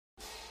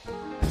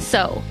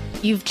So,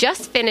 you've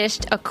just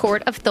finished A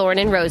Court of Thorn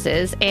and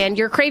Roses, and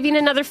you're craving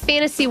another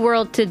fantasy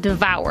world to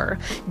devour.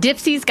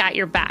 Dipsy's got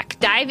your back.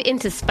 Dive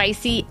into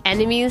spicy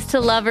enemies to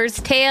lovers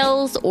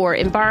tales, or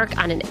embark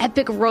on an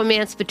epic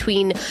romance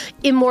between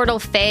immortal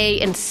fae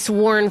and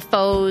sworn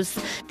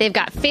foes. They've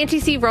got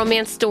fantasy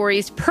romance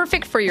stories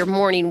perfect for your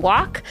morning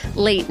walk,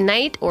 late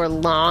night, or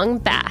long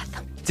bath.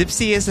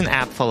 Dipsy is an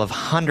app full of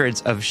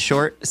hundreds of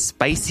short,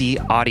 spicy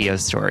audio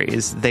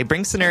stories. They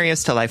bring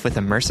scenarios to life with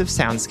immersive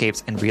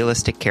soundscapes and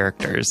realistic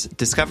characters.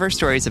 Discover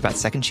stories about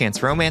second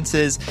chance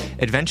romances,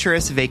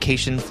 adventurous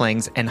vacation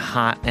flings, and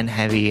hot and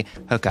heavy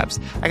hookups.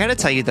 I gotta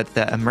tell you that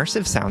the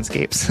immersive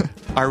soundscapes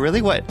are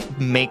really what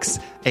makes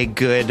a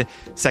good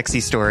sexy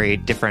story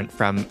different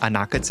from a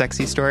not good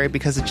sexy story,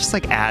 because it just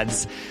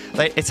adds,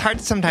 it's hard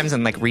sometimes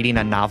in reading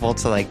a novel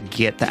to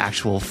get the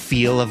actual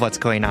feel of what's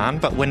going on,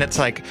 but when it's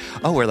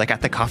we're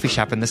at the coffee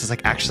shop and this is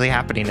actually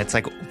happening, it's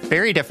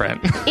very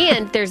different.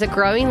 And there's a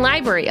growing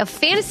library of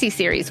fantasy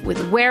series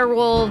with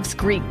werewolves,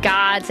 Greek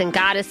gods and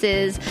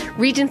goddesses,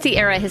 Regency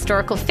era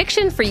historical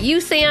fiction for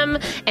you, Sam,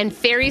 and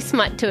fairy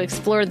smut to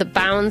explore the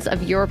bounds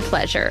of your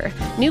pleasure.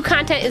 New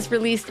content is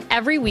released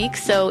every week,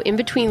 so in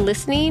between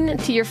listening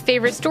to your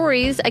favorite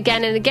stories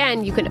again and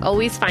again, you can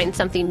always find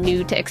something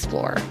new to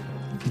explore.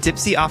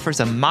 Dipsy offers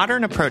a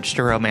modern approach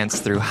to romance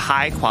through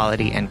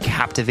high-quality and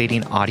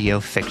captivating audio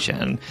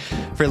fiction.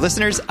 For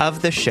listeners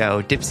of the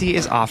show, Dipsy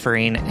is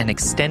offering an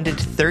extended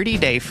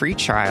 30-day free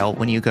trial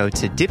when you go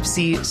to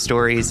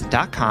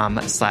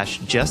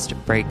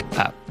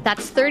dipsystories.com/justbreakup.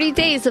 That's 30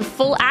 days of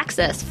full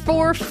access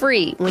for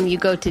free when you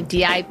go to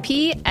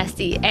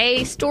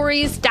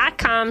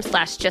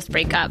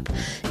dipseastories.com/justbreakup.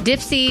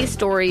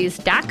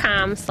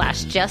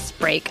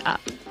 dipseastories.com/justbreakup.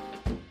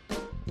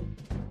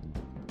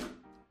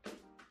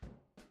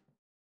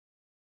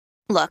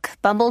 Look,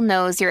 Bumble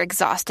knows you're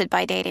exhausted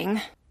by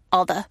dating.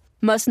 All the,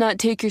 must not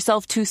take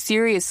yourself too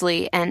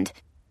seriously, and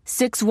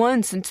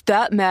 6'1" since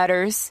that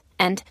matters,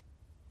 and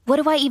what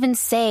do I even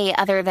say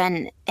other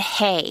than,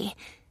 hey?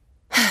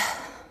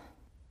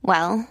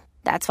 Well,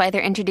 that's why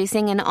they're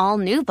introducing an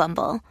all-new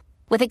Bumble,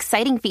 with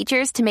exciting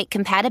features to make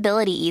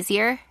compatibility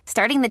easier,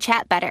 starting the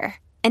chat better,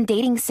 and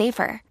dating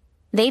safer.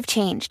 They've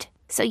changed,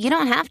 so you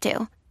don't have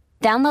to.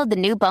 Download the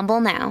new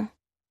Bumble now.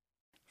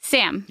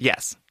 Sam.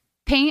 Yes.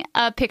 Paint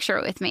a picture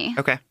with me.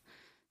 Okay.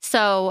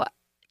 So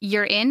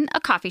you're in a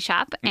coffee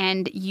shop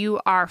and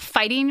you are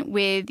fighting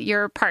with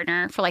your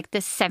partner for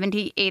the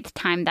 78th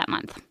time that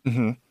month.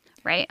 Mm-hmm.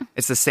 Right?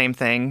 It's the same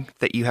thing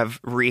that you have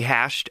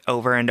rehashed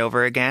over and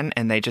over again,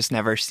 and they just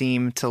never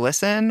seem to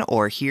listen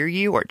or hear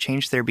you or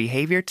change their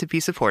behavior to be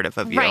supportive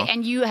of you. Right.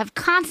 And you have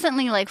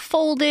constantly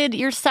folded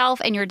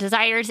yourself and your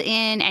desires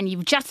in, and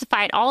you've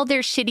justified all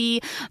their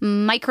shitty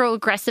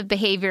microaggressive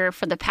behavior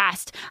for the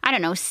past,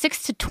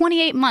 6 to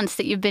 28 months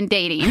that you've been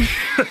dating.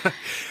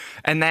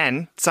 And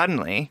then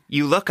suddenly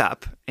you look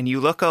up and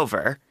you look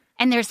over.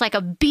 And there's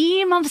a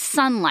beam of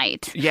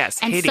sunlight.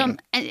 Yes, and hitting.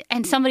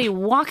 And somebody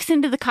walks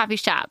into the coffee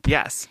shop.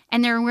 Yes.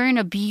 And they're wearing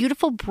a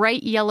beautiful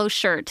bright yellow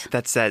shirt.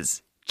 That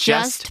says,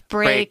 Just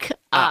break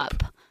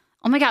up.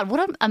 Oh my God,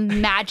 what a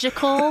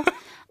magical,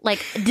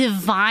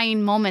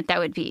 divine moment that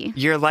would be.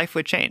 Your life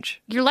would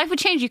change. Your life would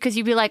change because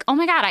you'd be like, oh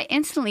my God, I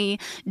instantly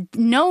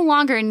no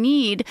longer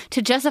need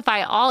to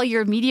justify all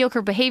your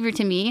mediocre behavior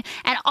to me.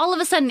 And all of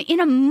a sudden, in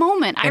a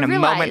moment, I realized. In a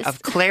moment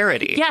of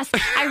clarity. Yes,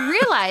 I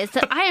realized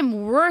that I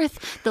am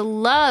worth the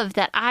love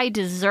that I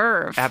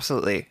deserve.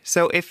 Absolutely.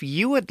 So if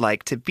you would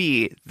like to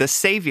be the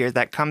savior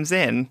that comes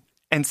in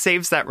and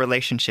saves that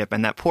relationship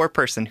and that poor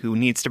person who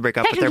needs to break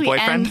up with their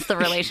boyfriend. Ends the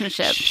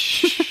relationship.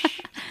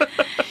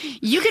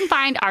 You can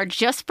find our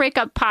Just Break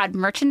Up Pod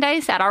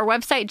merchandise at our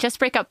website,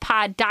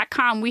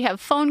 justbreakuppod.com. We have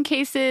phone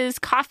cases,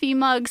 coffee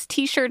mugs,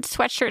 t-shirts,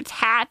 sweatshirts,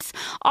 hats,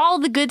 all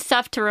the good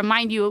stuff to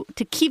remind you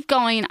to keep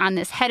going on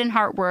this head and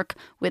heart work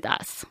with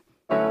us.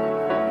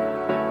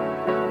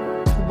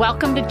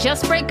 Welcome to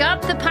Just Break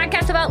Up, the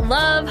podcast about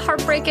love,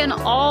 heartbreak, and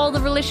all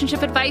the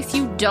relationship advice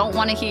you don't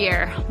want to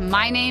hear.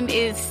 My name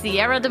is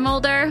Sierra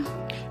DeMulder.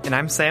 And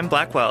I'm Sam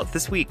Blackwell.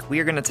 This week, we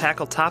are going to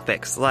tackle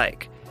topics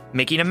like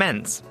making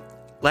amends,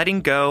 letting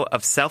go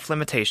of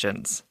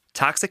self-limitations,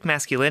 toxic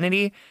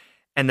masculinity,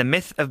 and the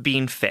myth of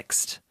being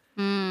fixed.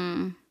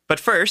 But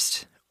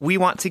first, we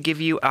want to give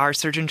you our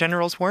Surgeon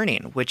General's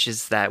warning, which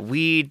is that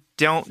we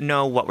don't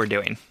know what we're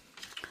doing.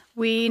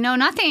 We know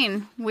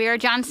nothing. We are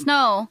Jon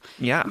Snow.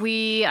 Yeah.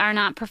 We are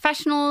not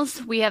professionals.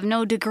 We have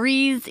no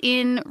degrees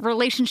in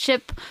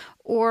relationship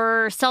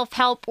or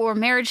self-help or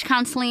marriage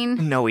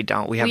counseling. No, we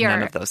don't. We have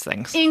none of those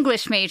things.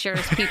 English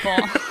majors, people.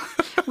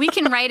 We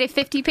can write a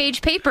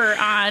 50-page paper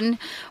on,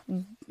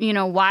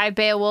 why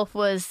Beowulf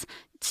was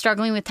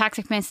struggling with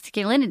toxic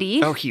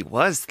masculinity. Oh, he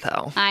was,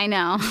 though. I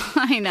know.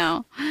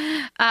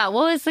 What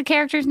was the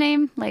character's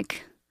name?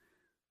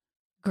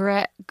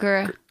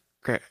 Grendelin.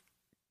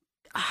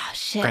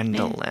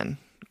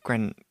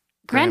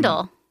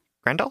 Grendel.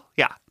 Grendel?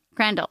 Yeah.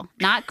 Grendel,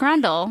 not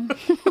Grundle.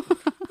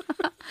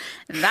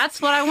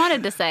 That's what I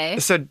wanted to say.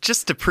 So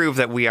just to prove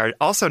that we are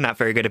also not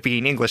very good at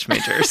being English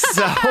majors.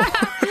 So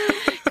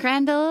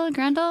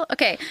Grendel.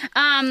 Okay.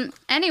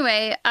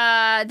 Anyway,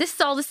 this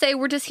is all to say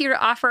we're just here to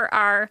offer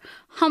our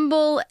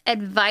humble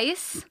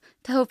advice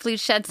to hopefully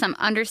shed some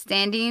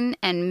understanding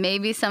and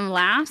maybe some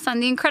laughs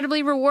on the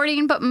incredibly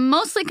rewarding but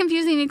mostly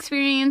confusing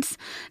experience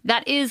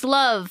that is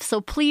love.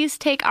 So please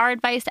take our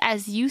advice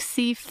as you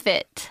see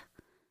fit.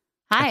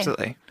 Hi.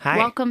 Absolutely. Hi.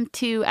 Welcome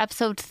to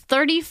episode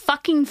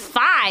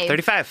 35.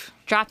 35.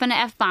 Dropping an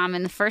F-bomb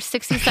in the first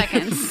 60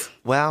 seconds.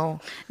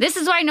 Well, This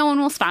is why no one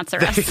will sponsor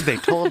us. they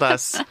told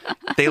us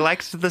they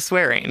liked the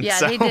swearing. Yeah,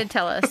 so. they did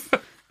tell us.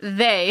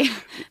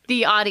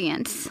 The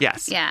audience.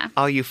 Yes. Yeah.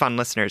 All you fun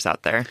listeners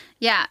out there.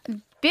 Yeah.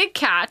 Big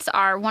Cat's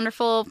our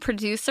wonderful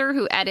producer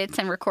who edits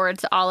and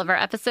records all of our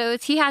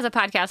episodes. He has a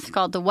podcast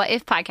called the What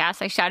If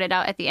Podcast. I shout it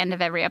out at the end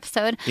of every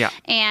episode. Yeah.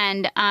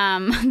 And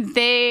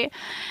they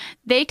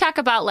talk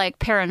about like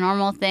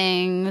paranormal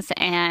things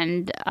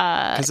and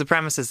Because the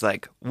premise is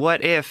like,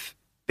 what if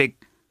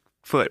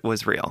Bigfoot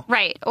was real?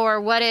 right.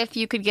 Or what if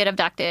you could get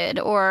abducted?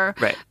 Or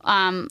Right.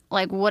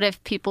 like what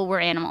if people were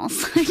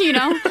animals? You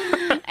know?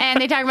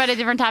 And they talk about a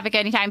different topic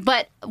anytime.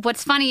 But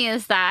what's funny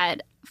is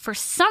that for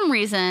some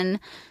reason,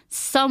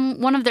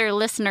 one of their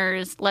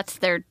listeners lets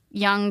their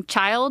young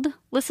child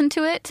listen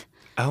to it,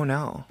 Oh,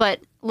 no. but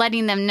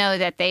letting them know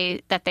that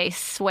they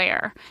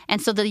swear. And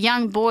so the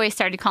young boy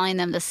started calling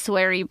them the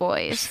sweary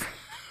boys.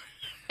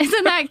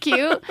 Isn't that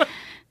cute?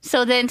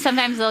 So then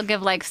sometimes they'll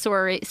give like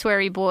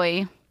sweary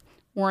boy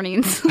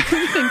warnings,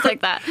 things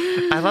like that.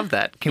 I love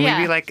that. Can Yeah.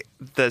 we be like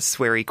the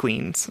sweary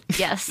queens?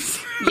 Yes.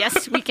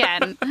 Yes, we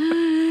can.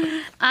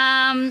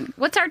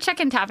 What's our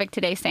check-in topic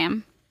today,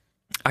 Sam?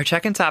 Our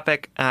check-in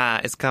topic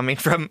is coming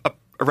from a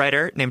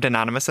writer named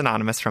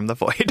Anonymous from the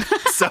Void.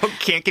 So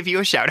can't give you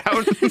a shout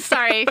out.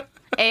 Sorry,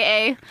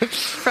 AA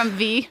from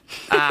V.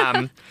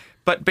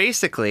 But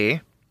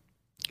basically,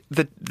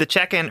 the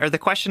check-in or the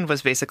question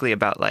was basically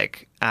about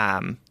like,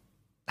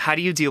 how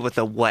do you deal with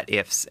the what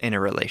ifs in a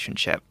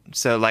relationship?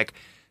 So like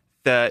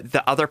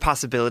the other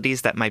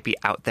possibilities that might be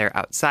out there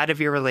outside of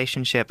your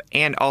relationship,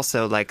 and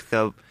also like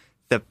the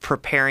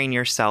preparing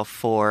yourself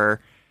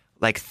for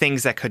like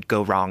things that could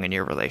go wrong in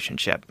your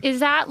relationship. Is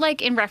that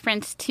like in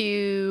reference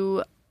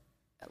to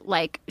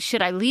like,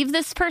 should I leave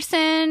this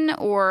person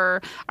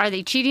or are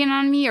they cheating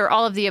on me or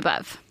all of the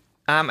above?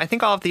 I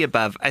think all of the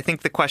above. I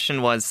think the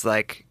question was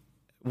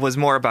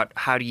more about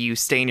how do you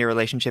stay in your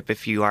relationship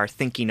if you are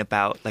thinking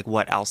about like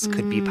what else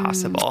could be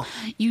possible.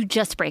 You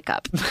just break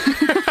up.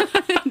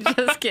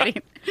 Just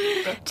kidding.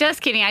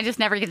 Just kidding. I just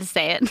never get to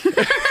say it.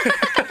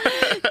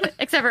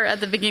 Except for at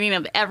the beginning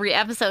of every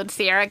episode,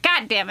 Sierra.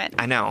 God damn it.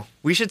 I know.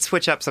 We should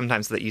switch up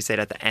sometimes so that you say it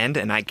at the end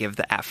and I give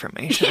the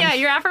affirmation. Yeah,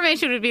 your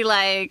affirmation would be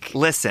like,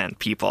 Listen,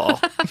 people,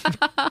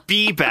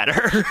 be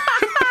better.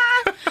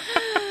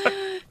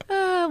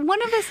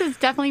 one of us is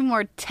definitely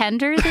more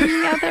tender than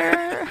the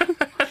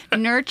other.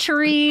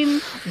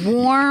 Nurturing,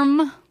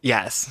 warm.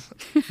 Yes,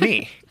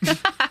 me.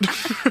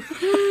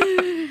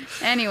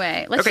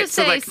 Anyway, let's Okay, just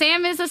so, say like-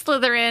 Sam is a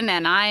Slytherin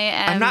and I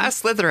am... I'm not a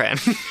Slytherin.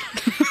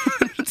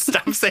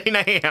 Stop saying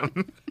I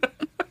am.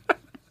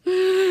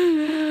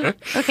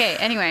 Okay,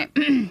 anyway.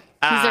 He's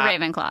a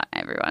Ravenclaw,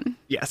 everyone.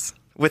 Yes.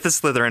 With the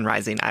Slytherin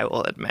rising, I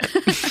will admit.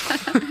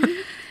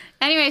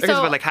 Anyway, Because,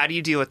 so... but like, how do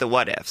you deal with the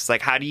what ifs?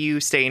 Like, how do you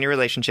stay in your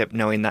relationship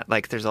knowing that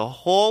like there's a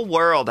whole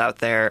world out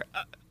there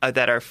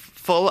that are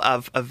full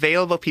of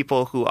available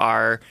people who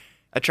are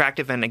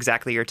attractive and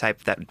exactly your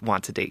type that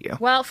want to date you?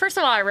 Well, first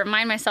of all, I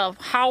remind myself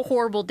how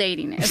horrible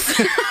dating is.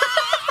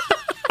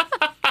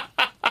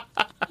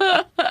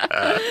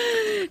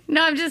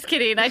 No, I'm just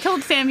kidding. I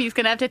told Sam he's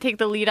going to have to take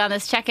the lead on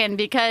this check-in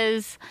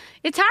because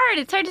it's hard.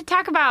 It's hard to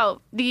talk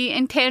about the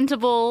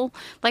intangible.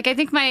 Like, I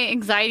think my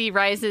anxiety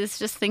rises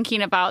just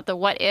thinking about the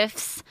what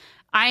ifs.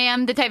 I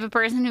am the type of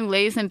person who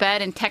lays in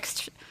bed and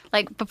texts.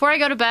 Like, before I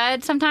go to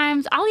bed,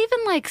 sometimes I'll even,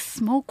 like,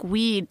 smoke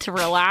weed to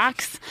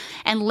relax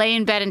and lay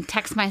in bed and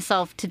text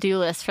myself to-do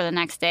lists for the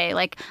next day.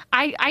 Like,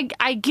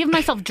 I give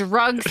myself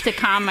drugs to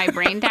calm my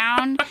brain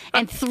down,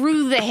 and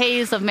through the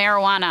haze of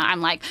marijuana,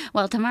 I'm like,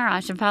 well, tomorrow I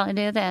should probably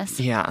do this.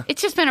 Yeah.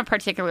 It's just been a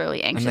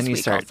particularly And anxious then you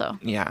week start, also.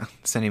 yeah,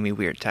 sending me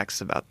weird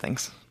texts about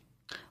things.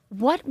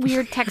 What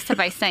weird text have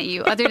I sent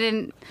you other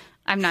than...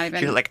 I'm not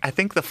even... You're like, I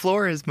think the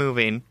floor is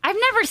moving. I've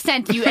never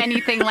sent you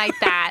anything like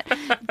that.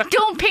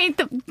 Don't paint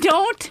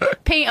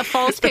a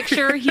false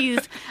picture. He's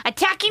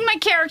attacking my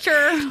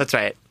character. That's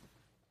right.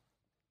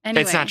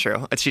 Anyway. It's not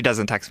true. She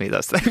doesn't text me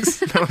those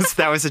things.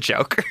 That was a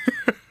joke.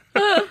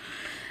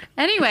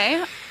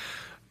 Anyway.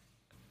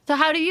 So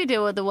how do you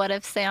deal with the what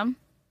if, Sam?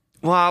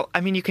 Well,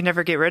 I mean, you can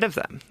never get rid of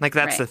them. Like,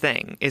 that's Right. the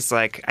thing. It's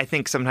like, I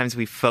think sometimes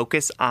we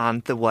focus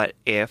on the what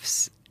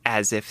ifs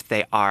as if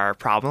they are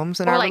problems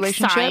in Or our like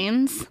relationship.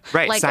 signs.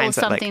 Right, Like, signs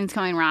that, like- something's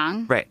going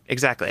wrong. Right,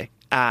 exactly.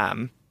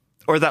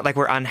 Or that like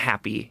we're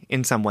unhappy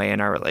in some way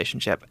in our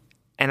relationship.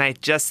 And I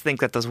just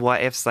think that those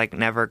what ifs like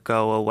never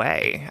go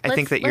away. I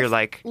think that you're Let's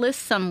like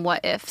list some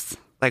what ifs.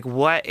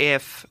 what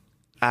if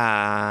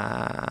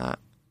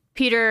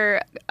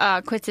Peter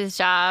quits his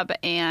job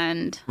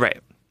and right.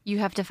 you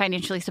have to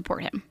financially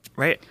support him.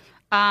 Right.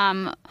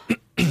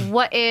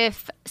 what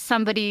if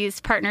somebody's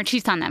partner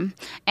cheats on them,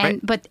 and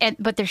but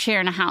they're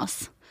sharing a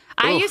house?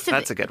 Ooh,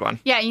 that's a good one.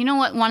 Yeah, you know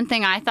what? One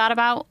thing I thought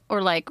about,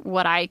 or like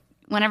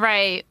whenever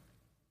I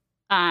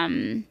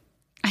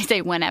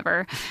say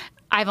whenever,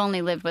 I've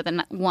only lived with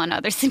one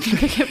other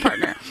significant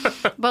partner,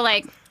 but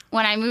like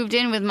when I moved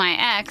in with my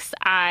ex,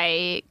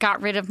 I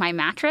got rid of my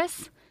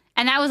mattress,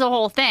 and that was a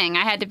whole thing.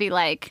 I had to be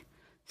like,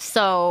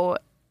 so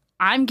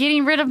I'm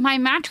getting rid of my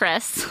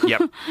mattress.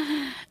 Yep.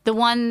 The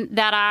one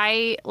that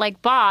I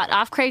like bought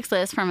off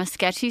Craigslist from a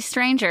sketchy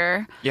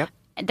stranger. Yep.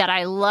 That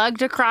I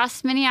lugged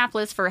across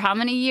Minneapolis for how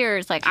many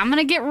years? Like, I'm going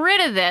to get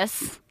rid of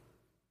this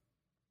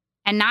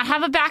and not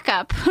have a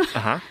backup.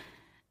 Uh-huh.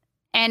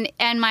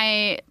 And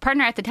my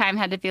partner at the time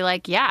had to be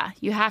like, yeah,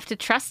 you have to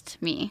trust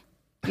me.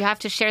 You have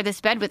to share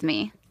this bed with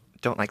me.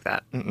 Don't like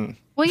that. Mm-mm.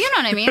 Well, you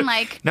know what I mean?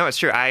 Like, no, it's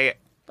true.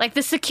 Like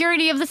the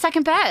security of the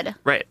second bed.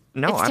 Right.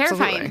 No, it's absolutely.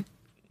 terrifying.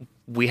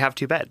 We have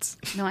 2 beds.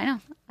 No, I know.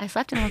 I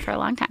slept in one for a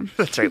long time.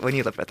 That's right. When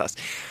you lived with us.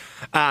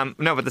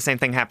 No, but the same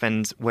thing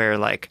happened where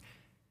like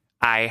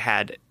I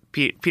had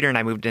Peter and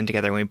I moved in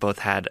together and we both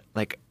had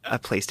like a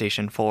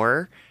PlayStation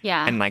 4.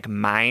 Yeah. And like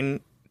mine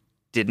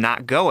did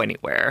not go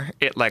anywhere.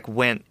 It like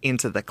went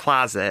into the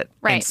closet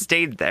and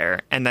stayed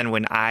there. And then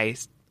when I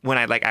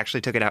like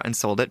actually took it out and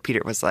sold it,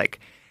 Peter was like,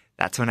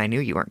 that's when I knew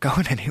you weren't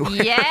going anywhere.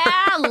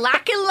 Yeah,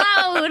 lock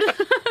and load.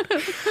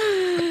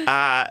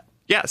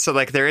 Yeah, so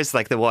like there is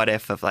like the what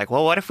if of like,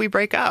 well, what if we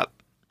break up?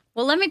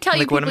 Well, let me tell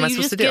you, Like, what people, am I you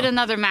supposed just to do? get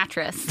another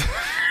mattress.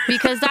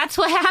 Because that's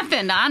what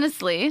happened,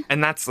 honestly.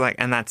 And that's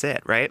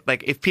it, right?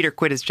 Like if Peter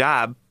quit his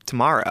job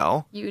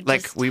tomorrow, You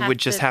like just we have would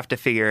just to- have to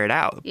figure it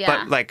out. Yeah.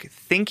 But like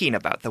thinking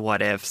about the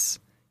what ifs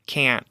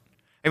can't.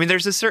 I mean,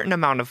 there's a certain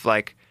amount of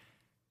like,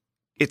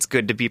 it's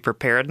good to be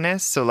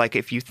preparedness. So like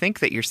if you think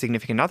that your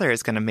significant other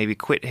is going to maybe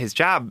quit his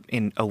job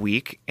in a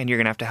week and you're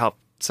going to have to help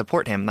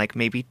support him, like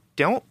maybe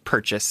don't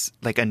purchase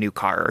like a new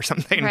car or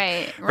something.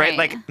 Right.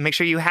 Like make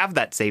sure you have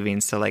that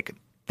savings so like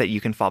that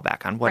you can fall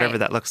back on, whatever Right.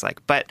 that looks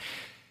like. But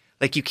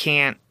like you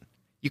can't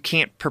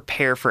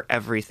prepare for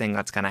everything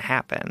that's going to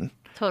happen.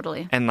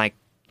 Totally. And like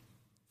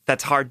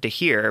that's hard to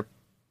hear,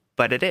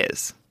 but it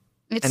is.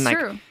 It's and like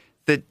true.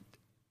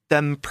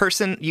 the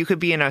person, you could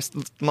be in a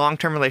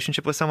long-term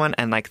relationship with someone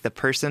and like the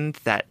person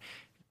that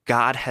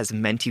God has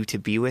meant you to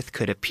be with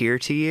could appear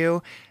to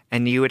you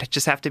and you would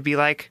just have to be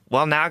like,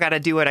 well, now I got to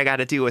do what I got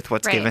to do with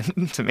what's Right.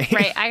 given to me.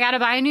 Right. I got to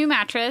buy a new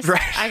mattress.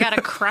 Right. I got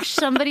to crush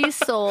somebody's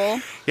soul.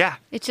 Yeah,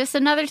 It's just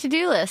another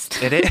to-do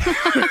list it is.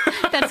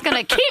 that's going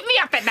to keep me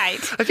up at night.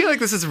 I feel like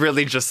this is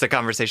really just a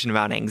conversation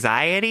about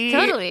anxiety.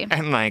 Totally.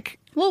 And like,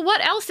 Well,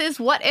 what else is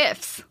what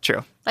ifs?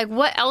 true. Like,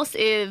 what else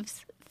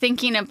is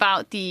thinking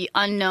about the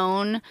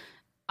unknown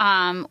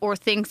or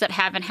things that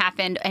haven't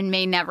happened and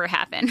may never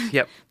happen?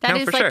 Yep. That No,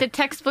 is for like sure. the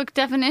textbook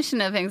definition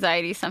of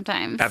anxiety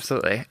sometimes.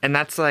 Absolutely. And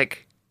that's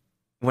like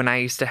when I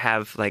used to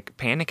have like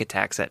panic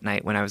attacks at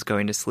night when I was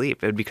going to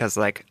sleep. It would because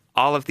like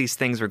all of these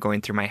things were going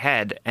through my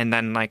head. And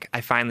then like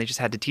I finally just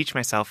had to teach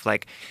myself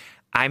like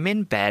I'm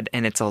in bed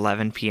and it's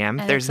 11 p.m.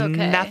 And There's it's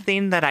okay.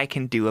 nothing that I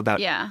can do about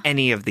Yeah.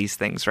 any of these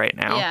things right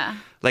now. Yeah.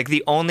 Like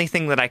the only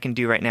thing that I can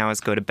do right now is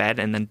go to bed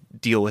and then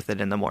deal with it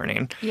in the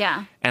morning.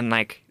 Yeah. And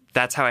like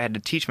that's how I had to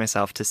teach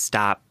myself to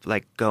stop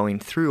like going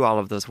through all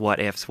of those what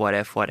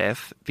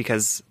if,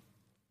 because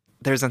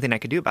there's nothing I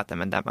could do about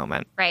them in that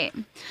moment. Right.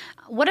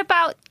 What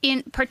about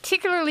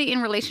particularly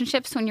in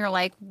relationships when you're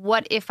like,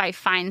 what if I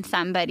find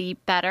somebody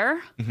better?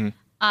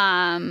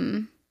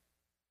 Mm-hmm.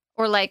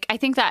 Or like, I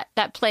think that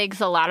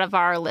plagues a lot of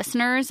our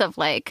listeners of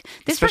like,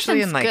 this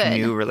Especially in person's like good.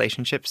 new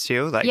relationships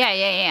too. Like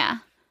Yeah.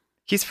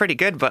 he's pretty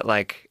good, but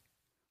like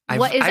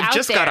What is I've out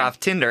just got there? off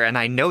Tinder and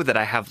I know that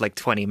I have like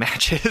 20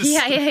 matches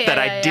Yeah, that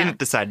I yeah. didn't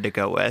decide to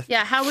go with.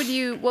 Yeah.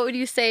 What would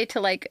you say to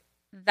like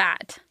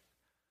that?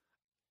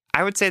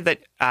 I would say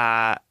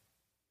that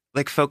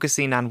like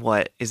focusing on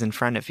what is in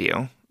front of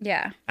you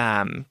Yeah.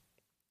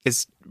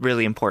 is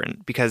really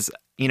important because,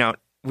 you know,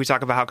 we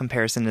talk about how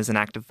comparison is an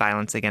act of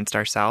violence against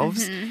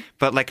ourselves, Mm-hmm.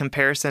 but like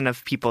comparison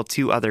of people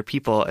to other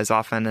people is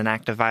often an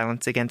act of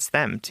violence against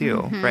them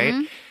too,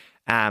 right?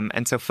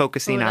 And so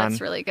focusing Ooh, on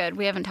that's really good.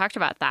 We haven't talked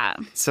about that.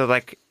 So,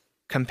 like,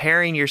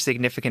 comparing your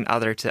significant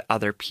other to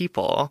other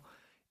people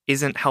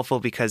isn't helpful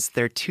because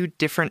they're two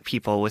different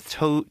people with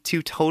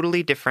two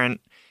totally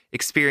different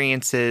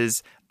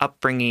experiences,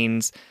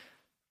 upbringings,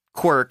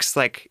 quirks.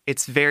 Like,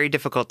 it's very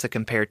difficult to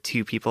compare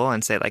two people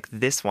and say, like,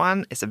 this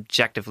one is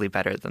objectively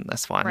better than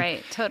this one.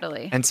 Right.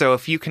 Totally. And so,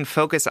 if you can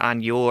focus on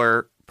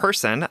your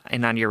person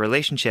and on your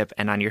relationship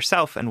and on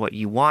yourself and what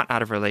you want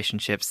out of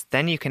relationships,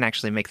 then you can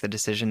actually make the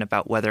decision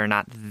about whether or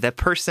not the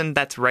person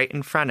that's right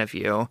in front of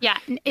you Yeah.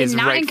 is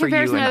Not right in for you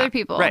comparison or to other not.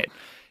 people. Right.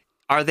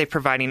 Are they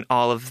providing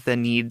all of the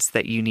needs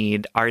that you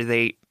need? Are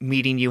they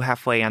meeting you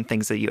halfway on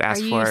things that you Are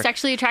ask you for?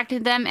 sexually attracted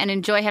to them and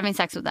enjoy having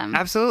sex with them?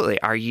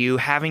 Absolutely. Are you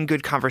having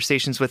good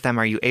conversations with them?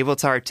 Are you able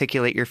to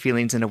articulate your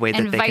feelings in a way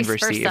And that they can vice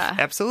receive? versa.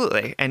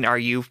 Absolutely. And are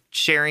you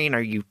sharing?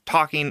 Are you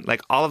talking?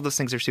 Like all of those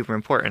things are super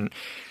important.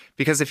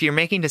 Because if you're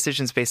making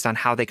decisions based on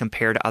how they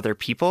compare to other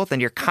people, then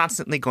you're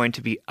constantly going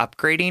to be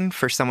upgrading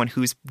for someone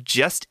who's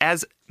just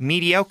as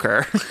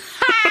mediocre,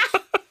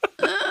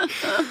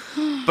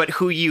 but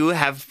who you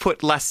have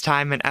put less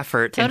time and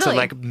effort into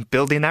like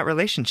building that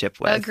relationship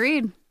with.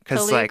 Agreed.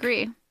 Totally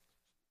agree.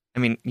 I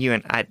mean, you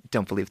and I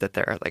don't believe that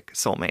there are like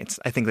soulmates.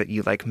 I think that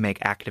you like make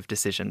active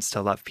decisions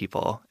to love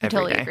people every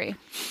day. Totally agree.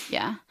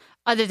 Yeah.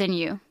 Other than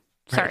you.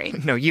 Sorry.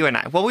 Right. No, you and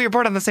I. Well, we were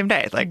born on the same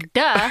day. Like,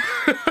 duh.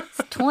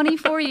 It's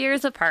 24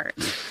 years apart.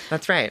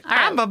 That's right.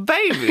 I'm a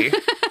baby.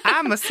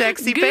 I'm a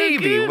sexy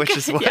baby, which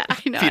is what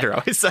Peter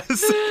always says.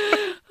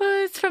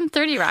 It's from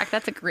 30 Rock.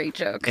 That's a great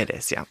joke. It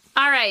is, yeah.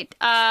 All right.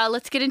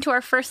 Let's get into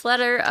our first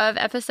letter of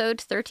episode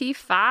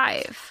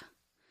 35.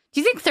 Do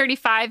you think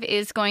 35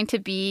 is going to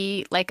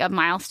be like a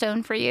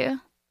milestone for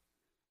you?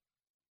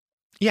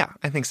 Yeah,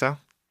 I think so.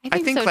 I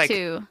think so like,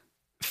 too.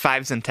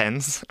 5s and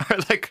 10s are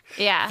like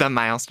the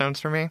milestones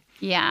for me.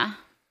 Yeah.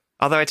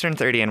 Although I turned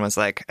 30 and was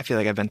like, I feel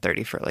like I've been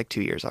 30 for like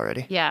 2 years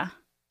already. Yeah,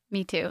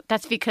 me too.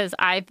 That's because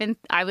I'm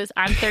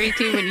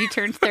 32 when you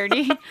turned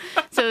 30.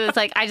 So it's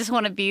like, I just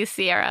want to be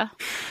Sierra.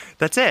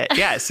 That's it.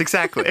 Yes,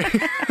 exactly.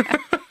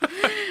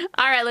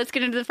 All right, let's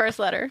get into the first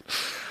letter.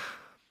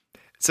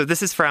 So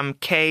this is from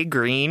Kay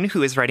Green,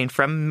 who is writing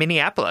from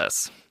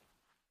Minneapolis.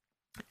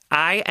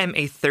 I am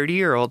a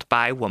 30-year-old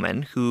bi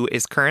woman who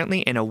is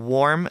currently in a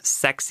warm,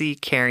 sexy,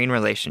 caring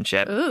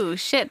relationship. Ooh,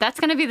 shit. That's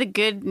going to be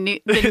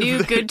the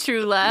new good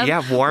true love.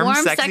 Yeah, warm,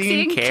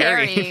 sexy, and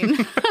caring.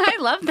 I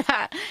love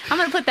that. I'm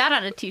going to put that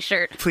on a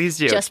t-shirt. Please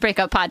do.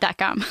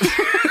 JustBreakUpPod.com.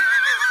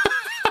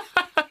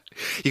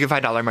 You can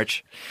find all our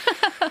merch.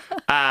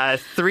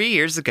 3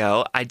 years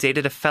ago, I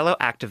dated a fellow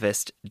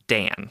activist,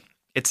 Dan.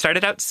 It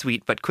started out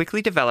sweet, but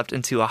quickly developed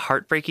into a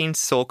heartbreaking,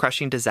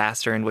 soul-crushing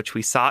disaster in which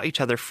we saw each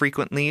other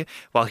frequently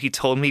while he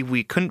told me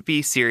we couldn't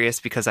be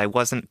serious because I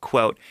wasn't,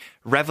 quote,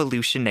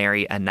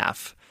 revolutionary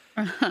enough.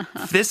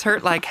 This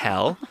hurt like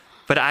hell,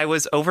 but I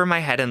was over my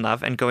head in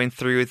love and going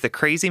through the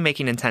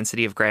crazy-making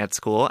intensity of grad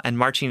school and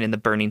marching in the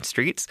burning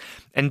streets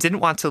and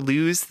didn't want to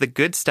lose the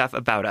good stuff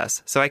about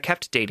us, so I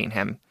kept dating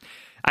him.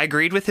 I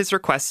agreed with his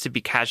request to be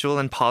casual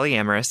and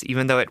polyamorous,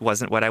 even though it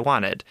wasn't what I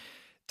wanted.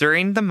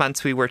 During the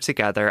months we were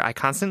together, I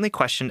constantly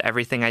questioned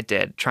everything I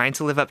did, trying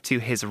to live up to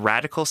his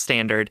radical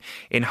standard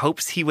in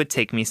hopes he would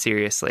take me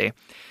seriously.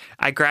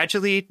 I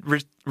gradually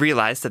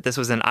realized that this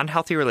was an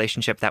unhealthy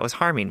relationship that was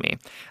harming me.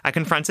 I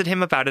confronted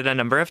him about it a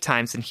number of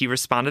times, and he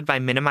responded by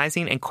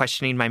minimizing and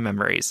questioning my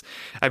memories.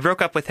 I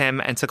broke up with him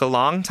and took a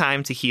long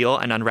time to heal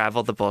and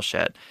unravel the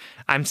bullshit.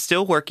 I'm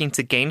still working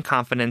to gain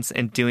confidence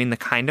in doing the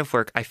kind of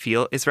work I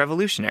feel is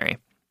revolutionary.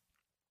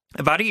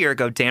 About a year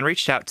ago, Dan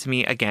reached out to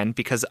me again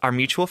because our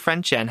mutual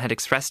friend Jen had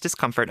expressed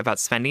discomfort about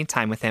spending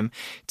time with him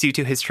due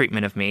to his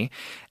treatment of me,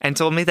 and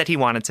told me that he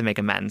wanted to make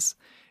amends.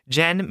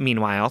 Jen,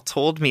 meanwhile,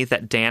 told me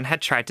that Dan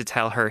had tried to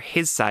tell her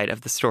his side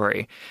of the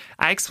story.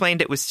 I explained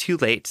it was too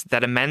late,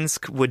 that amends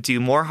would do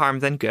more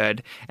harm than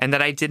good, and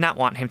that I did not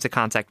want him to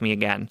contact me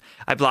again.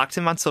 I blocked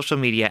him on social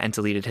media and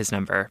deleted his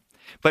number.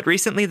 But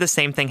recently the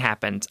same thing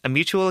happened. A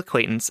mutual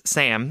acquaintance,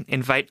 Sam,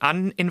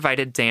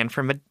 uninvited Dan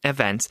from an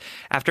event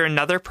after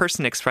another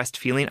person expressed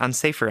feeling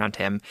unsafe around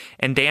him,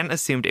 and Dan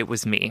assumed it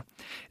was me.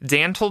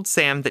 Dan told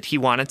Sam that he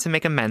wanted to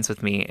make amends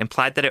with me,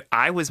 implied that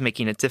I was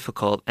making it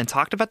difficult, and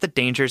talked about the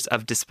dangers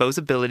of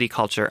disposability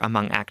culture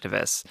among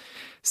activists.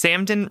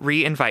 Sam didn't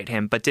re-invite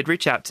him, but did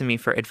reach out to me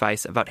for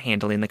advice about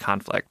handling the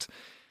conflict.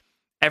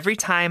 Every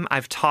time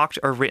I've talked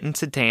or written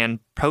to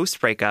Dan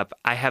post-breakup,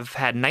 I have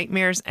had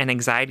nightmares and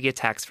anxiety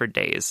attacks for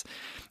days.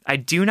 I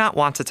do not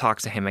want to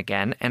talk to him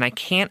again, and I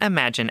can't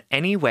imagine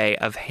any way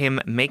of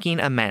him making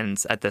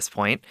amends at this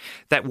point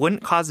that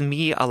wouldn't cause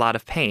me a lot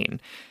of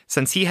pain,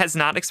 since he has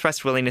not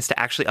expressed willingness to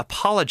actually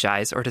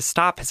apologize or to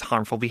stop his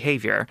harmful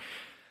behavior.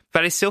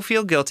 But I still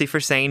feel guilty for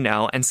saying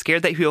no and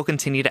scared that he will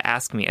continue to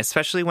ask me,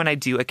 especially when I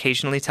do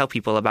occasionally tell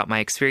people about my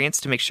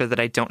experience to make sure that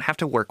I don't have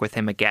to work with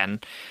him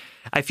again.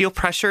 I feel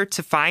pressure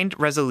to find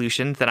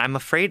resolution that I'm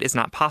afraid is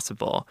not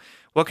possible.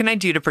 What can I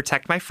do to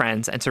protect my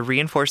friends and to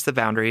reinforce the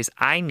boundaries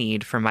I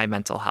need for my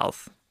mental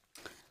health?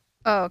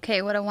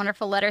 Okay, what a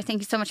wonderful letter.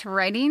 Thank you so much for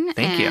writing.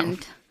 Thank you.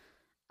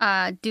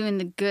 Doing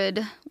the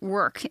good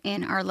work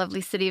in our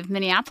lovely city of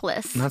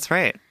Minneapolis. That's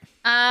right.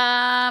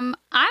 I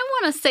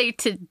want to say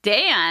to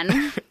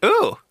Dan...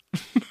 Ooh!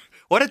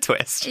 What a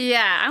twist.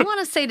 Yeah, I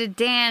want to say to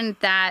Dan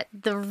that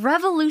the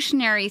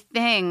revolutionary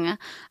thing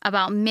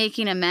about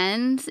making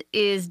amends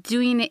is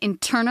doing it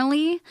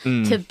internally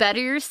to better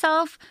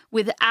yourself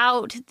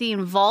without the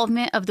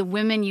involvement of the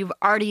women you've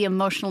already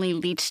emotionally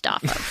leached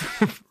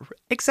off of.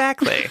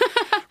 Exactly.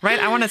 Right?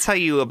 I want to tell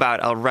you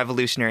about a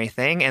revolutionary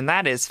thing, and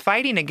that is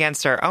fighting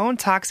against our own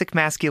toxic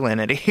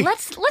masculinity.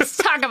 Let's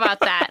talk about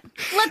that.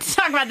 Let's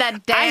talk about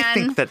that, Dan. I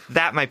think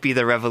that might be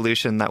the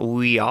revolution that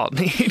we all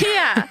need.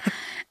 Yeah.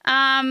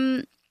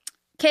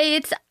 Okay,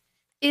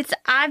 it's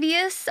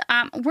obvious.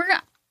 We're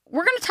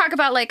gonna talk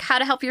about like how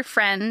to help your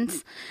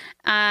friends,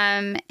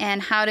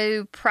 and how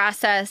to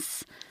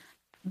process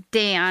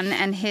Dan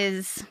and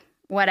his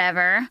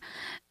whatever.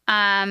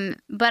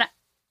 But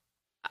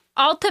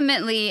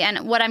ultimately,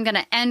 and what I'm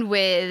gonna end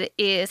with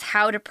is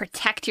how to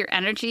protect your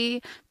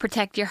energy,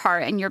 protect your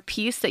heart and your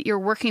peace that you're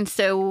working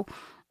so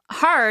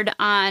hard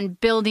on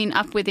building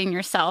up within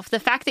yourself. The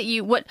fact that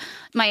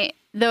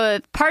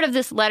the part of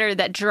this letter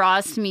that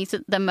draws me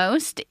the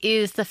most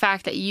is the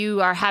fact that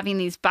you are having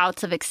these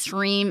bouts of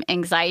extreme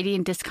anxiety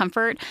and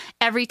discomfort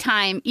every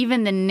time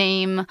even the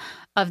name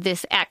of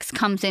this ex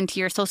comes into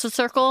your social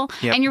circle.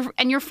 Yep.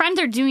 And your friends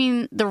are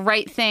doing the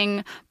right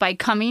thing by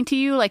coming to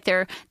you. Like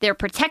they're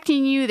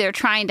protecting you. They're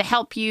trying to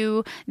help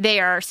you. They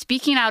are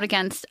speaking out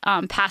against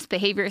past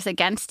behaviors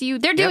against you.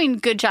 They're doing a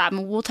good job.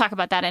 And we'll talk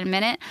about that in a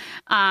minute.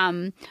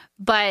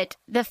 But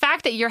the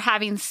fact that you're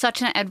having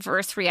such an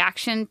adverse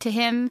reaction to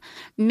him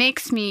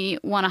makes me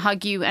want to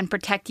hug you and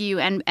protect you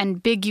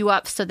and big you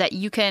up so that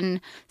you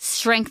can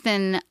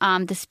strengthen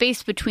the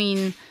space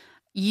between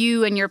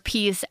you and your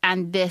peace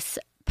and this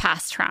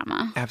past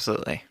trauma.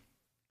 Absolutely.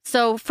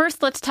 So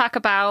first, let's talk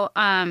about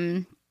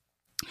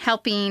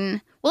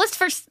helping. Well, let's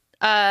first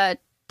talk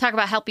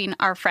about helping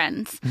our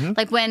friends. Mm-hmm.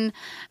 Like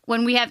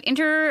when we have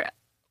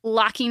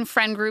interlocking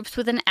friend groups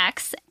with an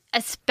ex,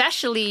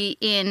 especially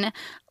in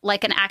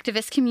like an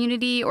activist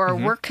community or a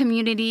work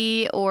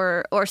community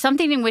or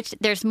something in which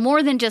there's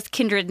more than just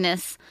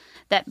kindredness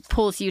that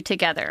pulls you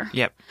together.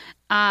 Yep.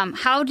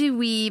 How do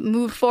we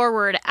move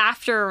forward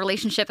after a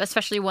relationship,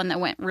 especially one that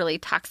went really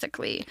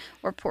toxically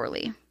or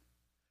poorly?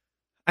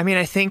 I mean,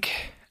 I think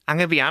I'm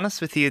going to be honest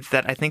with you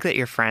that I think that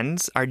your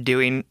friends are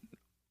doing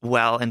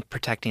well in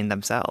protecting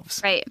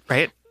themselves. Right.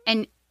 Right.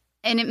 And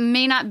it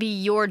may not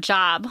be your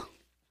job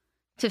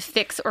to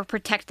fix or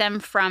protect them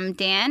from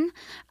Dan.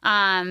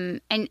 And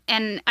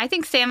I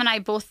think Sam and I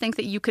both think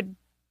that you could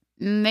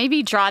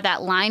maybe draw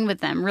that line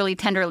with them really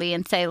tenderly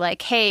and say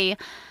like, hey,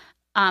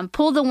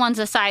 pull the ones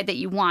aside that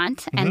you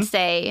want and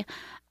say,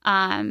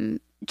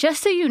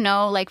 just so you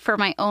know, like for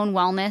my own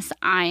wellness,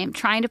 I am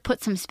trying to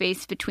put some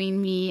space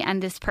between me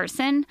and this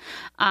person.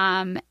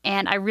 And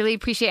I really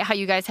appreciate how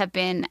you guys have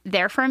been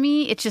there for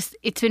me.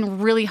 It's been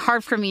really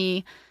hard for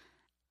me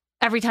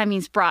every time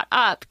he's brought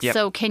up. Yep.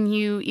 So can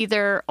you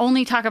either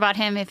only talk about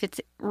him if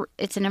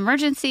it's an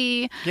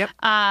emergency,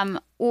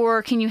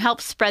 or can you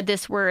help spread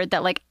this word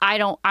that like,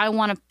 I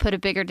want to put a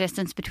bigger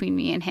distance between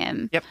me and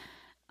him. Yep.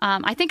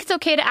 I think it's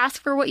okay to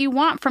ask for what you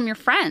want from your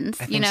friends,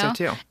 I think so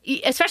too.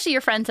 Especially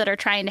your friends that are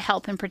trying to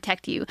help and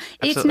protect you.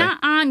 Absolutely. It's not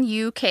on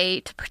you,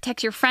 Kate, to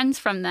protect your friends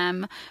from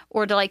them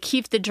or to like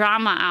keep the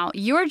drama out.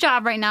 Your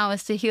job right now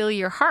is to heal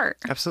your heart.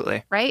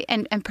 Absolutely. Right?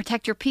 And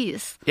protect your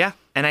peace. Yeah.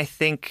 And I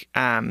think,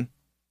 and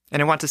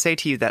I want to say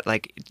to you that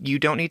like, you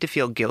don't need to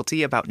feel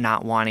guilty about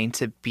not wanting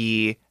to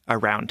be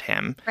around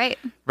him. Right.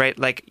 Right?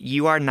 Like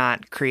you are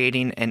not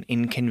creating an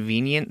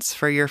inconvenience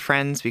for your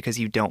friends because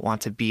you don't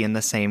want to be at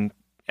the same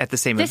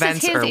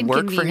events or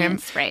work for him.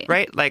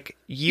 Right? Like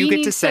you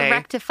get to say,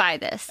 rectify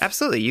this.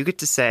 Absolutely. You get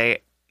to say,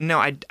 no,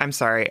 I'm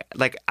sorry.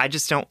 Like, I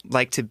just don't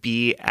like to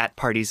be at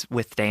parties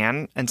with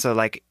Dan. And so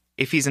like,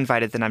 if he's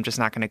invited, then I'm just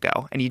not going to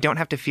go. And you don't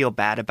have to feel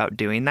bad about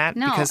doing that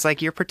because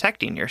like you're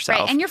protecting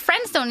yourself. Right. And your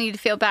friends don't need to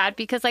feel bad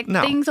because like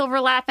things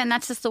overlap and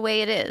that's just the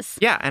way it is.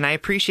 Yeah. And I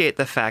appreciate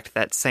the fact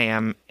that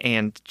Sam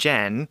and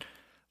Jen,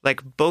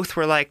 like both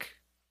were like,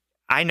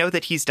 I know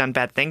that he's done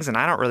bad things and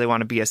I don't really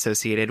want to be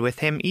associated with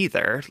him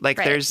either. Like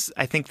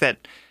I think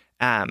that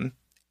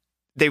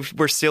they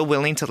were still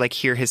willing to like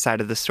hear his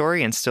side of the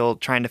story and still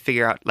trying to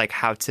figure out like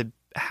how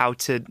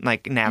to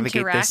like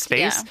navigate this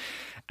space,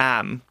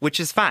 which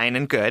is fine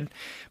and good.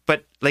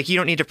 But like, you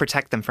don't need to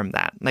protect them from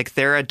that. Like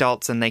they're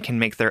adults and they can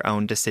make their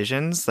own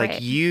decisions.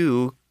 Like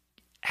you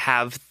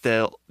have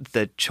the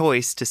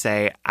choice to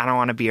say, I don't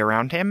want to be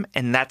around him.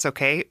 And that's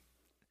okay.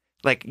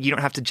 Like, you don't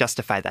have to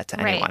justify that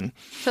to anyone.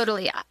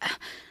 Totally.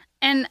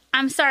 And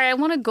I'm sorry, I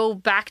want to go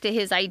back to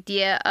his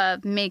idea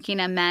of making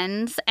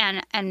amends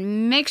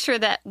and make sure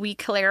that we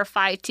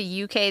clarify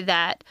to UK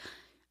that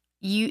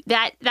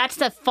that's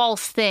the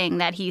false thing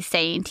that he's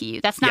saying to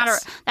you. That's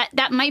not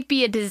that might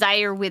be a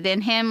desire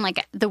within him,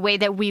 like the way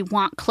that we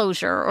want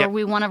closure or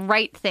we want to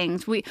right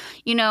things.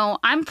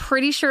 I'm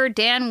pretty sure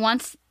Dan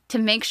wants to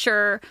make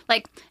sure,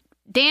 like,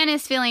 Dan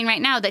is feeling right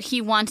now that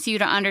he wants you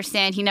to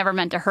understand he never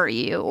meant to hurt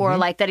you or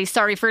like that he's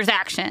sorry for his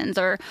actions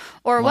or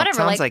whatever. It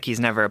sounds like he's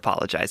never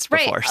apologized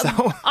before. Right.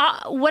 So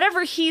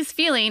whatever he's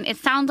feeling, it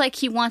sounds like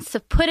he wants to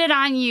put it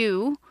on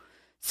you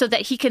so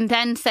that he can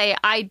then say,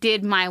 I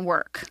did my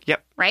work.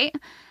 Yep. Right.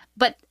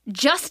 But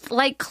just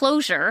like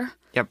closure,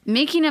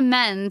 making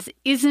amends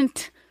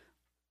isn't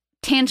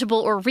tangible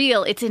or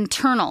real. It's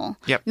internal.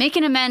 Yep.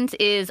 Making amends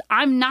is,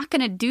 I'm not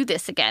going to do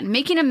this again.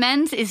 Making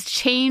amends is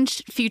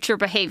changed future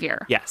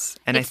behavior. Yes.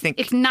 And I think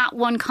it's not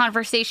one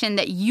conversation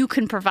that you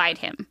can provide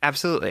him.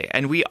 Absolutely.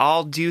 And we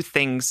all do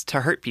things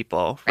to hurt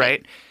people,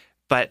 right?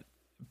 But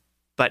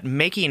But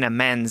making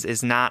amends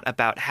is not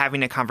about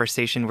having a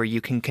conversation where you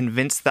can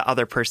convince the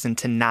other person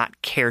to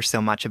not care so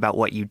much about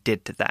what you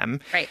did to them.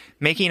 Right.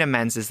 Making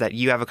amends is that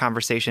you have a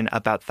conversation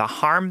about the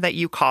harm that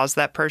you caused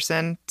that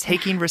person,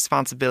 taking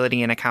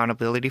responsibility and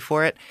accountability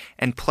for it,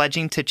 and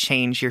pledging to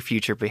change your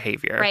future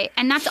behavior. Right.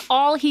 And that's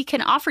all he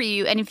can offer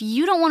you. And if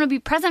you don't want to be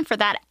present for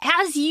that,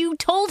 as you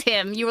told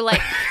him, you were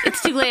like,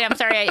 it's too late. I'm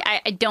sorry.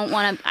 I don't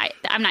want to.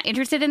 I'm not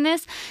interested in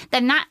this.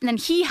 Then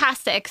he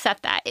has to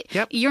accept that.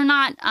 Yep. You're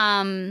not.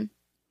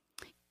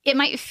 It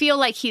might feel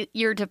like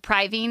you're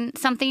depriving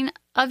something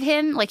of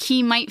him. Like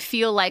he might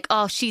feel like,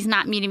 oh, she's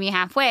not meeting me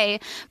halfway.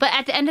 But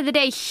at the end of the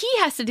day, he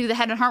has to do the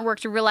head and heart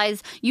work to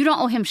realize you don't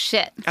owe him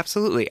shit.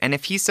 Absolutely. And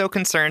if he's so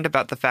concerned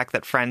about the fact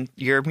that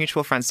your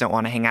mutual friends don't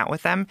want to hang out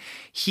with them,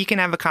 he can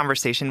have a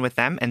conversation with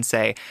them and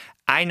say,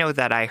 I know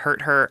that I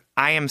hurt her.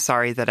 I am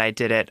sorry that I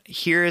did it.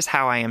 Here is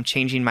how I am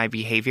changing my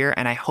behavior.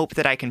 And I hope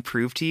that I can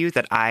prove to you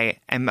that I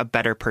am a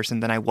better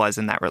person than I was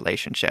in that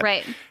relationship.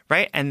 Right.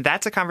 Right. And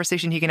that's a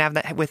conversation he can have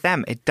that with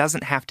them. It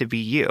doesn't have to be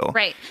you.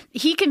 Right.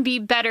 He can be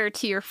better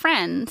to your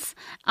friends,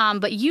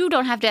 but you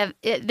don't have to have,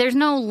 there's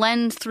no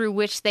lens through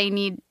which they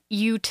need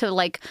you to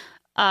like,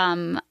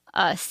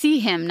 see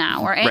him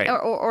now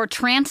or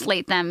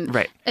translate them,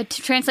 right. To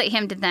translate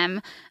him to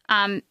them.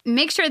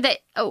 Make sure that,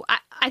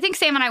 I think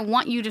Sam and I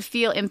want you to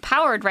feel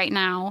empowered right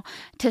now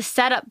to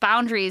set up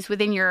boundaries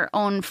within your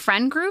own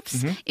friend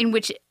groups in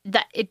which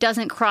that it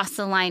doesn't cross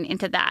the line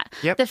into that.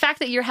 Yep. The fact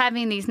that you're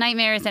having these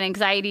nightmares and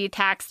anxiety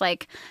attacks,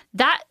 like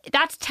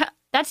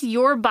that's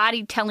your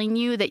body telling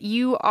you that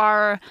you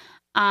are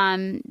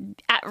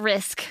at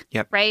risk,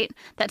 yep. right?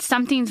 That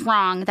something's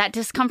wrong. That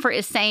discomfort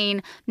is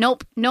saying,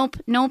 nope,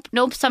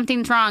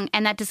 something's wrong.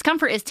 And that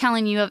discomfort is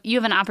telling you you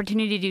have an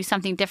opportunity to do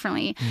something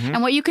differently.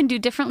 And what you can do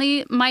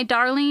differently, my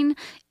darling,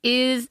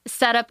 is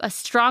set up a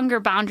stronger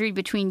boundary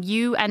between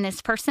you and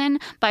this person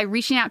by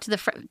reaching out to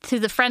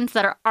the friends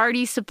that are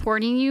already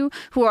supporting you,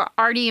 who are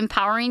already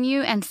empowering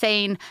you and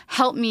saying,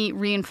 help me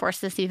reinforce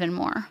this even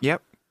more.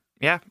 Yep.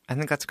 Yeah, I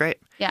think that's great.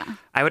 Yeah.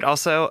 I would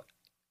also...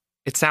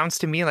 It sounds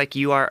to me like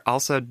you are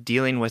also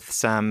dealing with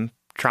some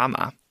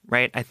trauma,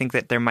 right? I think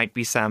that there might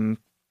be some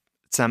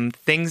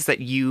things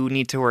that you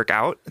need to work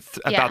out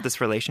about this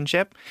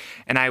relationship.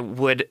 And I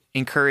would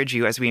encourage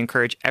you, as we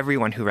encourage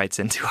everyone who writes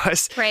into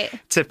us, right.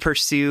 to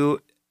pursue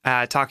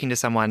talking to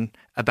someone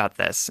about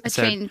this. A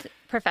trained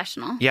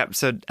professional. Yep.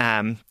 So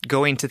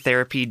going to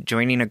therapy,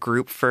 joining a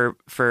group for...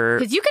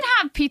 Because you can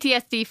have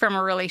PTSD from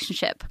a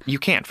relationship. You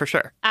can, for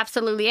sure.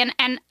 Absolutely.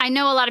 And I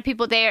know a lot of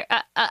people there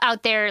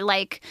out there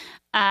like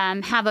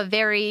have a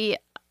very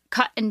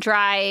cut and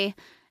dry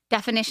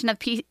definition of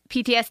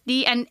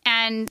PTSD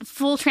and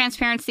full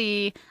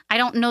transparency. I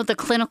don't know the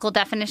clinical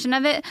definition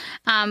of it,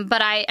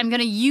 but I am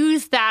going to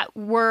use that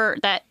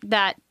word,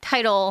 that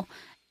title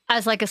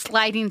as like a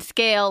sliding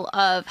scale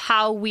of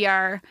how we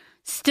are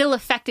still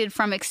affected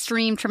from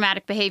extreme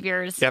traumatic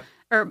behaviors. Yep.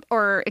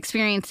 Or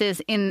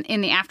experiences in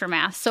the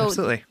aftermath. So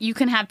Absolutely. You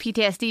can have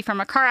PTSD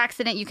from a car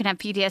accident. You can have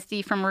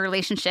PTSD from a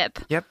relationship.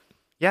 Yep.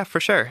 Yeah,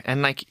 for sure.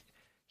 And like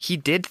he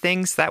did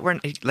things that were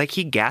like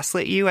he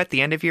gaslit you at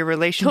the end of your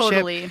relationship.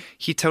 Totally.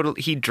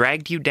 He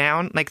dragged you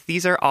down. Like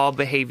these are all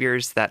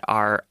behaviors that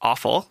are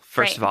awful,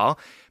 first of all,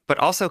 but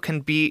also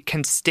can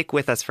stick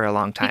with us for a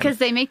long time. Because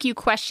they make you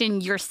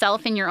question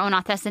yourself and your own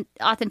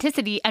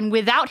authenticity. And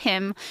without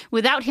him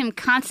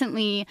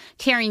constantly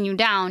tearing you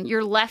down,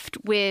 you're left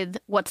with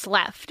what's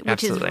left, which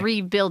Absolutely. is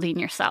rebuilding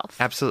yourself.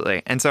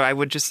 Absolutely. And so I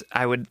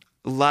would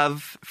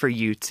love for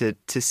you to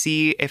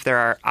see if there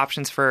are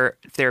options for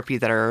therapy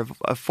that are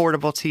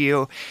affordable to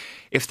you.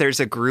 If there's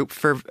a group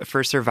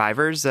for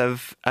survivors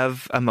of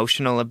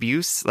emotional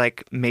abuse,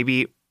 like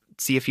maybe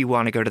see if you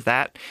want to go to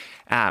that.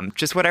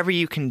 Just whatever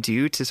you can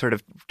do to sort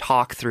of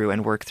talk through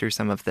and work through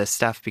some of this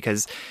stuff,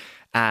 because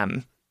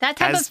that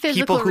type of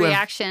physical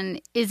reaction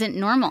isn't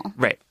normal.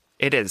 Right.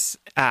 It is.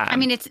 I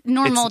mean, it's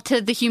normal to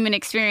the human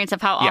experience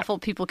of how awful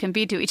people can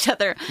be to each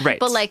other. Right.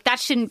 But like that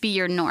shouldn't be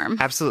your norm.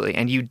 Absolutely.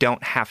 And you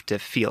don't have to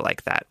feel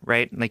like that,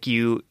 right? Like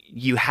you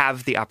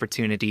have the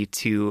opportunity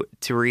to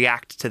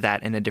react to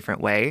that in a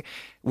different way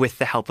with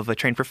the help of a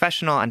trained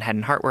professional and head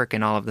and heart work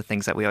and all of the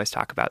things that we always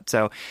talk about.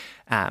 So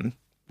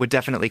would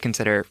definitely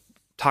consider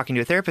talking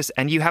to a therapist,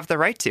 and you have the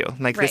right to.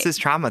 Like, this is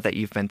trauma that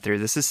you've been through.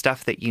 This is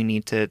stuff that you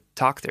need to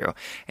talk through.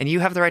 And you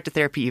have the right to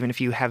therapy even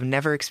if you have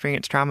never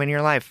experienced trauma in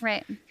your life.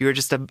 Right. You were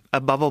just a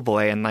bubble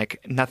boy and, like,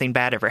 nothing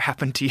bad ever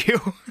happened to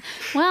you.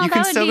 Well, you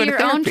that would be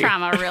your own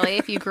trauma, really,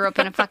 if you grew up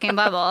in a fucking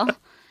bubble.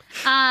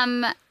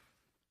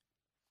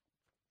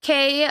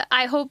 Kay,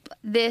 I hope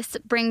this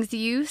brings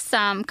you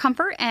some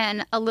comfort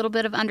and a little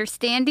bit of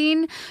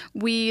understanding.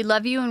 We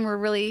love you, and we're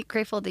really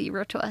grateful that you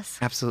wrote to us.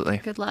 Absolutely.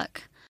 Good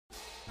luck.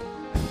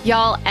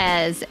 Y'all,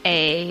 as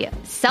a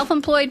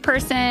self-employed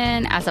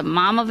person, as a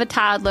mom of a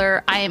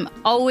toddler, I am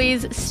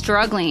always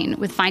struggling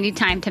with finding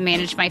time to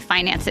manage my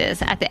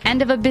finances. At the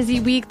end of a busy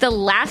week, the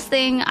last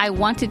thing I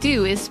want to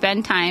do is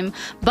spend time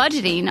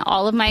budgeting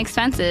all of my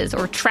expenses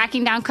or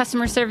tracking down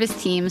customer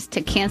service teams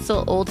to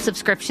cancel old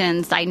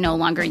subscriptions I no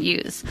longer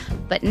use.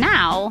 But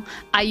now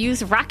I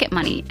use Rocket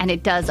Money, and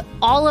it does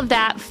all of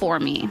that for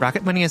me.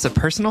 Rocket Money is a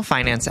personal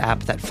finance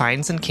app that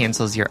finds and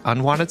cancels your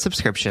unwanted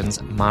subscriptions,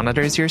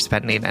 monitors your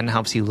spending, and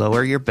helps you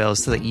lower your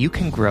bills so that you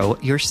can grow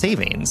your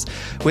savings.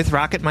 With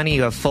Rocket Money,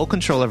 you have full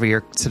control over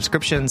your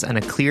subscriptions and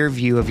a clear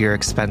view of your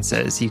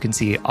expenses. You can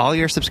see all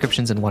your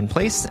subscriptions in one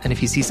place, and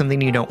if you see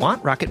something you don't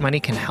want, Rocket Money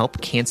can help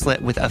cancel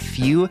it with a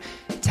few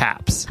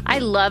taps. I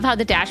love how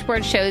the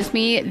dashboard shows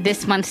me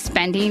this month's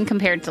spending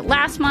compared to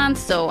last month,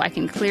 so I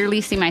can clearly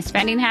see my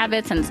spending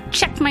habits and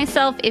check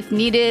myself if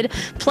needed.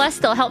 Plus,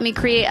 they'll help me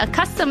create a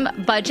custom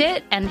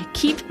budget and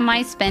keep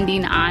my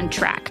spending on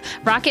track.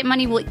 Rocket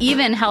Money will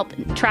even help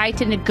try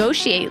to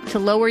negotiate to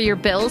lower your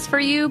bills for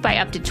you by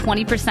up to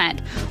 20%.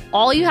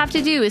 All you have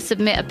to do is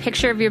submit a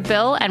picture of your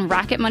bill, and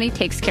Rocket Money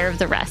takes care of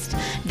the rest.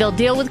 They'll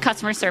deal with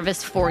customer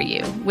service for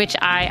you, which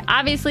I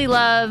obviously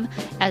love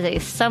as a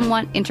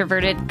somewhat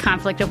introverted,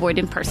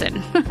 conflict-avoidant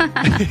person.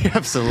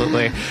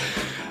 Absolutely.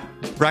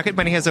 Rocket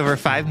Money has over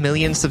 5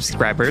 million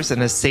subscribers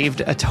and has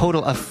saved a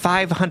total of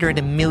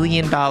 $500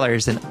 million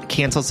in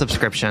canceled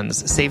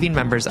subscriptions, saving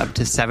members up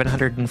to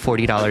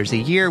 $740 a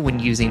year when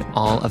using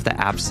all of the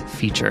app's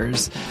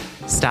features.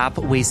 Stop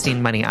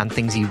wasting money on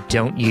things you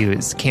don't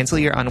use. Cancel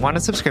your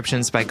unwanted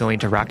subscriptions by going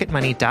to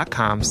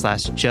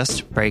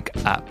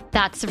rocketmoney.com/justbreakup.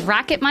 That's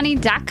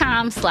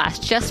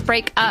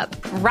rocketmoney.com/justbreakup.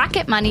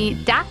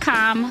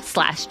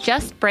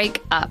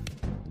 rocketmoney.com/justbreakup.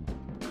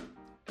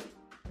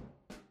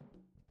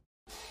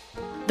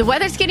 The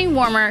weather's getting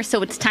warmer,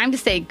 so it's time to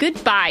say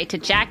goodbye to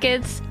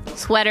jackets,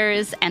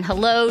 sweaters, and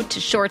hello to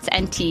shorts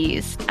and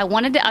tees. I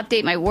wanted to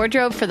update my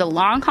wardrobe for the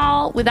long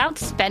haul without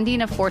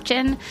spending a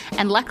fortune,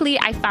 and luckily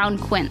I found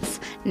Quince.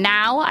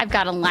 Now I've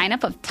got a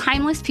lineup of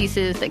timeless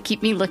pieces that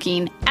keep me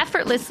looking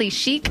effortlessly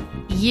chic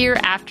year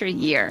after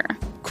year.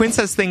 Quince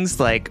has things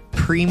like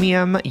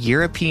premium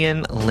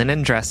European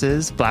linen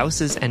dresses,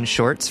 blouses, and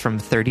shorts from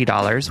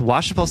 $30,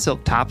 washable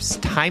silk tops,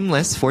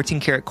 timeless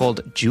 14-karat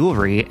gold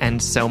jewelry, and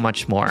so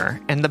much more.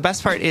 And the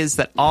best part is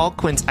that all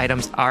Quince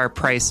items are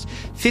priced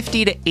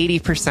 50 to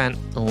 80%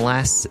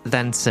 less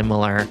than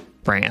similar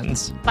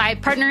brands. By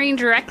partnering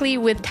directly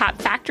with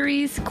top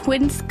factories,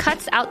 Quince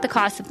cuts out the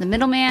cost of the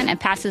middleman and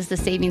passes the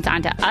savings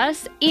on to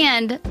us.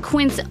 And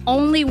Quince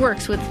only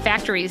works with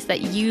factories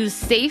that use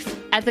safe,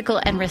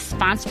 ethical, and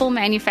responsible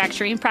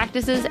manufacturing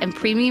practices and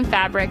premium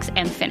fabrics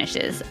and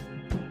finishes.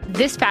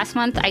 This past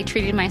month, I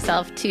treated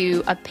myself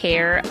to a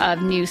pair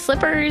of new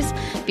slippers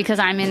because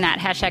I'm in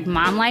that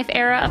 #mom life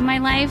era of my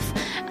life,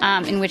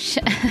 in which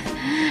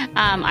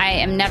I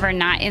am never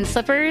not in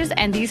slippers.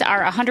 And these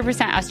are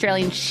 100%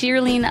 Australian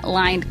shearling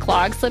lined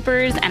clog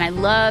slippers. And I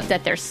love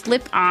that they're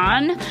slip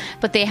on,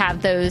 but they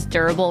have those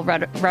durable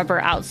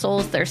rubber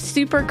outsoles. They're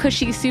super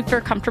cushy,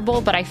 super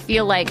comfortable, but I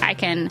feel like I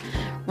can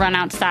run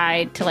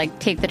outside to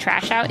take the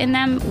trash out in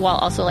them while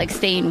also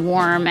staying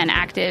warm and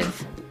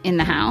active in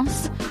the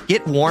house.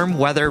 Get warm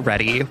weather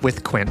ready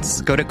with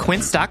Quince. Go to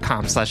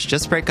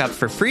quince.com/justbreakup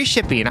for free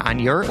shipping on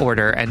your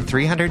order and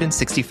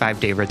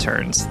 365-day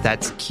returns.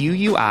 That's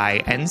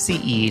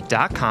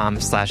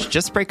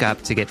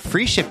QUINCE.com/justbreakup to get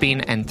free shipping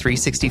and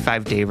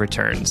 365-day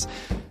returns.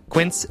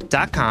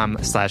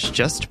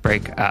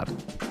 Quince.com/justbreakup.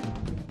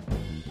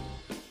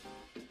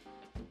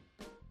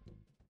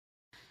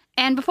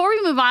 And before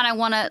we move on, I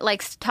want to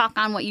talk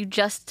on what you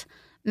just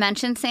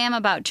mentioned, Sam,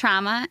 about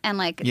trauma and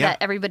that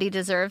everybody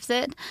deserves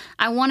it.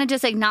 I want to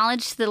just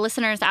acknowledge to the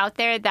listeners out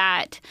there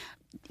that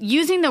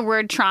using the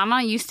word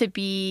trauma used to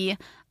be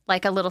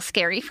a little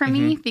scary for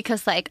me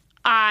because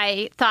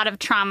I thought of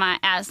trauma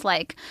as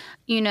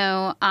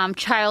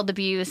child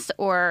abuse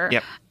or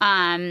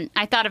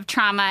I thought of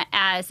trauma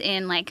as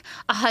in a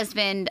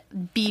husband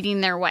beating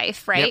their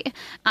wife, right?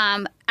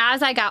 Yep.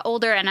 As I got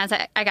older and as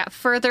I got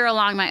further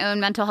along my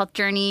own mental health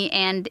journey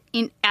and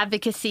in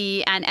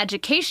advocacy and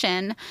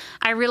education,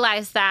 I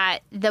realized that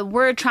the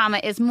word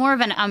trauma is more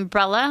of an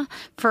umbrella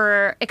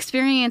for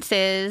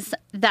experiences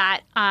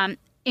that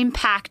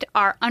impact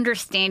our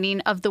understanding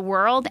of the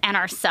world and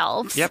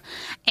ourselves. Yep.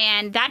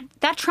 And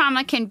that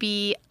trauma can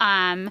be,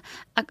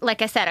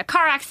 like I said, a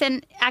car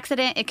accident.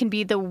 It can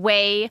be the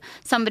way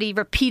somebody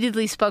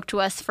repeatedly spoke to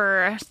us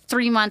for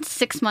 3 months,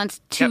 6 months,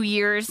 2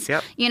 years.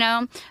 Yep.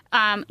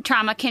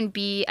 Trauma can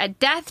be a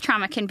death.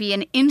 Trauma can be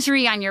an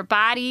injury on your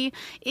body.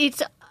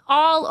 It's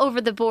all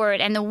over the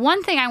board. And the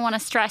one thing I want to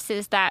stress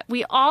is that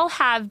we all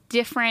have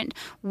different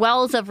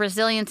wells of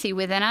resiliency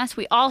within us.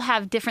 We all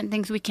have different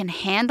things we can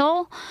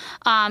handle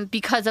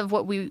because of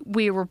what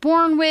we were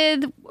born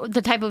with,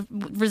 the type of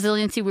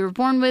resiliency we were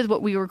born with,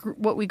 what we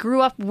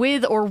grew up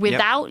with or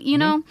without, you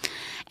know.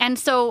 And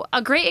so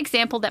a great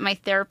example that my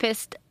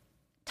therapist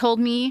told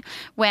me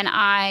when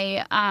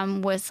I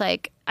was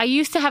I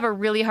used to have a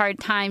really hard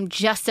time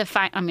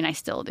justifying, I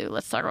still do.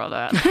 Let's talk about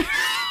that.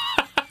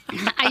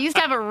 I used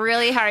to have a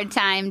really hard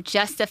time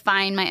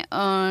justifying my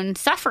own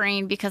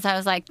suffering because I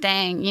was like,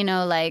 dang,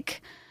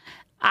 like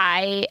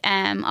I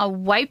am a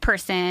white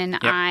person.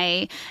 Yep.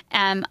 I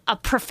am a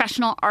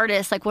professional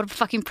artist. Like, what a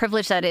fucking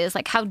privilege that is.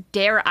 Like, how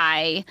dare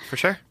I? For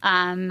sure.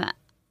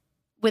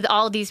 With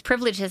all these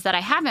privileges that I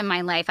have in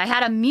my life. I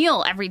had a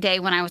meal every day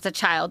when I was a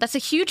child. That's a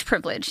huge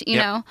privilege, you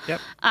know? Yep.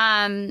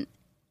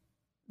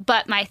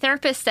 But my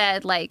therapist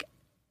said, like,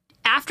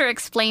 after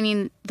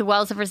explaining the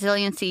wells of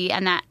resiliency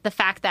and that the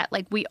fact that,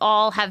 like, we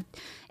all have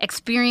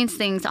experienced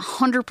things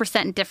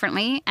 100%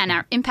 differently and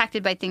are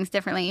impacted by things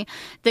differently,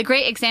 the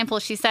great example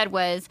she said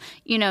was,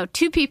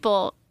 two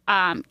people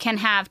can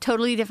have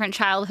totally different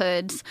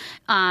childhoods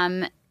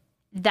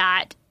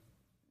that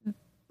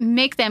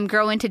make them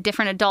grow into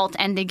different adults,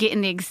 and they get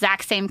in the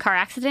exact same car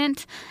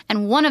accident,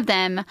 and one of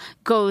them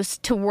goes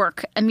to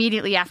work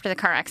immediately after the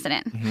car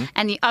accident,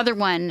 and the other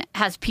one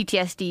has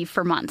PTSD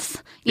for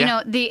months. You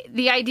know,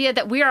 the idea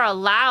that we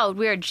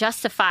are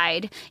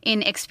justified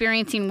in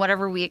experiencing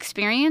whatever we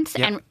experience,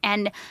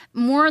 and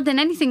more than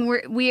anything,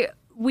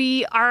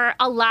 we are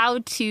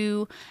allowed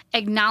to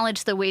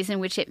acknowledge the ways in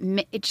which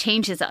it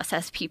changes us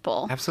as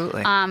people.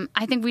 Absolutely.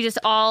 I think we just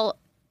all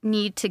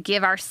need to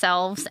give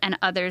ourselves and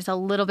others a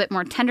little bit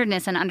more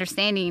tenderness and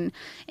understanding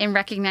in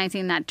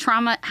recognizing that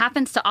trauma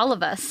happens to all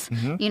of us,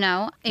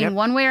 in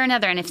one way or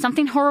another. And if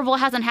something horrible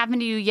hasn't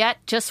happened to you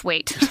yet, just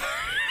wait.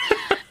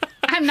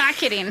 I'm not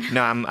kidding.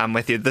 No, I'm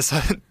with you. This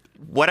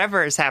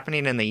whatever is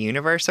happening in the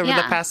universe over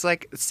the past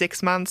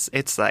 6 months,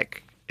 it's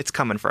like it's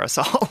coming for us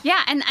all.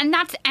 Yeah, and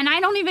I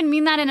don't even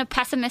mean that in a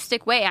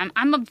pessimistic way.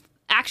 I'm a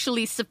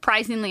actually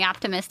surprisingly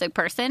optimistic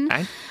person.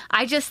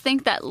 I just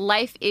think that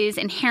life is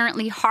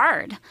inherently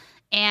hard,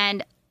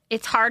 and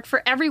it's hard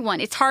for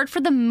everyone. It's hard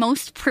for the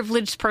most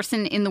privileged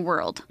person in the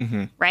world,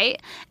 right?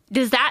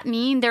 Does that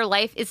mean their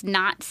life is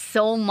not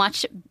so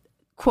much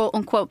quote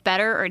unquote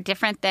better or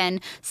different than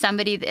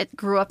somebody that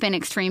grew up in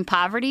extreme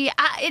poverty?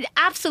 It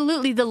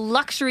absolutely, the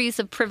luxuries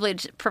of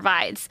privilege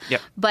provides. Yep.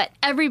 But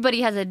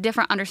everybody has a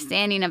different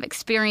understanding of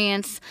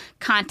experience,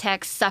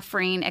 context,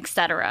 suffering,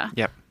 etc.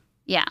 Yep.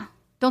 Yeah.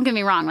 Don't get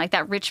me wrong. Like,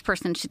 that rich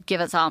person should give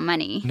us all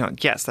money. No,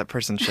 yes, that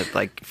person should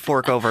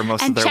fork over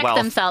most of their check wealth.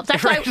 Themselves.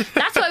 That's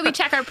why we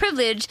check our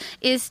privilege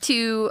is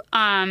to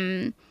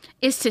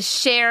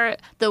share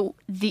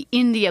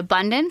in the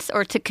abundance,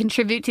 or to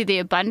contribute to the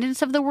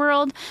abundance of the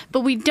world.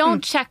 But we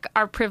don't check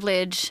our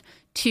privilege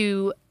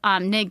to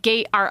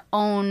negate our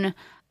own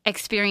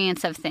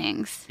experience of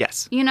things.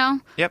 Yes.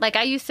 Yep. Like,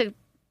 I used to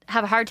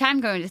have a hard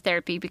time going to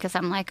therapy because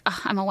I'm like,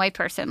 I'm a white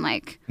person.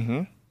 Like,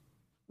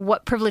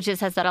 what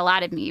privileges has that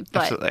allotted me?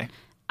 But absolutely.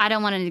 I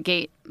don't want to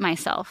negate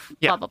myself,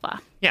 blah, blah, blah.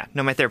 Yeah.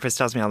 No, my therapist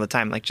tells me all the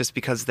time, just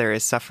because there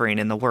is suffering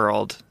in the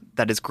world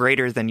that is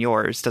greater than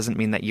yours doesn't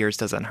mean that yours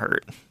doesn't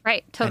hurt.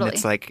 Right. Totally. And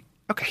it's like,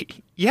 okay,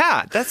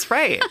 yeah, that's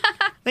right.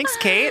 Thanks,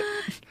 Kate.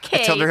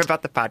 I told her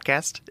about the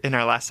podcast in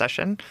our last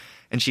session,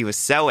 and she was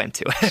so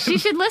into it. She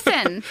should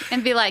listen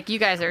and be like, you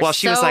guys are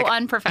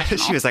unprofessional.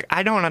 She was like,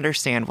 I don't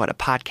understand what a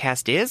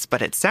podcast is,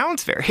 but it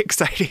sounds very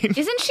exciting.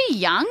 Isn't she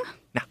young?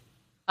 No.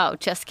 Oh,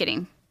 just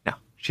kidding. No.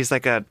 She's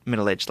like a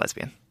middle-aged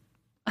lesbian.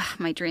 Ugh,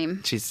 my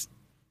dream. She's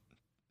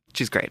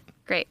great.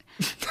 Great.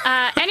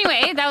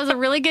 Anyway, that was a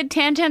really good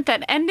tangent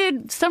that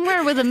ended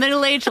somewhere with a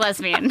middle-aged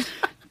lesbian.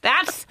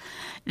 That's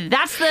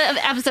the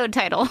episode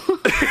title.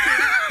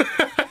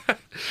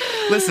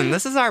 Listen,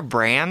 this is our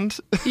brand.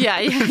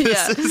 Yeah.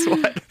 This is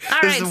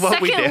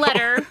what we do. Second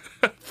letter,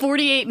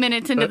 48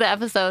 minutes into the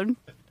episode,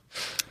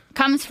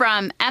 comes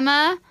from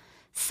Emma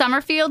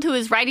Summerfield, who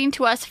is writing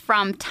to us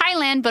from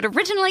Thailand, but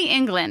originally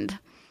England.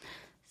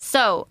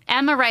 So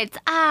Emma writes,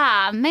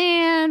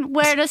 man,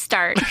 where to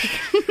start?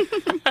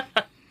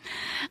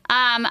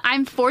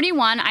 I'm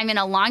 41. I'm in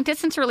a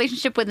long-distance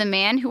relationship with a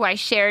man who I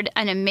shared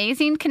an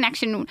amazing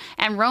connection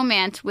and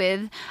romance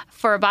with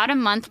for about a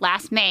month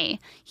last May.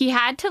 He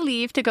had to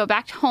leave to go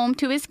back home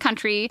to his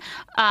country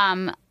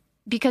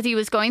because he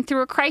was going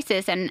through a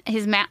crisis and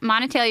his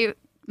monetary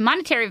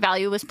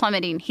value was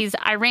plummeting. He's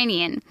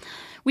Iranian.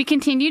 We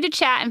continued to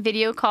chat and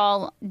video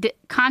call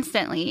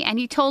constantly, and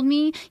he told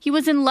me he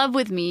was in love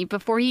with me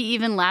before he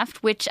even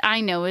left, which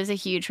I know is a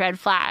huge red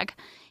flag.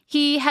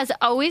 He has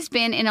always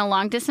been in a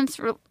long-distance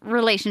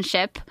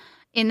relationship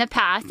in the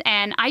past,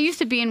 and I used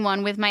to be in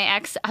one with my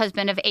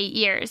ex-husband of 8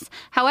 years.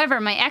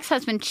 However, my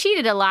ex-husband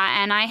cheated a lot,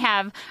 and I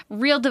have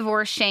real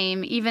divorce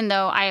shame, even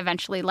though I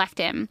eventually left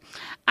him.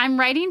 I'm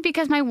writing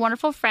because my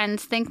wonderful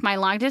friends think my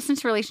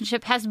long-distance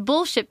relationship has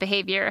bullshit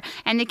behavior,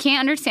 and they can't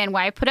understand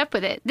why I put up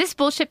with it. This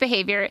bullshit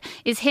behavior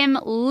is him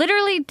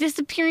literally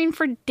disappearing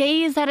for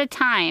days at a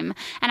time,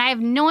 and I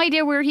have no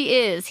idea where he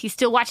is. He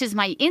still watches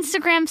my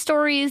Instagram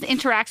stories,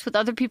 interacts with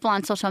other people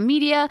on social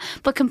media,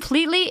 but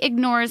completely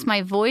ignores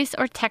my voice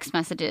or text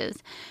messages.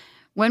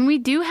 When we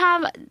do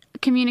have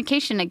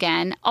communication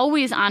again,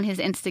 always on his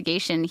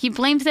instigation, he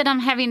blames it on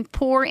having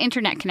poor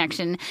internet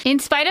connection, in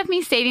spite of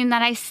me stating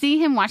that I see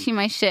him watching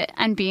my shit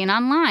and being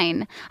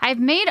online. I've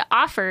made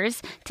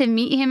offers to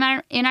meet him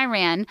in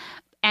Iran,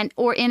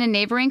 or in a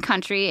neighboring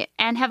country,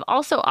 and have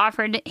also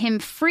offered him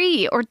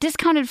free or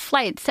discounted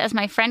flights, as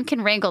my friend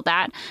can wrangle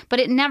that, but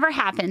it never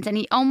happens, and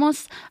he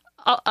almost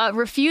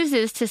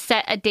refuses to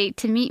set a date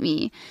to meet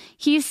me.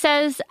 He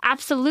says,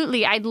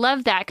 absolutely, I'd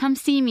love that. Come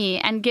see me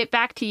and get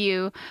back to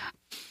you.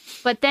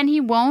 But then he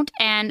won't,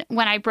 and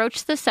when I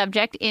broach the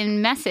subject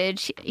in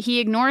message, he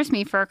ignores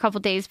me for a couple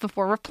days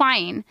before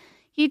replying.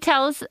 He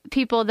tells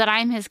people that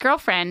I'm his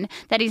girlfriend,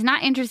 that he's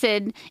not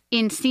interested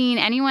in seeing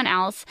anyone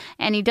else,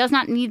 and he does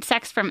not need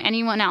sex from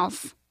anyone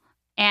else,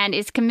 and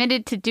is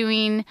committed to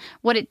doing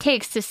what it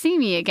takes to see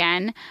me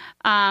again,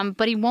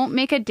 but he won't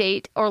make a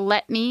date or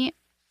let me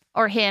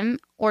or him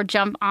or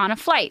jump on a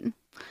flight.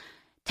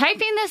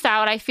 Typing this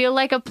out, I feel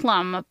like a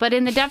plum, but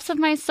in the depths of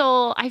my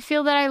soul, I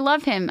feel that I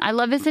love him. I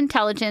love his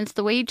intelligence.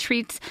 The way he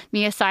treats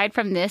me aside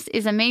from this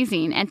is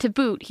amazing. And to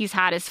boot, he's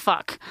hot as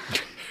fuck.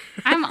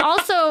 I've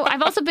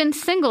also been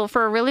single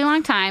for a really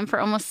long time, for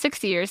almost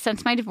 6 years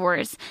since my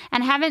divorce,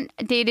 and haven't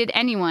dated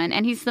anyone.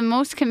 And he's the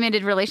most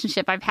committed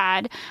relationship I've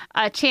had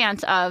a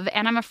chance of,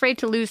 and I'm afraid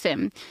to lose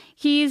him.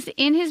 He's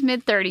in his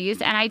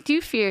mid-30s, and I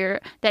do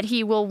fear that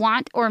he will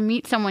want or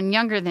meet someone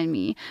younger than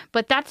me.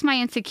 But that's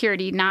my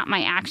insecurity, not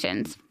my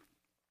actions.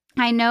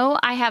 I know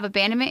I have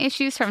abandonment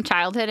issues from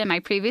childhood and my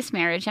previous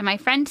marriage, and my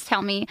friends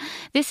tell me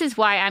this is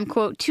why I'm,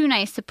 quote, too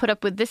nice to put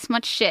up with this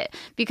much shit,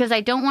 because I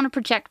don't want to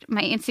project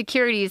my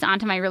insecurities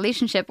onto my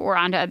relationship or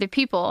onto other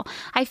people.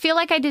 I feel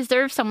like I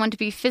deserve someone to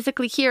be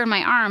physically here in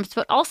my arms,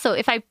 but also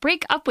if I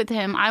break up with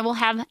him, I will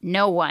have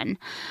no one.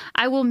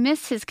 I will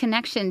miss his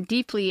connection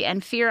deeply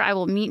and fear I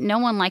will meet no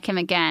one like him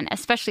again,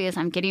 especially as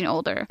I'm getting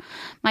older.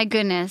 My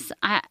goodness,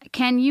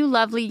 can you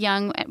lovely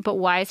young but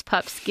wise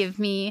pups give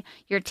me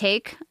your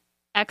take?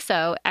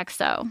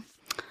 XOXO.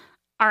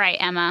 All right,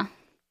 Emma,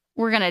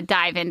 we're going to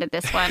dive into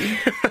this one.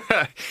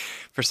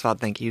 First of all,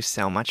 thank you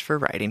so much for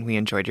writing. We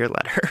enjoyed your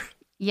letter.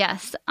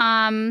 Yes.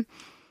 Thank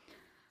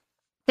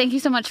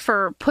you so much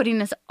for putting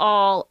this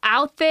all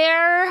out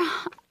there.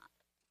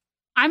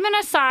 I'm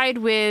going to side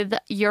with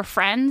your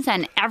friends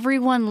and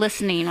everyone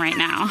listening right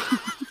now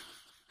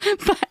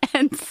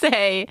and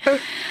say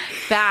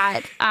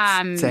that...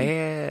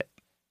 say it.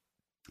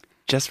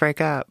 Just break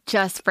up.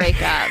 Just break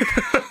up.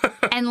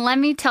 And let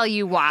me tell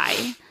you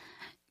why.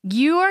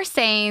 You are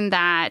saying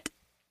that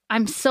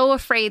I'm so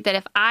afraid that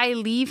if I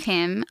leave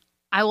him,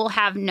 I will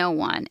have no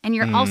one. And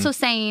you're also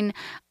saying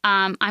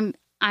I'm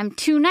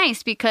too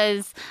nice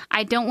because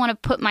I don't want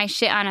to put my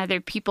shit on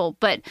other people.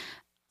 But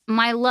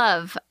my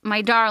love,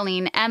 my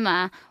darling,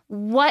 Emma,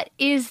 what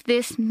is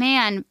this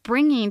man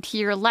bringing to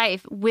your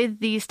life with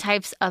these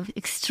types of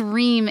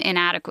extreme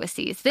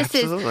inadequacies?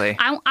 Absolutely.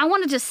 I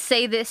want to just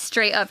say this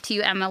straight up to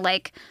you, Emma,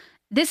 like,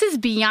 this is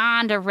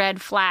beyond a red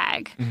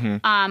flag.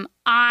 Mm-hmm.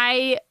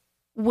 I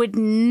would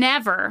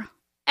never,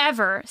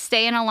 ever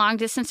stay in a long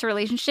distance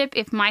relationship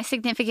if my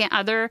significant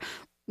other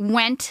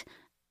went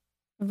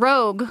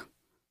rogue.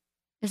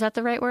 Is that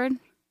the right word?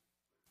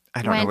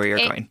 I don't know where you're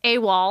going.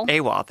 AWOL.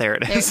 AWOL, there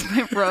it is.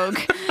 Rogue.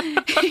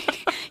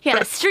 He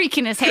had a streak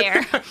in his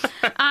hair.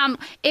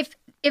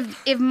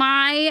 If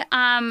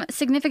my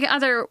significant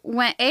other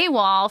went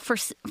AWOL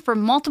for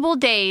multiple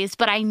days,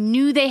 but I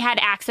knew they had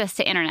access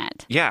to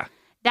internet. Yeah.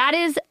 That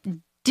is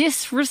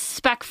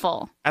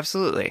disrespectful.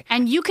 Absolutely.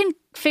 And you can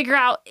figure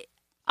out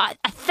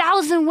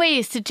 1,000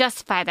 ways to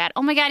justify that.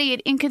 Oh my God, he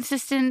had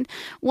inconsistent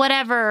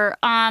whatever.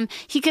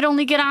 He could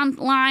only get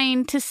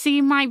online to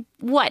see my,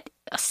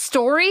 a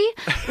story?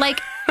 Like,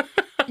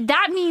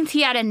 that means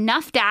he had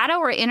enough data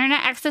or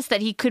internet access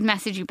that he could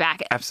message you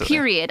back. Absolutely.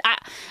 Period.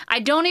 I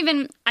don't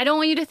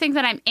want you to think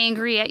that I'm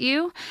angry at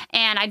you,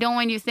 and I don't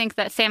want you to think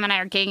that Sam and I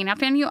are ganging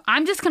up on you.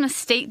 I'm just going to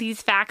state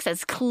these facts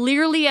as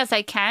clearly as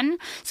I can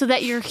so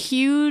that your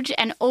huge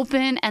and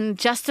open and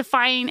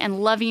justifying and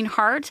loving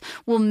heart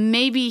will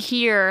maybe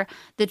hear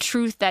the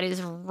truth that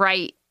is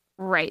right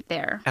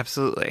there.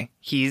 Absolutely.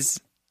 He's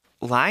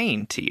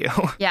lying to you.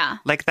 Yeah.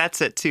 Like,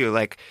 that's it too.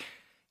 Like,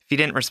 if he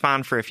didn't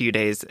respond for a few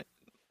days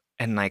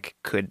and like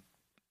could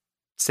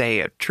say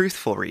a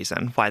truthful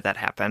reason why that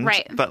happened.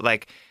 Right. But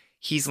like,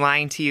 he's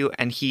lying to you,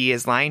 and he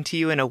is lying to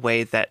you in a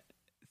way that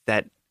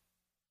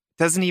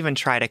doesn't even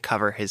try to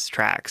cover his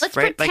tracks. Let's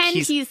right? pretend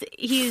like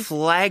he's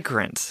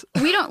flagrant.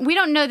 We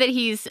don't know that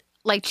he's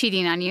like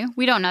cheating on you.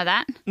 We don't know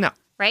that. No.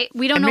 Right?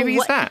 We don't know maybe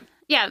he's not.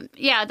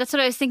 Yeah, that's what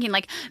I was thinking.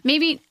 Like,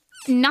 maybe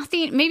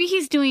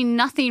he's doing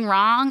nothing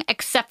wrong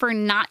except for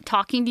not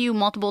talking to you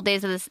multiple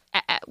days of this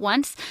at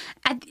once.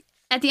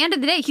 At the end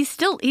of the day,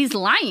 he's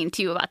lying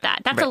to you about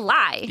that. That's right. a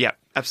lie. Yeah,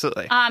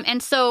 absolutely.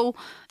 And so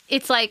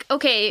it's like,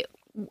 okay,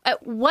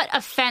 at what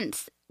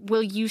offense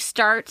will you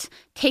start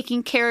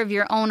taking care of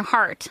your own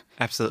heart?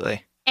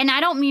 Absolutely. And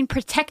I don't mean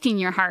protecting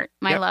your heart,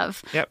 my Yep.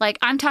 love. Yep. Like,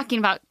 I'm talking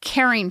about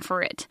caring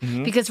for it.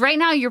 Because right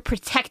now you're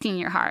protecting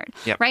your heart.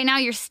 Yep. Right now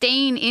you're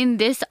staying in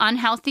this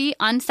unhealthy,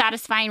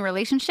 unsatisfying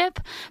relationship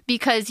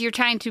because you're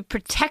trying to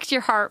protect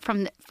your heart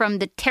from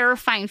the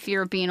terrifying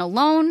fear of being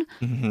alone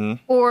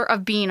or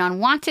of being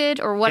unwanted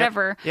or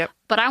whatever. Yep.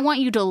 But I want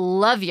you to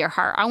love your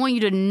heart. I want you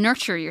to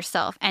nurture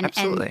yourself.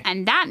 Absolutely.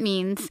 And that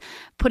means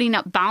putting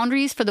up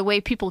boundaries for the way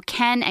people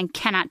can and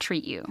cannot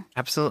treat you.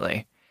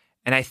 Absolutely.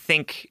 And I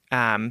think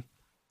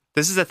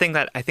this is a thing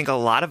that I think a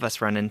lot of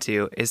us run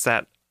into, is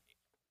that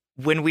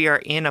when we are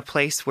in a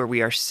place where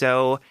we are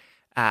so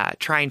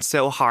trying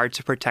so hard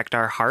to protect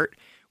our heart,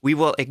 we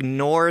will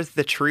ignore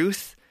the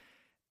truth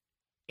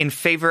in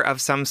favor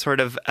of some sort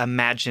of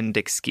imagined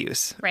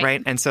excuse,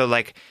 right? And so,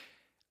 like,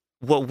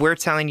 what we're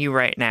telling you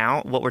right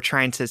now, what we're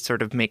trying to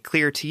sort of make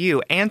clear to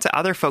you and to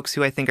other folks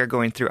who I think are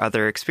going through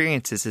other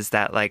experiences is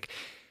that, like,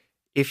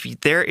 if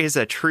there is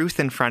a truth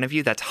in front of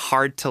you that's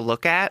hard to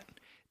look at,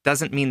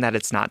 doesn't mean that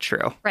it's not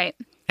true. Right.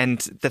 And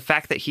the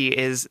fact that he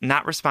is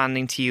not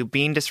responding to you,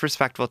 being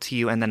disrespectful to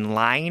you, and then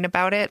lying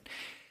about it,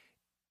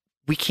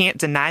 we can't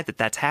deny that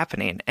that's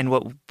happening. And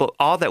but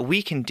all that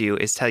we can do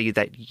is tell you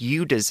that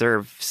you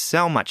deserve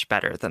so much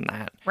better than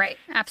that. Right.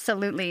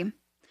 Absolutely.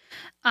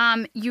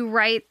 You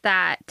write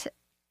that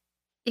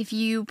if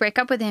you break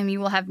up with him, you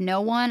will have no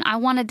one. I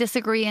want to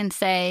disagree and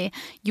say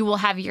you will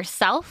have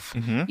yourself,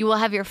 you will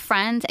have your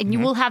friends, and you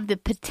will have the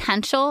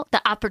potential,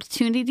 the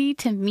opportunity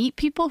to meet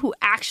people who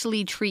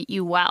actually treat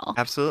you well.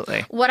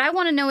 Absolutely. What I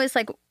want to know is,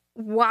 like,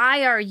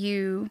 why are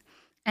you,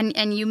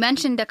 and you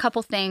mentioned a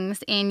couple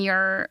things in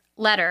your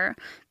letter,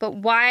 but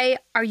why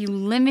are you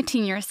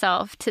limiting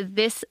yourself to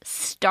this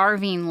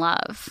starving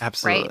love?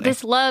 Absolutely. Right?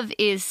 This love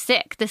is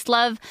sick. This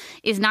love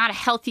is not a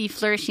healthy,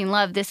 flourishing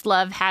love. This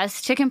love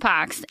has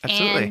chickenpox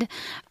Absolutely.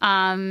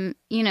 and,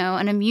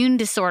 an immune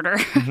disorder,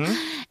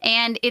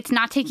 and it's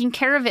not taking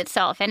care of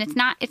itself, and it's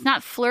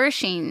not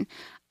flourishing.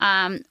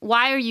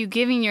 Why are you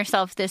giving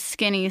yourself this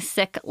skinny,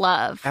 sick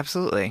love?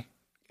 Absolutely.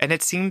 And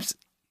it seems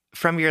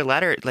from your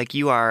letter like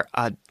you are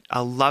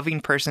a loving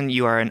person,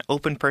 you are an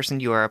open person,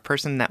 you are a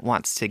person that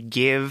wants to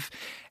give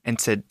and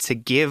to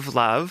give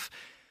love.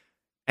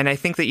 And I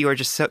think that you are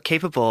just so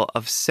capable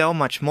of so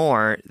much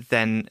more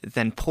than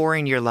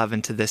pouring your love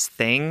into this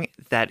thing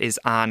that is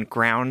on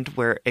ground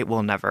where it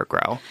will never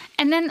grow.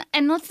 And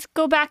let's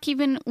go back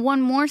even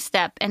one more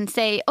step and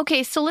say,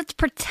 okay, so let's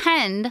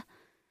pretend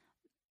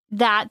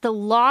that the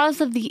laws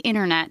of the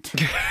internet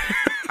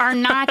are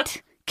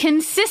not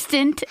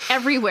consistent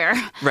everywhere.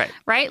 Right.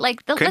 Right?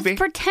 Like, Could let's be.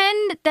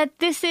 pretend that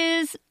this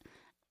is,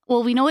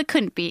 well, we know it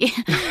couldn't be,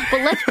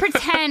 but let's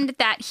pretend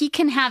that he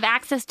can have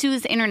access to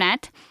his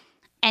internet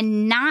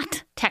and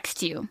not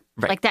text you.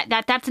 Right. Like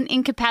that's an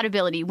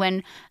incompatibility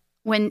when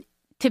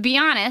to be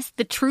honest,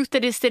 the truth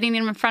that is sitting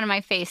in front of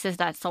my face is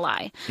that's a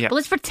lie. Yep. But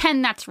let's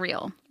pretend that's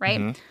real,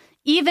 right?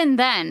 Even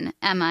then,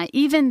 Emma,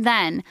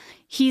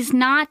 he's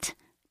not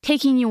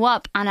taking you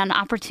up on an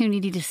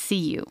opportunity to see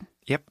you.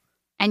 Yep.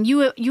 And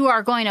you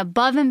are going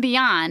above and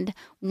beyond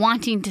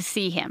wanting to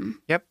see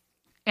him. Yep.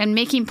 And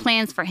making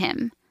plans for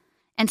him.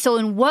 And so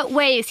in what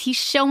way is he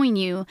showing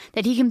you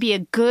that he can be a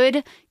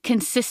good,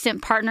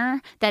 consistent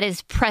partner that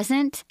is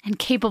present and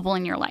capable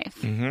in your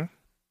life?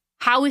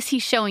 How is he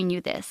showing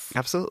you this?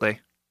 Absolutely.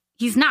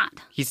 He's not.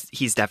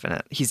 He's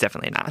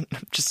definitely not.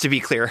 Just to be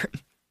clear.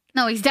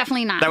 No, he's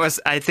definitely not.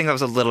 I think that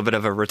was a little bit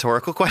of a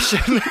rhetorical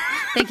question.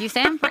 Thank you,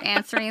 Sam, for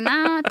answering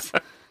that.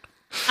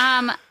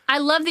 I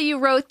love that you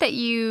wrote that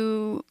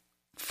you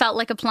felt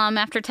like a plum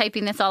after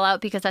typing this all out,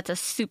 because that's a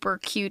super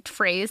cute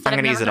phrase. That I'm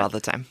going to I've use never it all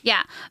heard. the time.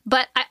 Yeah.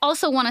 But I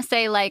also want to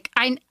say, like,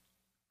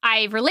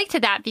 I relate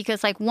to that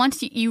because, like,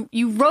 once you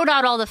wrote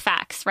out all the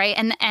facts, right?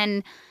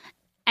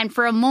 And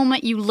for a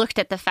moment you looked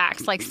at the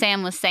facts, like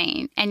Sam was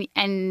saying,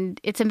 and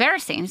it's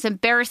embarrassing. It's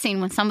embarrassing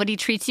when somebody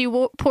treats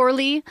you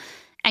poorly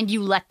and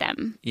you let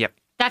them. Yep.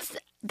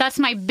 That's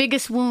my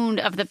biggest wound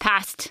of the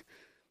past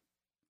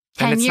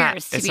 10 and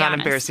years, it's not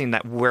embarrassing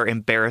that we're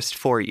embarrassed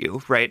for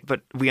you, right?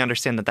 But we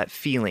understand that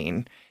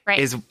feeling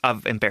is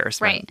of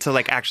embarrassment. Right. So,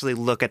 like, actually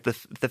look at the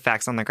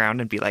facts on the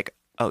ground and be like,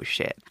 oh,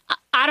 shit.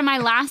 Out of my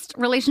last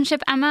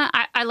relationship, Emma,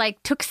 I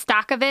like took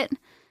stock of it,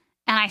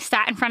 and I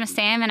sat in front of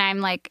Sam, and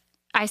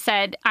I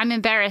said, I'm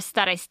embarrassed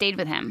that I stayed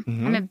with him.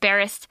 I'm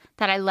embarrassed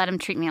that I let him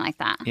treat me like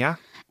that. Yeah.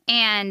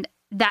 And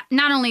that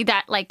not only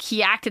that, like,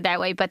 he acted that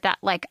way, but that,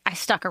 like, I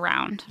stuck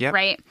around. Yep.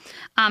 Right.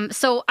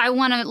 So I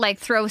want to, like,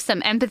 throw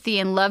some empathy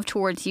and love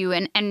towards you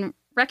and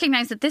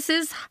recognize that this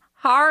is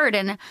hard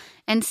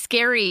and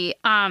scary.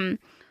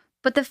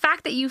 But the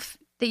fact that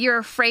you're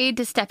afraid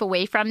to step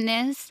away from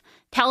this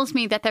tells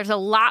me that there's a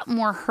lot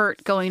more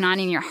hurt going on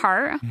in your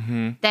heart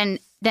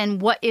than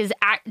what is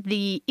at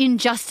the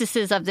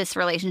injustices of this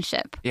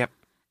relationship. Yep.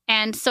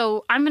 And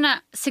so I'm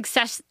gonna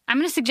suggest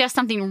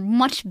something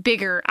much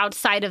bigger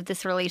outside of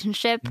this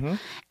relationship,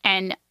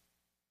 and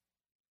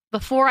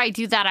before I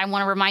do that, I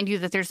want to remind you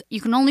that you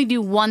can only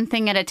do one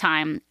thing at a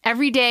time.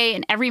 Every day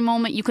and every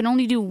moment, you can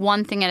only do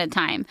one thing at a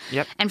time.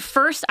 Yep. And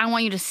first, I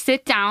want you to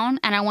sit down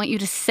and I want you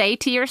to say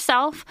to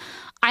yourself,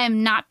 I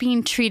am not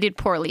being treated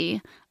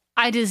poorly.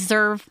 I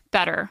deserve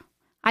better.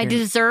 I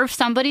deserve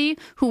somebody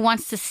who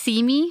wants to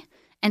see me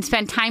and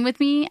spend time with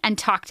me and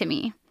talk to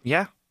me.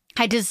 Yeah.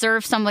 I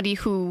deserve somebody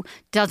who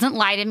doesn't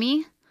lie to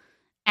me.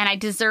 And I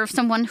deserve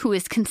someone who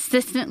is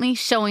consistently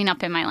showing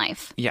up in my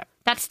life. Yeah.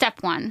 That's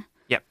step 1.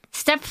 Yep.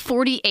 Step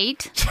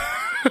 48,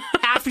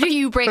 after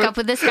you break up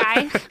with this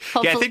guy.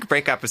 Yeah, I think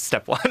breakup is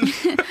step 1.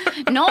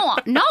 No,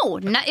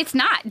 it's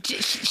not.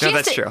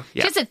 That's true.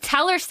 Yeah. She has to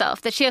tell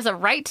herself that she has a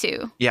right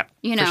to. Yeah,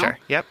 you know? for sure.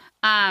 Yep.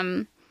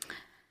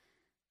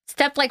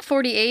 Step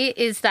 48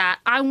 is that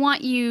I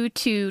want you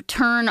to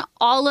turn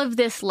all of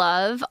this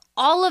love,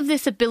 all of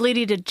this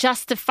ability to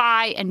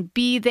justify and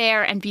be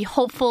there and be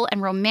hopeful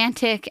and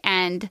romantic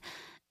and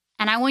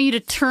I want you to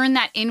turn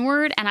that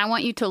inward and I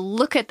want you to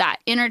look at that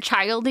inner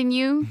child in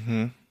you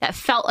that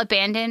felt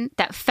abandoned,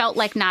 that felt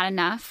like not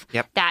enough,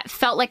 that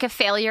felt like a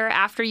failure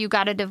after you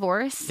got a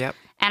divorce. Yep.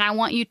 And I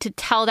want you to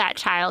tell that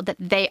child that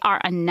they are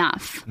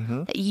enough,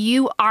 that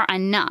you are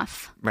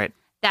enough. Right.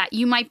 That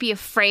you might be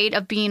afraid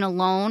of being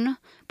alone,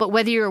 but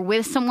whether you're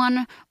with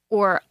someone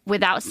or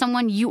without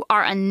someone, you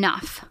are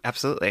enough.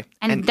 Absolutely.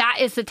 And that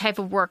is the type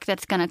of work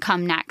that's going to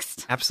come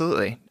next.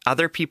 Absolutely.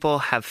 Other people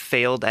have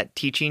failed at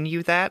teaching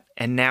you that,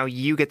 and now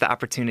you get the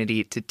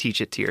opportunity to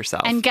teach it to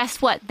yourself. And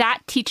guess what?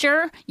 That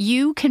teacher,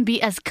 you can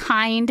be as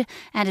kind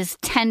and as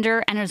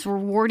tender and as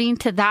rewarding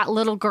to that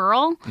little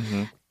girl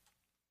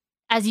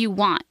as you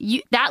want.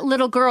 That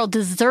little girl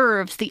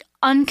deserves the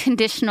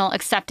unconditional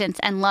acceptance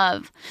and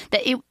love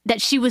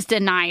that she was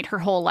denied her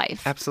whole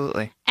life.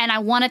 Absolutely. And I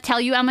want to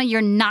tell you, Emma,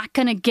 you're not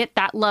going to get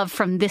that love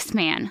from this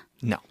man.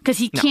 No. Because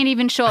he can't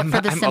even show up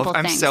for the simple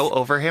things. I'm so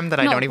over him that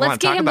I don't even want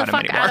to talk about him anymore.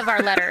 Let's get him the fuck out of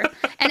our letter.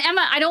 And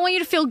Emma, I don't want you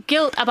to feel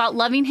guilt about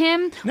loving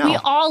him. No. We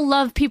all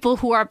love people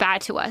who are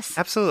bad to us.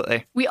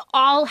 Absolutely. We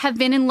all have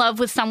been in love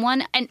with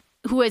someone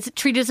who has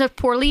treated us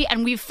poorly,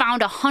 and we've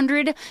found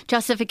 100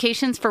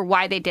 justifications for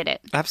why they did it.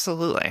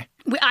 Absolutely.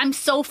 I'm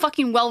so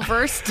fucking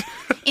well-versed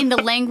in the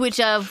language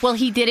of, well,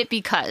 he did it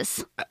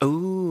because.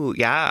 Ooh,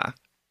 yeah.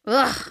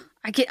 Ugh.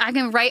 I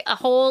can write a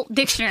whole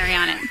dictionary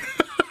on it.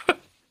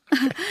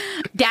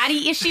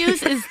 Daddy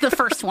issues is the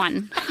first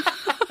one.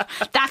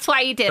 That's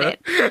why he did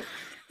it.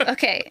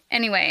 Okay,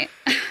 anyway.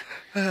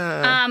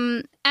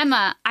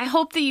 Emma, I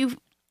hope that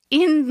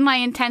in my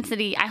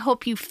intensity, I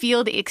hope you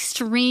feel the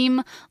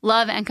extreme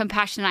love and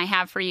compassion I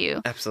have for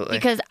you. Absolutely.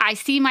 Because I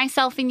see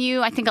myself in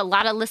you. I think a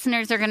lot of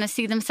listeners are going to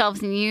see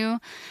themselves in you.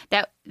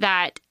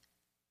 That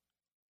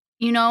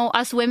you know,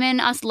 us women,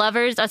 us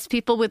lovers, us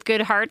people with good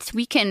hearts,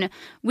 we can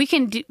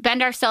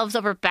bend ourselves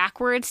over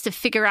backwards to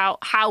figure out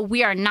how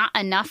we are not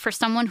enough for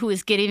someone who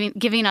is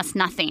giving us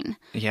nothing.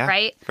 Yeah,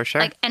 right. For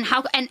sure.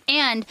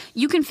 And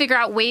you can figure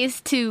out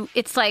ways to.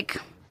 It's like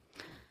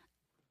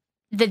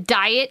the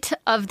diet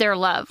of their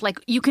love. Like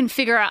you can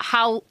figure out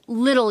how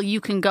little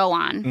you can go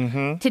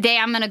on. Today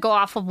I'm going to go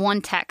off of one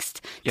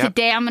text. Yep.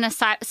 Today I'm going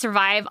to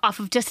survive off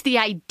of just the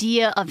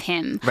idea of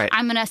him. Right.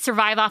 I'm going to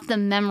survive off the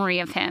memory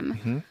of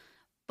him.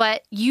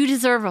 But you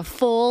deserve a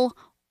full,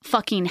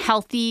 fucking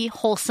healthy,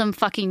 wholesome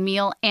fucking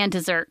meal and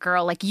dessert,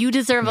 girl. Like you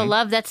deserve a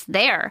love that's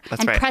there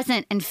and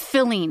present and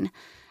filling.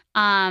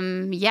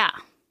 Yeah.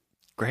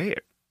 Great.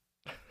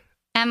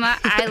 Emma,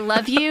 I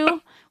love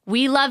you.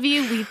 We love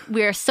you.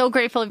 We are so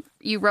grateful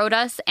you wrote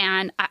us,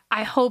 and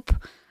I hope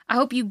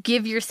you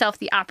give yourself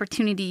the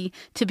opportunity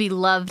to be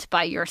loved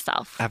by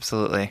yourself.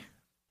 Absolutely.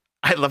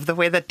 I love the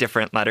way that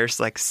different letters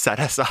like set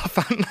us off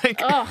on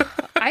like. Oh,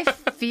 I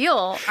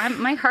feel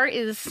my heart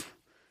is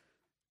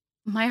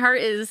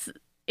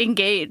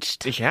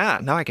engaged. Yeah,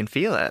 no, I can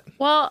feel it.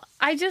 Well,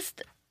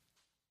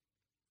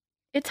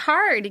 it's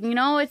hard, you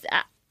know.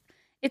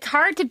 It's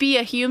hard to be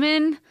a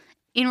human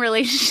in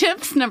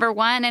relationships, number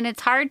one, and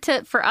it's hard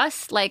for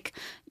us, like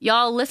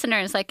y'all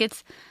listeners, like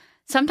it's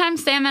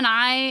sometimes Sam and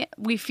I,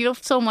 we feel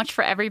so much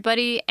for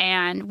everybody,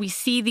 and we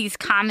see these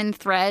common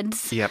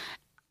threads. Yep.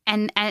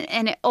 And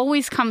it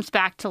always comes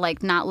back to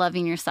like not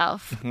loving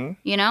yourself,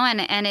 you know,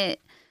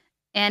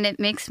 and it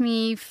makes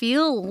me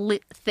feel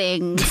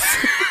things.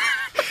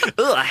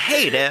 Ugh, I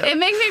hate it. It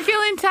makes me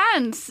feel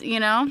intense, you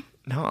know.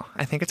 No,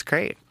 I think it's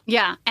great.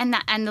 Yeah, and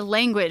the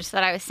language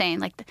that I was saying,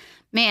 like,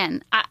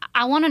 man,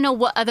 I want to know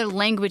what other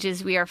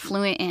languages we are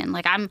fluent in.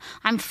 Like,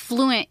 I'm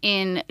fluent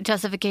in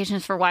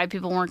justifications for why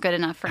people weren't good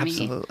enough for me.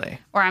 Absolutely.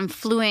 Or I'm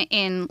fluent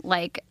in,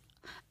 like,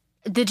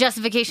 the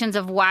justifications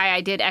of why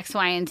I did X,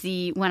 Y, and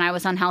Z when I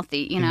was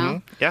unhealthy, you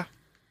know? Yeah.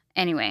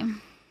 Anyway.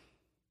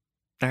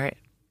 All right.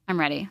 I'm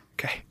ready.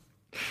 Okay.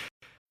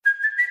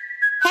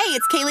 Hey,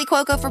 it's Kaylee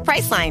Cuoco for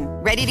Priceline.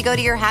 Ready to go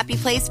to your happy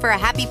place for a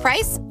happy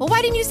price? Well,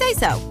 why didn't you say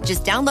so?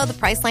 Just download the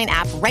Priceline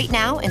app right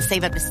now and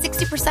save up to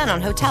 60%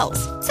 on hotels.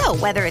 So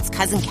whether it's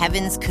Cousin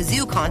Kevin's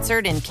Kazoo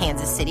Concert in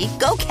Kansas City,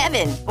 go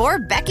Kevin, or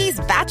Becky's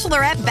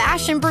Bachelorette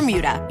Bash in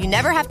Bermuda, you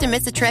never have to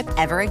miss a trip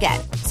ever again.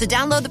 So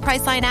download the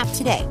Priceline app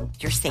today.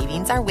 Your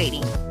savings are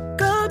waiting.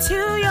 Go to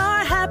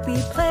your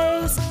happy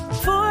place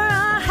for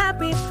a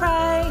happy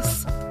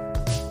price.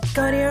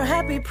 Go to your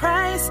happy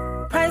price,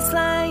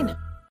 Priceline.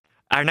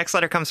 Our next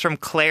letter comes from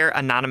Claire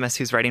Anonymous,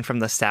 who's writing from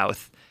the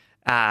South.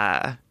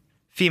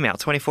 Female,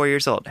 24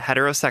 years old,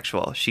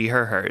 heterosexual, she,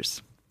 her,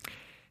 hers.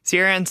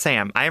 Sierra and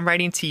Sam, I am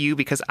writing to you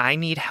because I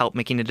need help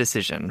making a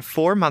decision.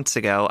 4 months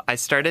ago, I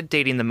started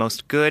dating the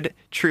most good,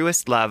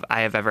 truest love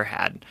I have ever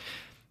had.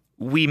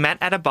 We met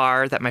at a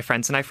bar that my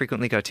friends and I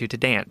frequently go to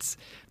dance.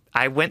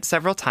 I went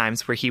several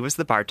times where he was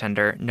the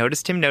bartender,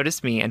 noticed him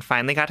notice me, and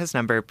finally got his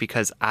number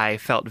because I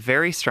felt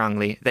very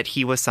strongly that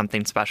he was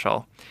something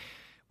special.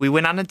 We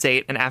went on a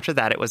date, and after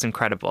that, it was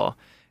incredible.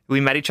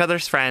 We met each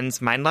other's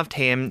friends. Mine loved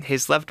him,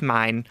 his loved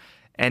mine,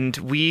 and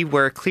we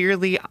were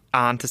clearly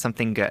on to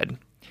something good.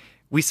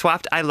 We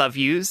swapped I love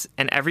yous,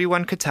 and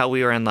everyone could tell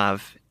we were in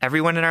love.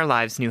 Everyone in our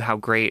lives knew how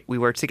great we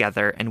were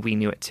together, and we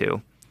knew it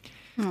too.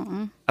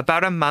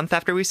 About a month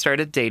after we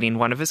started dating,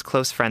 one of his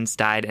close friends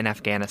died in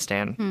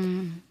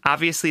Afghanistan.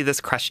 Obviously, this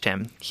crushed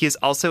him. He is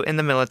also in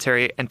the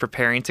military and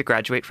preparing to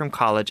graduate from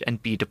college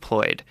and be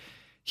deployed.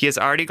 He has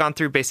already gone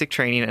through basic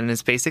training and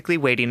is basically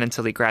waiting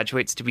until he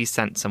graduates to be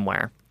sent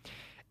somewhere.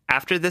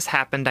 After this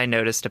happened, I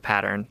noticed a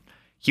pattern.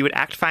 He would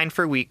act fine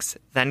for weeks,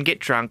 then get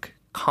drunk,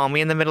 call me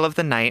in the middle of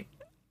the night,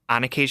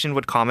 on occasion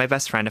would call my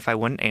best friend if I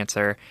wouldn't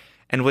answer,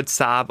 and would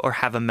sob or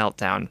have a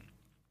meltdown.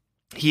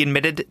 He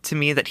admitted to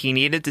me that he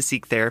needed to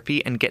seek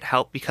therapy and get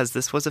help because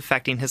this was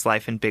affecting his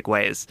life in big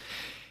ways.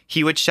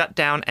 He would shut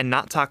down and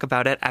not talk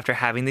about it after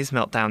having these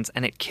meltdowns,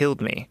 and it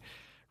killed me.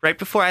 Right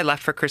before I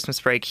left for Christmas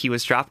break, he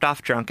was dropped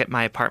off drunk at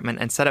my apartment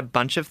and said a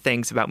bunch of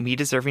things about me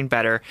deserving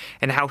better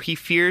and how he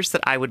fears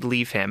that I would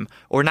leave him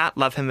or not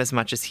love him as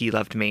much as he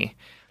loved me.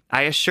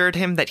 I assured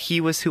him that he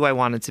was who I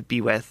wanted to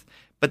be with,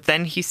 but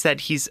then he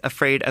said he's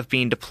afraid of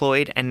being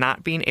deployed and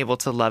not being able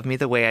to love me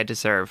the way I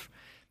deserve.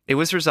 It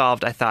was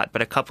resolved, I thought,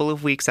 but a couple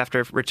of weeks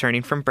after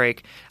returning from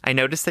break, I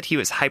noticed that he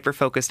was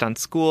hyper-focused on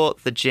school,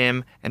 the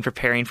gym, and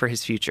preparing for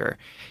his future.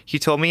 He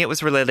told me it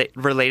was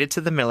related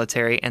to the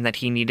military and that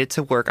he needed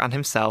to work on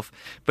himself,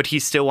 but he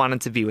still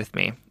wanted to be with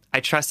me.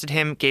 I trusted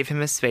him, gave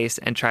him his space,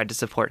 and tried to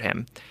support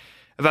him.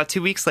 About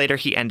 2 weeks later,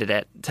 he ended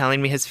it,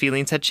 telling me his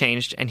feelings had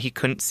changed and he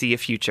couldn't see a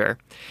future.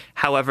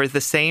 However,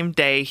 the same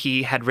day,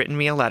 he had written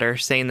me a letter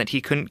saying that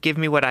he couldn't give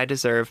me what I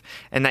deserve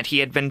and that he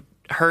had been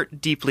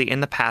hurt deeply in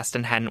the past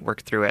and hadn't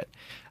worked through it.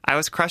 I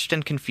was crushed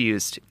and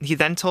confused. He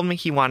then told me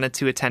he wanted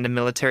to attend a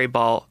military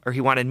ball, or he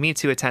wanted me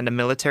to attend a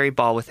military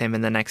ball with him in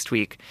the next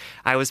week.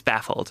 I was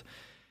baffled.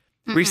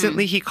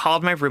 Recently, he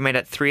called my roommate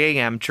at 3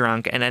 a.m.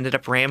 drunk and ended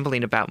up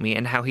rambling about me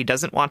and how he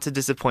doesn't want to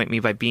disappoint me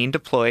by being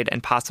deployed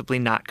and possibly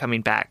not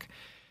coming back.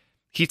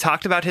 He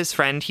talked about his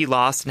friend he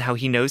lost and how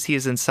he knows he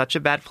is in such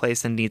a bad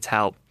place and needs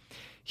help.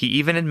 He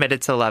even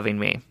admitted to loving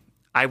me.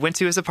 I went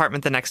to his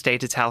apartment the next day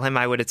to tell him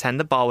I would attend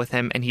the ball with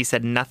him, and he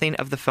said nothing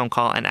of the phone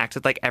call and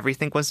acted like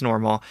everything was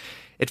normal.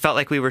 It felt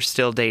like we were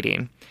still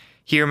dating.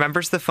 He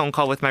remembers the phone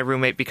call with my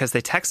roommate because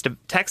they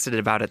texted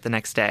about it the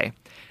next day.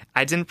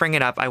 I didn't bring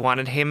it up. I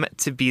wanted him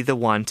to be the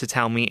one to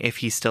tell me if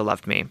he still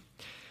loved me.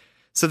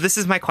 So this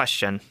is my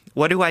question.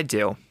 What do I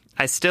do?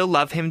 I still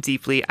love him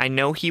deeply. I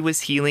know he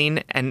was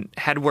healing and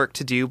had work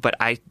to do, but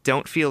I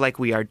don't feel like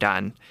we are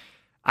done.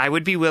 I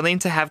would be willing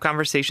to have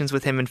conversations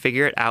with him and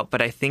figure it out,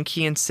 but I think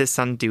he insists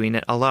on doing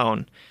it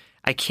alone.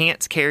 I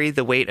can't carry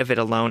the weight of it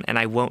alone, and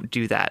I won't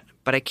do that.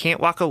 But I can't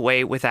walk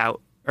away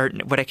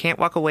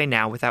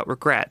now without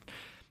regret.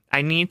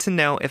 I need to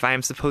know if I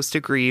am supposed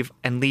to grieve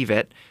and leave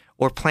it,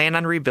 or plan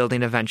on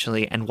rebuilding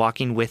eventually and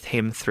walking with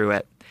him through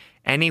it.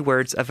 Any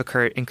words of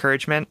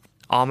encouragement?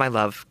 All my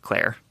love,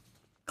 Claire.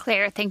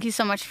 Claire, thank you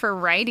so much for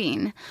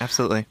writing.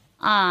 Absolutely.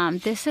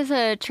 This is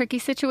a tricky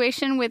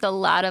situation with a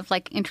lot of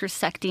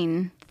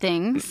intersecting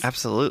things.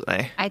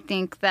 Absolutely. I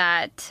think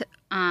that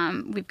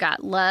we've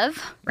got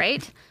love,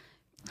 right?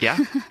 Yeah.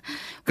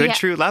 Good,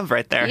 true love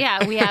right there.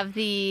 Yeah. We have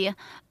the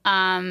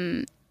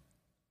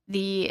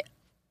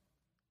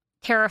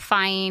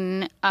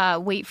terrifying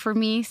wait for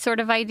me sort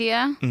of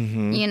idea,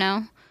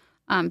 the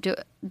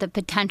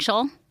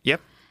potential.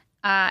 Yep.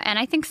 And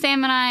I think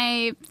Sam and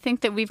I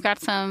think that we've got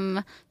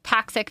some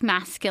toxic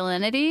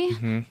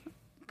masculinity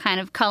kind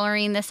of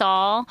coloring this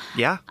all.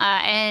 Yeah.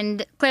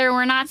 And Claire,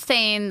 we're not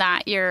saying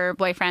that your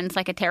boyfriend's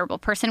like a terrible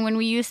person when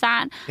we use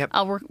that. Yep.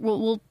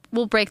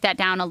 We'll break that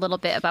down a little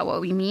bit about what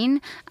we mean.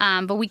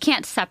 But we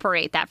can't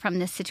separate that from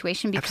this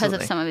situation because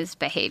of some of his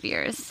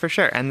behaviors. For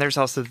sure. And there's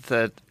also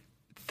the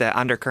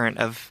undercurrent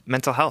of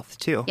mental health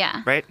too.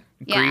 Yeah. Right?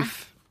 Yeah.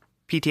 Grief,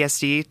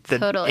 PTSD,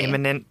 the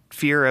imminent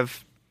fear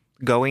of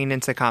going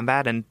into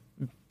combat and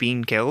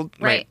being killed.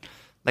 Right.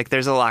 Like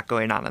there's a lot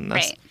going on in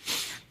this.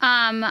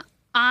 Right.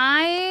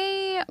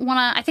 I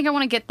think I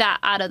want to get that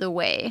out of the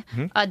way,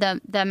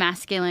 the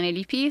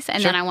masculinity piece,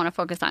 and then I want to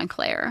focus on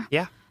Claire.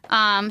 Yeah.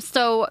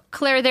 So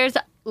Claire, there's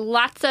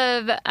lots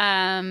of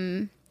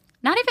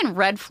not even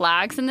red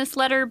flags in this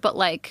letter, but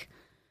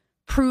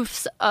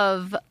proofs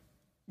of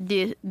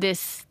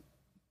this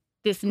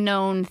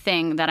known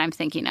thing that I'm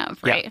thinking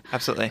of, right? Yeah,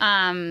 absolutely.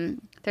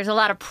 there's a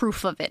lot of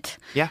proof of it.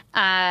 Yeah.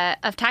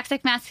 Of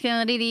toxic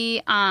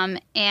masculinity,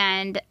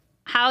 and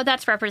how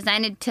that's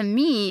represented to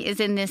me is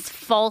in this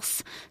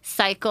false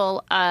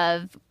cycle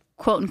of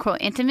quote unquote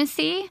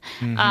intimacy,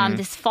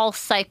 this false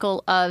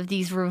cycle of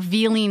these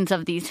revealings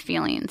of these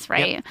feelings,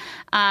 right? Yep.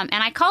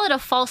 And I call it a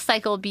false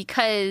cycle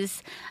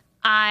because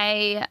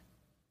I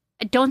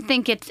don't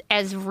think it's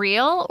as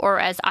real or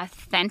as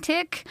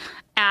authentic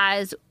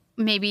as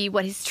maybe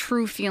what his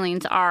true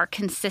feelings are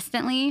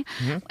consistently.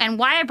 And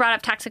why I brought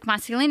up toxic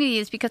masculinity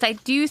is because I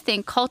do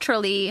think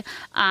culturally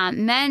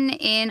men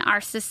in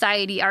our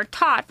society are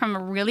taught from a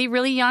really,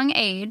 really young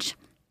age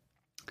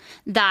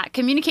that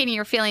communicating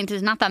your feelings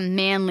is not the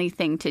manly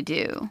thing to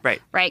do.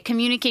 Right?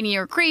 Communicating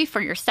your grief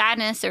or your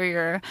sadness or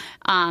your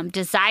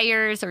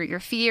desires or your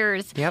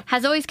fears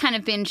has always kind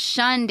of been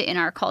shunned in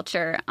our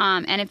culture.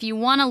 And if you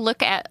want to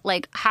look at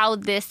like how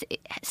this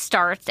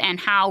starts and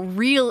how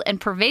real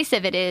and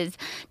pervasive it is,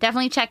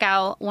 definitely check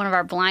out one of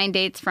our blind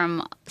dates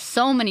from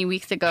so many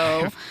weeks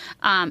ago.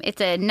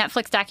 It's a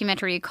Netflix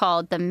documentary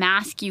called The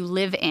Mask You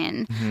Live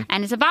In.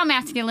 And it's about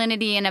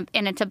masculinity and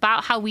it's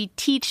about how we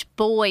teach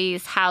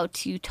boys how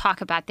to talk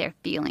about their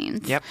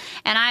feelings.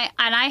 And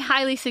I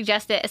highly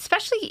suggest it,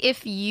 especially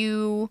if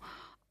you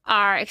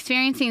are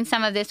experiencing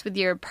some of this with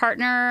your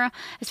partner,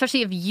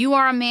 especially if you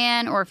are a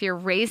man or if you're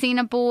raising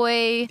a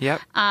boy.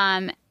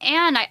 And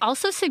I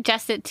also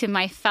suggest it to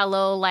my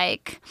fellow,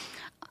 like,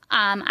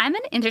 I'm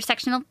an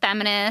intersectional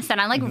feminist and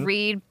I like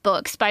read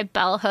books by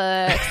bell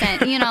hooks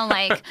and, you know,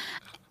 like,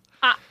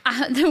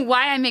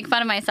 why I make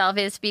fun of myself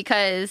is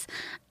because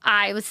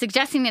I was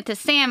suggesting it to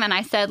Sam and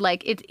I said,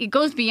 like, it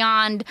goes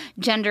beyond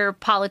gender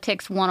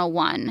politics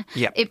 101.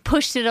 It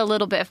pushed it a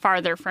little bit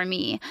farther for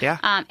me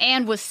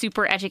and was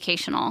super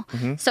educational.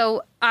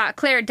 So,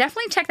 Claire,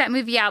 definitely check that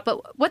movie out.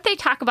 But what they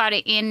talk about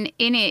in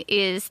it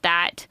is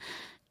that,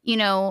 you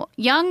know,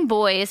 young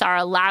boys are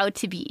allowed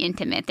to be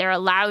intimate. They're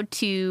allowed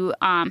to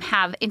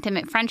have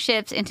intimate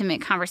friendships,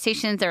 intimate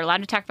conversations. They're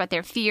allowed to talk about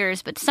their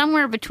fears. But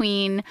somewhere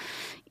between,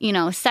 you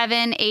know,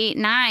 7, 8,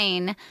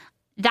 9,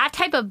 that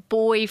type of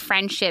boy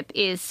friendship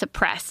is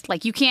suppressed.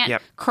 Like, you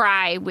can't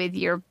cry with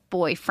your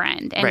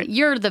boyfriend. And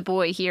you're the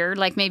boy here.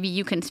 Like, maybe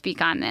you can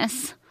speak on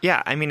this.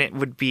 Yeah, I mean, it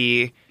would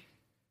be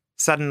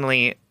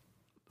suddenly,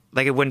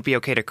 like, it wouldn't be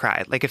okay to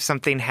cry. Like, if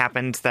something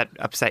happened that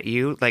upset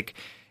you, like,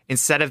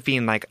 instead of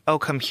being like, oh,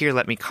 come here,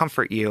 let me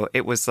comfort you,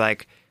 it was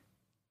like,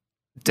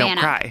 don't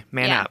cry,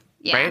 man up,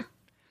 right?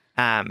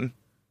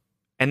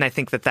 And I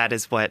think that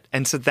is what,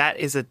 and so that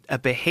is a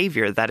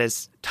behavior that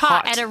is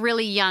taught at a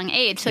really young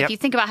age. So if you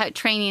think about how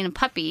training a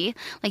puppy,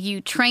 like you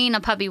train a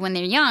puppy when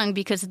they're young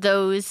because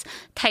those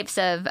types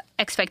of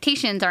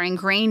expectations are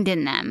ingrained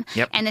in them.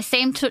 And the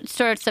same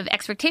sorts of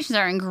expectations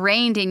are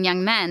ingrained in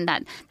young men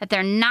that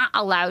they're not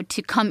allowed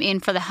to come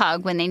in for the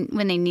hug when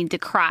they need to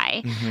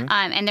cry.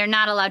 And they're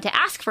not allowed to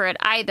ask for it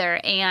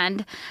either.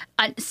 And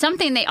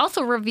something they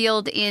also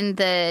revealed in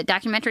the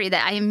documentary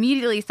that I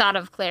immediately thought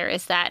of, Claire,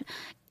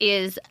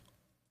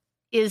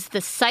 is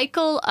the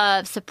cycle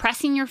of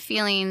suppressing your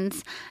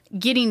feelings,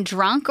 getting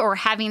drunk, or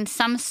having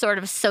some sort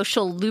of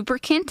social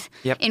lubricant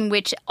in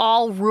which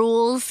all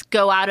rules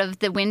go out of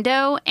the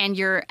window and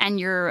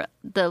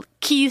the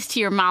keys to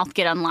your mouth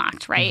get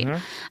unlocked,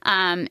 right?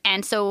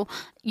 And so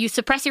you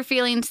suppress your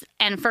feelings.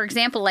 And for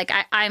example, like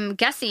I'm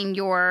guessing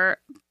your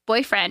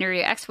boyfriend or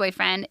your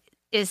ex-boyfriend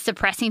is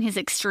suppressing his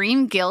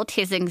extreme guilt,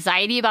 his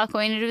anxiety about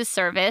going into his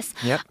service.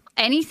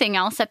 Anything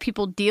else that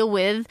people deal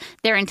with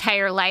their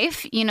entire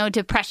life, you know,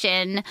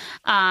 depression,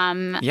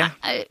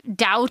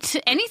 doubt,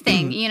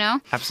 anything, you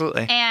know?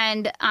 Absolutely.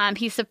 And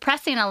he's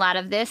suppressing a lot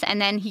of this, and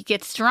then he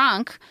gets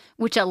drunk,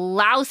 which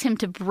allows him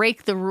to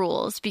break the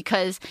rules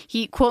because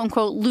he, quote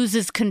unquote,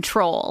 loses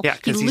control.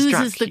 He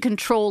loses the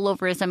control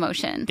over his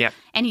emotions.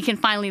 And he can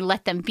finally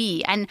let them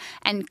be. And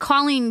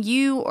calling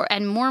you,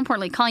 and more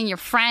importantly, calling your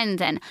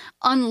friends and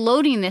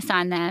unloading this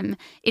on them,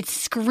 it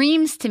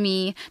screams to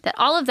me that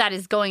all of that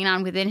is going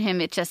on within him.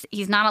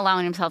 He's not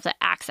allowing himself to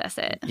access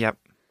it.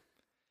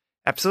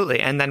 Absolutely.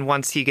 And then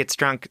once he gets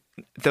drunk,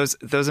 those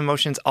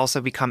emotions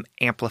also become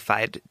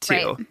amplified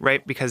too,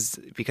 right? Because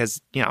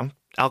you know,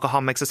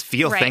 alcohol makes us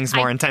feel things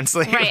more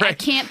intensely.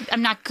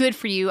 I'm not good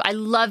for you. I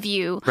love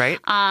you.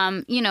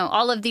 You know,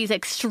 all of these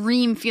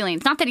extreme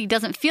feelings. Not that he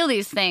doesn't feel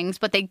these things,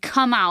 but they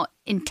come out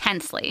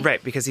intensely.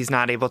 Because he's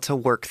not able to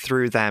work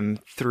through them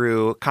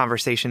through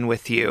conversation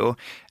with you,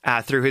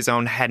 through his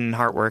own head and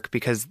heart work,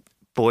 because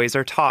boys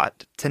are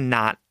taught to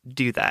not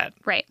do that.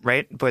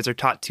 Boys are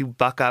taught to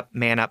buck up,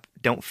 man up,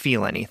 don't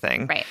feel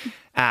anything.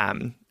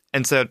 And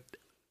so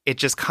it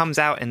just comes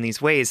out in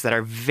these ways that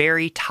are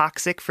very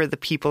toxic for the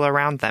people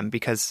around them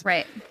because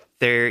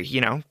they're, you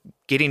know,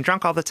 getting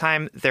drunk all the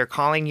time. They're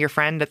calling your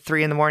friend at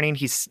 3 a.m.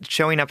 He's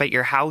showing up at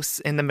your house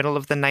in the middle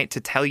of the night to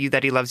tell you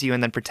that he loves you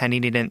and then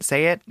pretending he didn't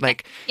say it.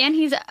 Like, and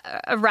he's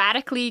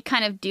erratically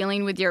kind of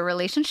dealing with your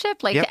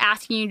relationship, like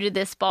asking you to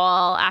this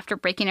ball after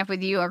breaking up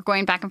with you or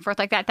going back and forth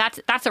like that.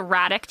 That's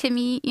erratic to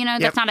me. You know,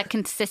 that's not a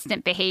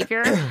consistent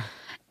behavior.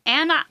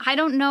 And I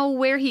don't know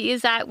where he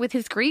is at with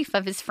his grief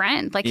of his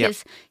friend. Like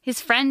his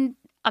friend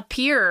a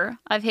peer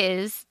of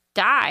his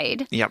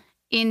died Yep.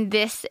 in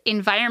this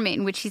environment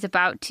in which he's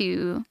about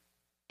to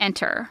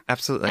enter.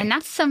 Absolutely. And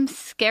that's some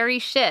scary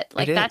shit.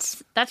 Like It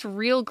that's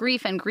real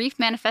grief, and grief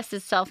manifests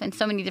itself in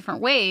so many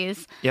different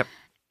ways. Yep.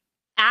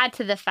 Add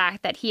to the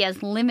fact that he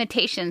has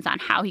limitations on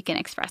how he can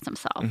express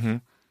himself. Mm-hmm.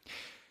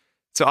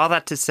 So all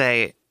that to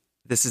say,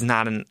 this is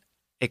not an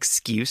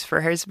excuse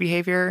for his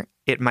behavior.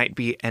 It might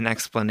be an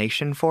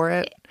explanation for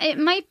it. It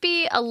might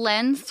be a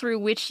lens through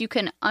which you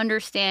can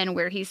understand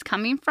where he's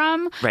coming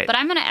from. Right. But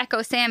I'm going to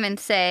echo Sam and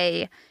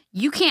say,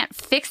 you can't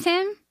fix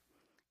him.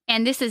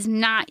 And this is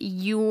not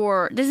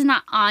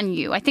on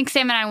you. I think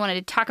Sam and I wanted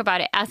to talk about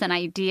it as an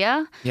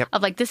idea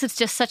of like, this is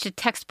just such a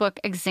textbook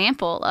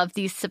example of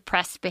these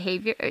suppressed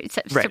behavior,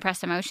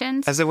 suppressed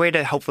emotions. As a way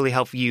to hopefully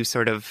help you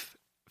sort of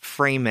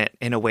frame it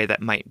in a way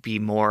that might be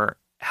more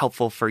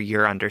helpful for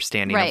your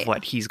understanding of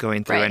what he's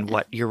going through and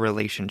what your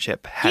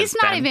relationship has He's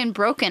not been. even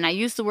broken. I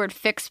used the word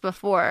fix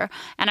before,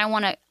 and I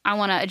want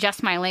to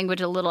adjust my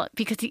language a little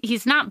because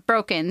he's not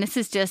broken. This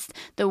is just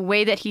the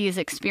way that he is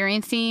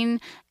experiencing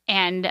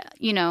and,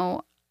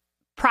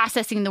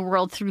 processing the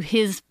world through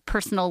his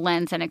personal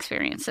lens and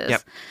experiences.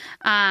 Yep.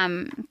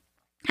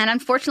 And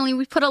unfortunately,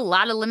 we put a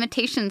lot of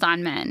limitations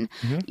on men.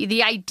 Mm-hmm.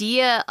 The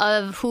idea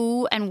of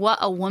who and what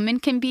a woman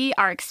can be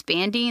are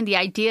expanding. The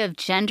idea of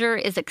gender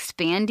is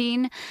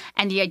expanding.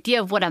 And the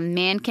idea of what a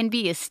man can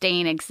be is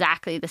staying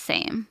exactly the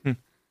same,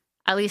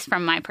 at least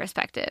from my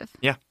perspective.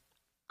 Yeah.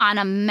 On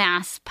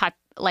a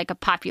a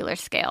popular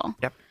scale.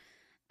 Yep.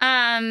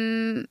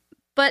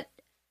 But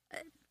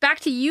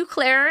back to you,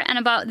 Claire, and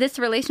about this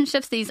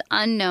relationships, these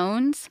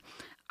unknowns,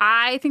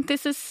 I think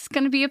this is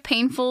going to be a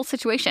painful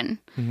situation.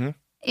 Mm-hmm.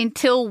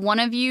 Until one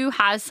of you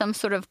has some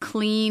sort of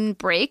clean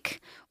break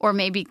or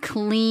maybe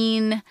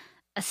clean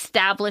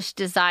established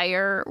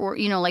desire or,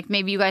 like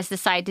maybe you guys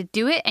decide to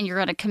do it and you're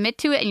going to commit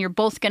to it and you're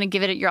both going to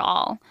give it your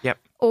all. Yep.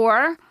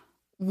 Or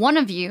one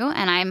of you,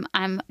 and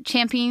I'm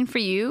championing for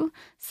you,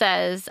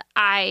 says,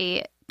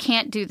 I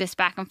can't do this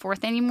back and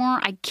forth anymore.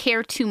 I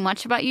care too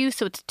much about you,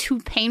 so it's too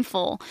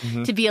painful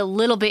to be a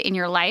little bit in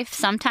your life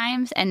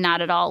sometimes and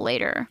not at all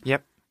later.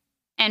 Yep.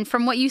 And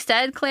from what you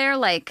said, Claire,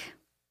 like,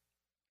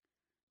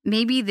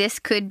 maybe this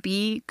could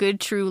be good,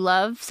 true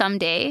love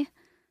someday,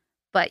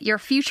 but your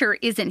future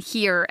isn't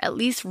here, at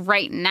least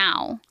right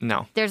now.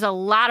 No. There's a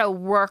lot of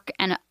work,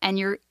 and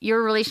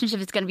your relationship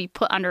is going to be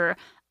put under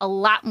a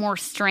lot more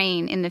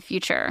strain in the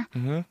future,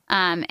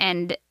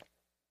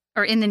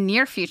 or in the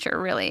near future,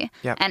 really.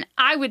 Yep. And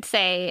I would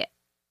say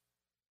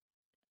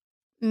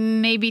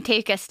maybe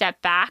take a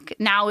step back.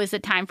 Now is the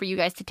time for you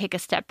guys to take a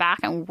step back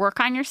and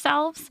work on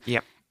yourselves.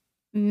 Yep.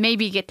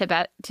 Maybe get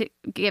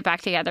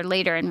back together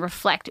later and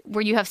reflect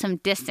where you have some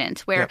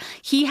distance, where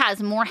he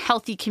has more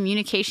healthy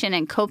communication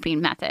and coping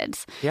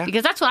methods. Yeah.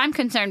 Because that's what I'm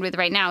concerned with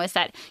right now is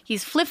that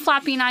he's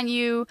flip-flopping on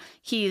you.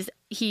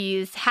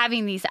 He's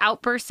having these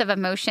outbursts of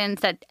emotions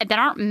that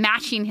aren't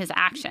matching his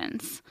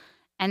actions.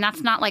 And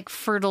that's not like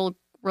fertile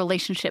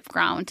relationship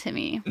ground to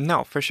me.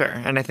 No, for sure.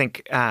 And I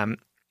think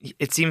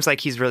it seems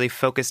like he's really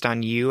focused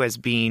on you as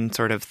being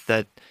sort of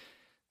the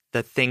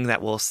thing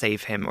that will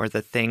save him or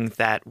the thing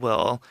that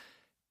will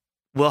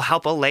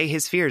help allay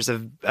his fears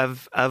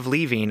of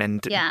leaving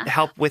and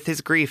help with his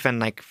grief and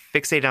like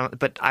fixate on.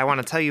 But I want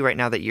to tell you right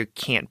now that you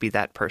can't be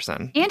that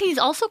person. And he's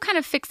also kind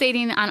of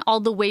fixating on all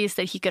the ways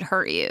that he could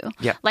hurt you.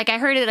 Yeah. Like I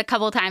heard it a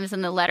couple of times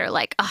in the letter,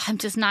 like, oh, I'm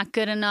just not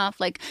good enough.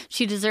 Like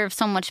she deserves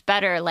so much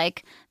better.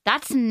 Like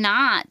that's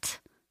not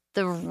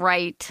the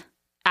right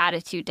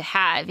attitude to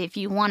have if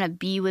you want to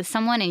be with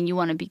someone and you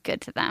want to be good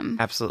to them.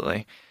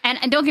 Absolutely.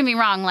 And don't get me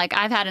wrong, like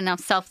I've had enough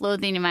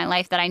self-loathing in my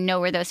life that I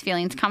know where those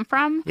feelings come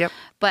from. Yep.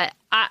 But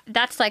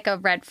that's like a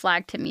red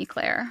flag to me,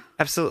 Claire.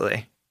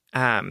 Absolutely.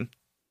 And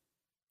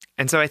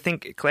so I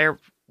think, Claire,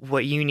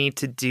 what you need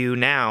to do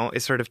now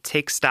is sort of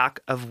take stock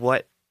of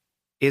what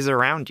is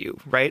around you,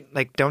 right?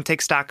 Like don't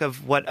take stock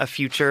of what a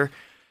future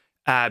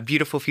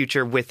beautiful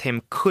future with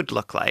him could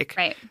look like,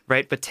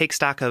 right? But take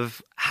stock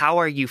of how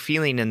are you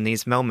feeling in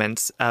these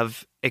moments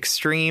of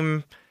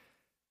extreme,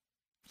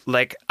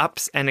 like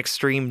ups and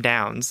extreme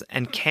downs,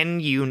 and can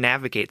you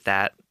navigate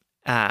that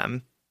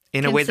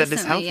in a way that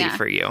is healthy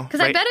for you? Because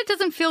I bet it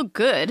doesn't feel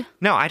good.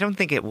 No, I don't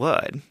think it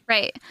would.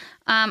 Right.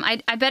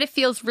 I bet it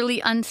feels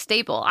really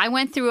unstable. I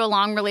went through a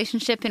long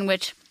relationship in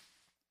which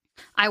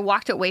I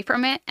walked away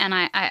from it, and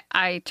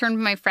I turned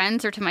to my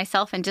friends or to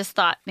myself and just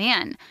thought,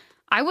 man,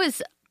 I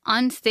was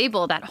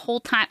unstable that whole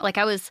time. Like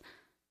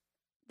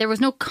there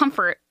was no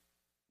comfort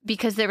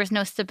because there was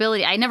no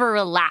stability. I never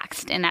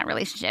relaxed in that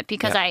relationship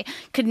because I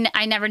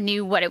never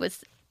knew what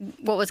was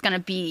going to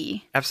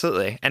be.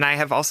 Absolutely. And I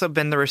have also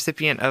been the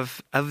recipient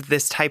of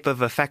this type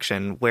of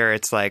affection where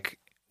it's like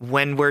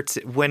when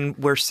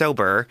we're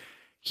sober,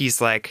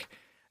 he's like,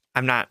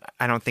 I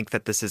don't think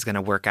that this is going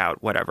to work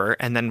out, whatever.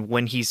 And then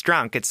when he's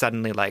drunk, it's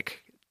suddenly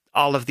like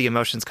all of the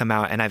emotions come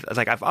out, and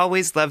I've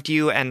always loved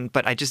you,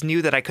 but I just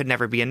knew that I could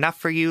never be enough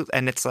for you.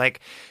 And it's like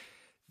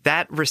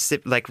that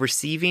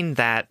receiving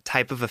that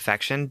type of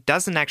affection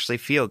doesn't actually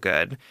feel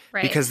good,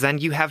 because then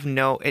you have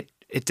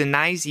it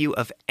denies you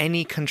of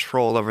any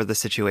control over the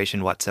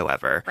situation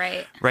whatsoever.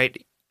 Right.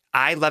 Right?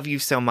 I love you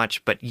so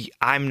much, but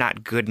I'm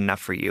not good enough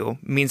for you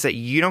means that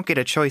you don't get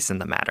a choice in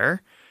the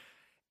matter.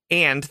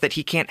 And that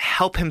he can't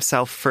help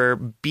himself for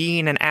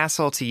being an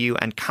asshole to you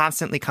and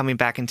constantly coming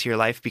back into your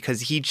life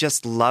because he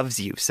just loves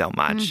you so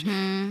much.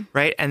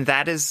 Right? And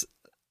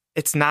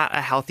it's not a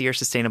healthy or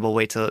sustainable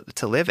way to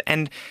live.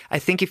 And I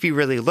think if you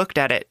really looked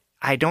at it,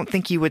 I don't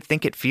think you would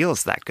think it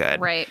feels that good.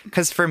 Right.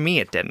 Because for me,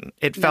 it didn't.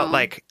 It felt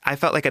like, I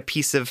felt like a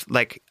piece of,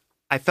 like,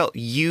 I felt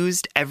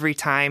used every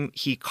time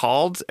he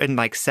called and,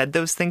 like, said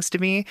those things to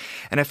me.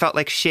 And I felt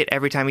like shit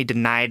every time he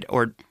denied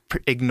or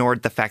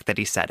ignored the fact that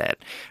he said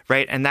it.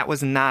 Right? And that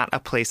was not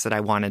a place that I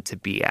wanted to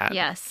be at.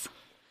 Yes.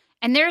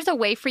 And there's a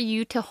way for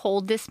you to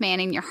hold this man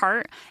in your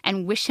heart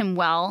and wish him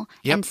well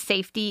and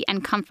safety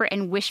and comfort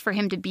and wish for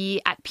him to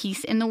be at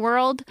peace in the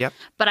world. Yep.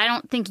 But I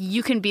don't think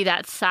you can be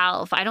that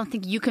salve. I don't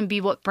think you can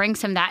be what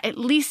brings him that, at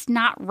least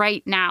not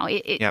right now.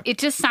 It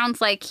just sounds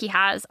like he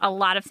has a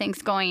lot of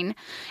things going.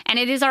 And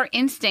it is our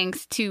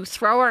instincts to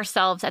throw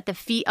ourselves at the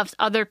feet of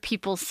other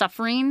people's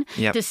suffering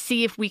to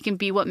see if we can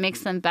be what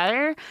makes them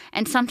better.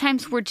 And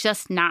sometimes we're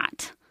just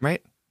not.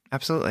 Right.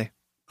 Absolutely.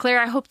 Claire,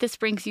 I hope this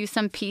brings you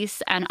some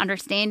peace and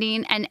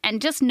understanding.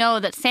 And just know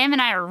that Sam and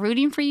I are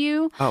rooting for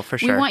you. Oh, for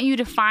sure. We want you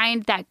to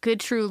find that good,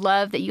 true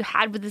love that you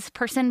had with this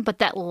person, but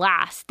that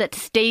lasts, that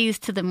stays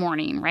to the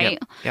morning, right?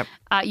 Yep.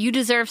 You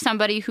deserve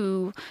somebody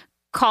who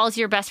calls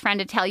your best friend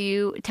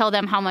to tell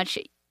them how much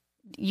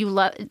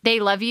they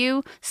love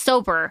you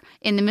sober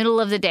in the middle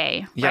of the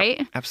day,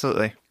 right?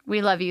 Absolutely.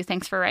 We love you.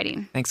 Thanks for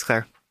writing. Thanks,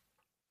 Claire.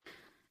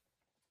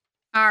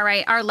 All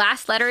right. Our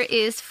last letter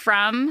is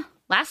from...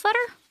 Last letter?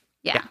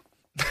 Yeah.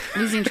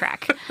 Losing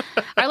track.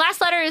 Our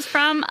last letter is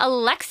from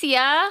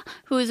Alexia,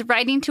 who is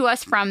writing to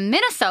us from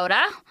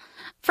Minnesota.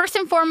 First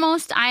and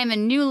foremost, I am a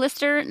new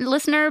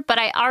listener, but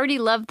I already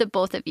love the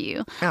both of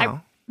you.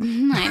 Oh.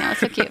 I know,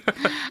 it's so cute.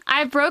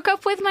 I broke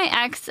up with my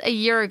ex a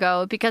year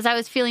ago because I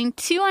was feeling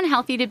too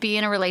unhealthy to be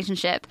in a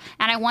relationship,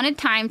 and I wanted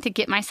time to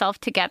get myself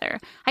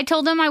together. I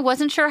told him I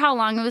wasn't sure how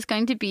long it was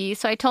going to be,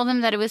 so I told him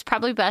that it was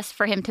probably best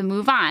for him to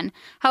move on.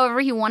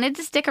 However, he wanted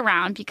to stick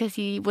around because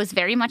he was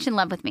very much in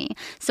love with me.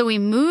 So we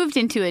moved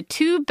into a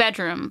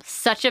 2-bedroom,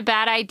 such a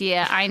bad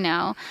idea, I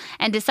know,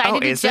 and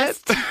decided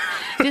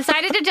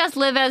to just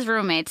live as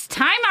roommates.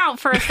 Time out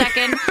for a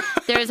second.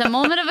 There's a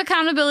moment of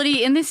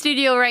accountability in the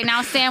studio right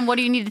now. Sam, what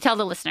do you need to tell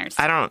the listeners?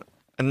 I don't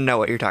know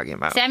what you're talking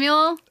about.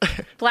 Samuel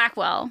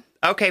Blackwell.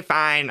 Okay,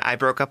 fine. I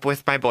broke up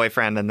with my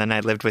boyfriend, and then I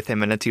lived with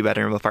him in a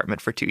 2-bedroom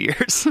apartment for 2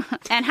 years.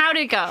 And how'd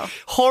it go?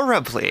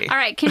 Horribly. All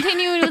right,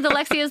 continuing with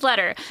Alexia's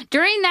letter.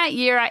 During that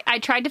year, I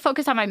tried to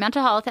focus on my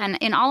mental health, and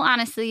in all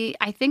honesty,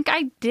 I think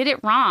I did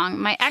it wrong.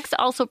 My ex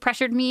also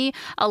pressured me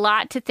a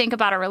lot to think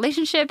about a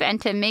relationship and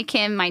to make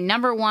him my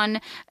number one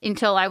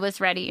until I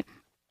was ready.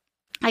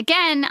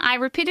 Again, I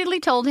repeatedly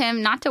told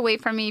him not to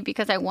wait for me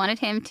because I wanted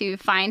him to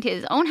find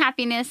his own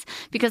happiness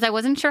because I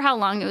wasn't sure how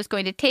long it was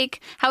going to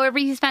take. However,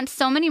 he spent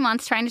so many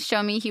months trying to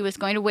show me he was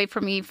going to wait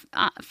for me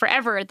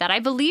forever that I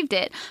believed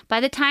it. By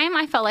the time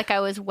I felt like I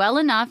was well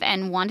enough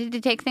and wanted to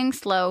take things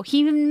slow,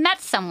 he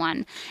met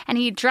someone and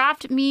he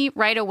dropped me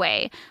right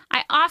away.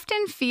 I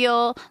often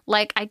feel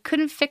like I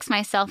couldn't fix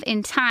myself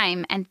in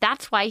time, and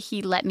that's why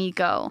he let me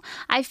go.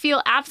 I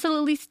feel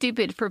absolutely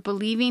stupid for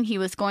believing he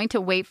was going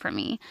to wait for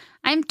me.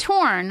 I'm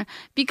torn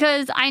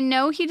because I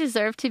know he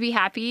deserved to be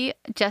happy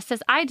just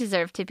as I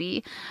deserve to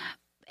be.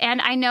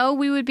 And I know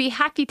we would be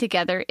happy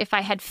together if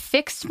I had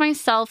fixed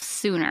myself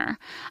sooner.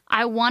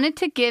 I wanted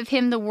to give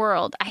him the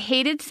world. I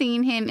hated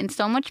seeing him in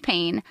so much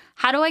pain.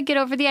 How do I get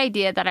over the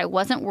idea that I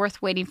wasn't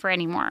worth waiting for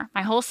anymore?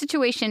 My whole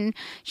situation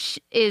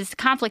is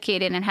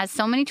complicated and has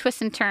so many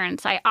twists and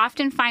turns. I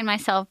often find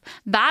myself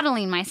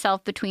battling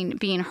myself between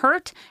being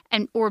hurt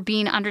or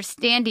being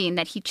understanding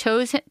that he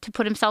chose to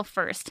put himself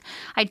first.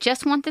 I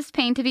just want this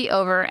pain to be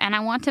over, and I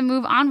want to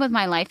move on with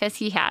my life as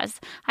he has.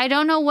 I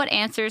don't know what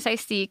answers I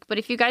seek, but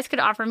if you guys could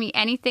offer me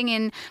anything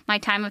in my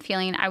time of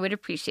healing, I would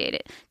appreciate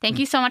it. Thank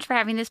you so much for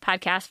having this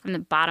podcast from the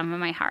bottom of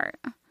my heart.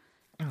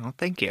 Oh,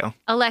 thank you.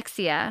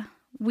 Alexia,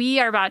 we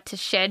are about to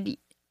shed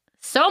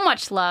so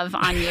much love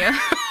on you.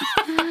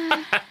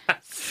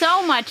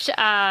 So much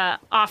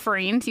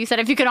offerings. You said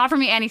if you could offer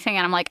me anything,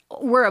 and I'm like,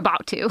 we're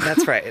about to.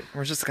 That's right.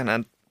 We're just going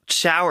to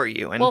shower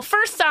you. Well,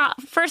 first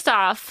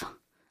off,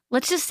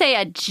 let's just say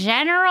a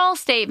general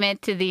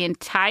statement to the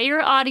entire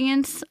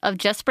audience of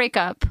Just Break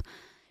Up.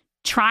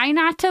 Try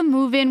not to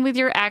move in with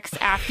your ex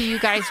after you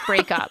guys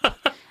break up.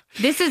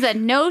 This is a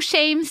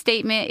no-shame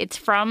statement. It's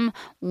from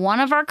one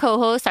of our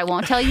co-hosts. I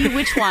won't tell you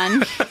which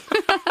one.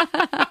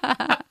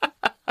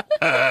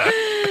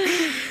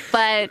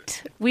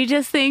 But we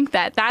just think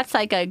that that's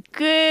like a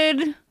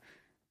good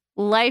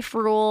life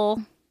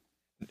rule.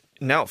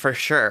 No, for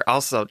sure.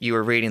 Also, you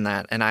were reading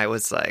that, and I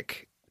was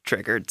like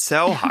triggered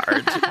so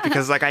hard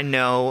because like I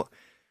know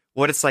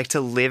what it's like to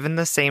live in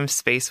the same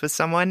space with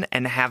someone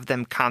and have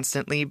them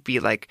constantly be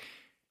like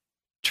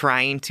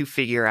trying to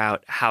figure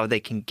out how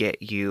they can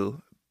get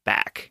you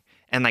back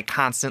and like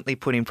constantly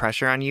putting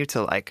pressure on you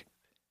to like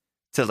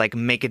to like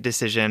make a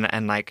decision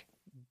and like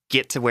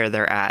get to where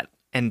they're at.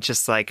 And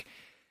just like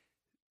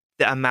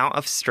the amount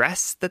of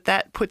stress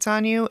that puts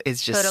on you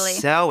is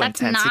just so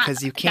intense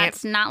because you can't.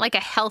 That's not like a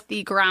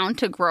healthy ground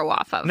to grow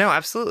off of. No,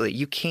 absolutely.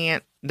 You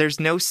can't. There's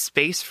no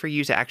space for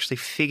you to actually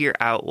figure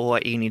out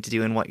what you need to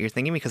do and what you're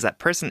thinking because that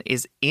person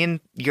is in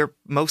your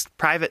most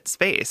private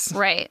space.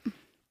 Right.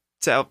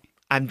 So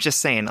I'm just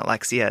saying,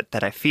 Alexia,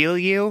 that I feel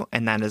you,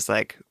 and that is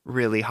like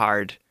really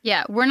hard.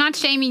 Yeah, we're not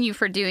shaming you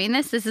for doing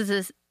this. This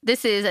is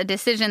a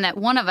decision that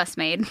one of us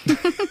made.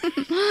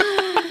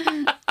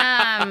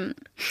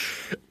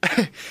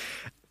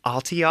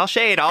 All tea, all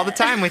shade, all the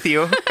time with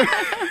you.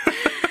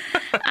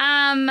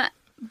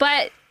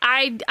 But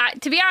I,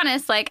 to be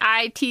honest, like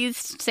I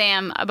teased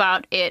Sam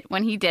about it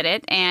when he did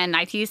it, and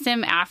I teased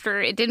him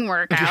after it didn't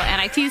work out,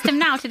 and I teased him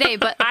now today.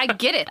 But I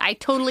get it. I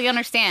totally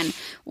understand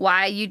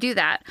why you do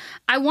that.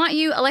 I want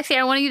you,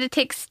 Alexia, to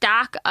take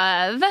stock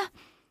of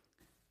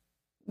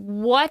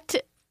what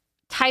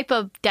type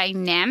of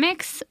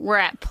dynamics were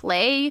at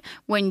play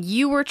when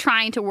you were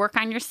trying to work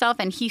on yourself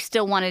and he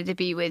still wanted to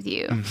be with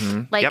you.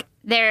 Mm-hmm. Like Yep.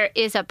 there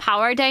is a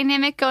power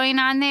dynamic going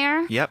on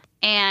there. Yep.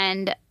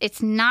 And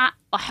it's not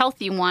a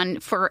healthy one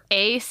for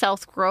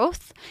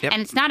self-growth. Yep.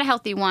 And it's not a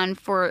healthy one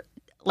for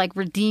like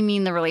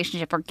redeeming the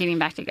relationship or getting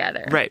back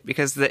together. Right.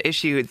 Because the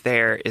issue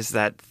there is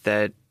that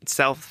the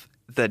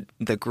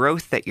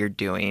growth that you're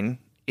doing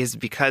is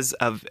because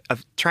of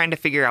trying to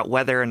figure out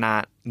whether or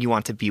not you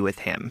want to be with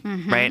him,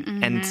 right?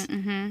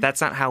 And that's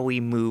not how we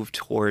move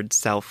towards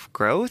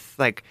self-growth.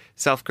 Like,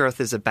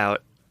 self-growth is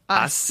about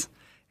us.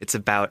 It's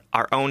about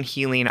our own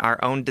healing,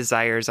 our own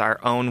desires, our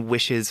own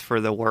wishes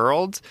for the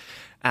world.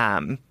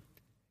 And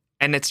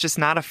it's just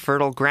not a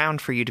fertile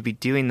ground for you to be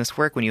doing this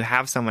work when you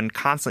have someone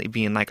constantly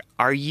being like,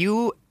 are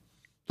you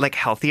like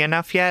healthy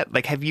enough yet?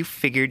 Like, have you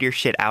figured your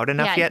shit out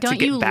enough yet to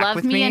get back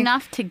with me? Don't you love me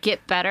enough to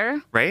get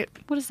better? Right?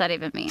 What does that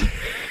even mean?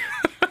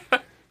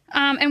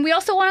 And we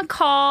also want to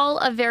call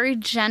a very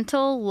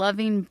gentle,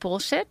 loving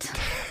bullshit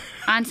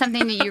on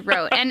something that you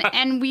wrote.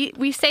 And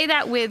we say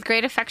that with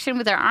great affection,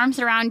 with our arms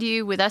around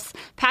you, with us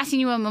passing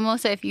you a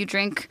mimosa if you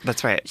drink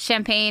That's right.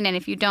 champagne, and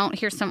if you don't,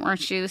 here's some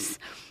orange juice.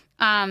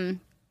 What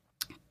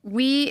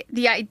we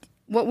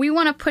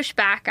want to push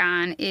back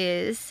on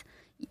is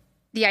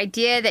the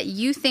idea that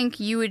you think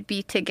you would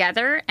be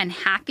together and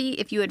happy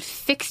if you had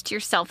fixed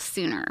yourself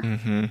sooner.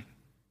 Mm-hmm.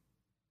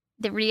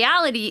 The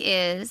reality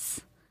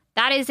is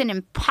that is an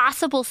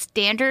impossible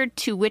standard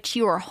to which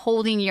you are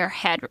holding your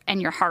head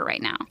and your heart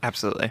right now.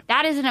 Absolutely.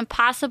 That is an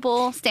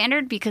impossible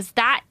standard because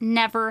that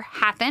never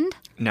happened.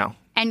 No.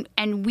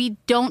 And we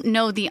don't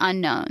know the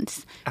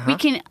unknowns. Uh-huh.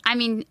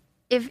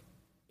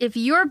 If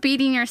you're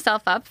beating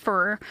yourself up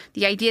for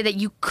the idea that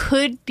you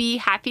could be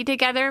happy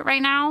together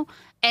right now,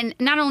 and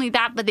not only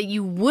that, but that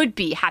you would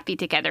be happy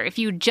together if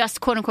you just,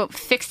 quote unquote,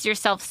 fixed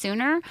yourself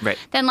sooner, right,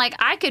 then like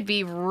I could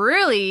be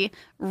really,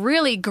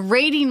 really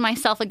grading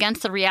myself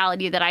against the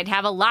reality that I'd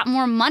have a lot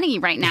more money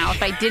right now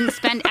if I didn't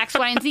spend X,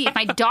 Y, and Z, if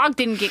my dog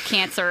didn't get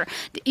cancer,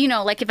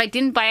 like if I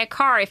didn't buy a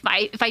car, if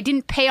I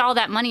didn't pay all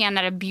that money on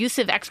that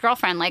abusive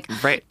ex-girlfriend, like,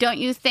 right, don't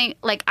you think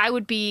like I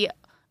would be,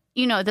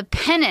 the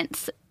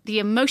penance, the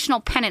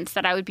emotional penance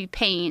that I would be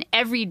paying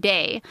every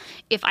day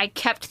if I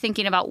kept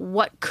thinking about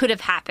what could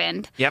have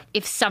happened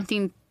if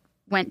something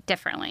went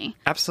differently.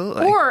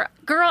 Absolutely. Or,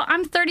 girl,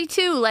 I'm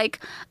 32.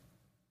 Like,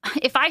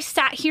 if I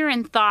sat here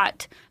and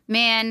thought,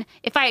 man,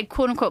 if I had,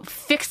 quote unquote,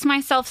 fixed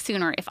myself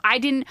sooner, if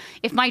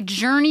my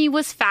journey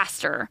was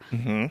faster,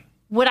 mm-hmm,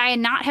 would I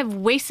not have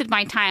wasted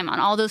my time on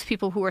all those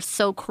people who were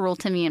so cruel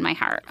to me in my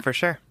heart? For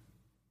sure.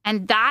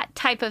 And that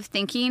type of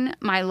thinking,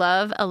 my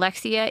love,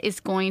 Alexia, is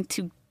going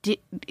to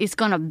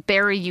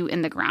bury you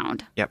in the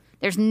ground. Yep.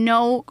 There's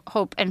no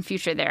hope and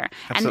future there.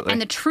 Absolutely.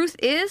 And the truth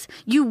is,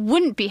 you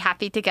wouldn't be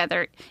happy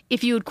together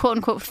if you would, quote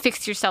unquote,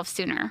 fix yourself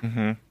sooner.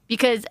 Mm-hmm.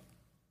 Because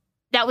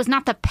that was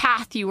not the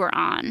path you were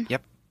on.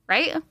 Yep.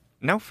 Right?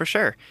 No, for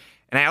sure.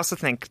 And I also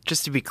think,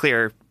 just to be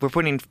clear, we're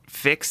putting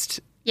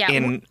fixed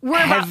in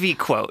heavy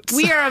quotes.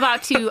 We are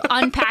about to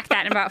unpack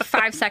that in about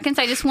 5 seconds.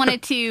 I just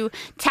wanted to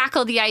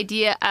tackle the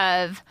idea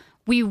of,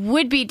 we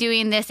would be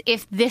doing this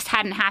if this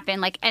hadn't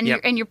happened. Like, and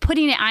you're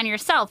putting it on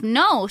yourself.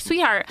 No,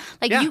 sweetheart.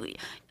 Like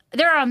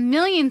there are a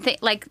million things.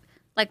 Like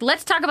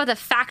let's talk about the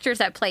factors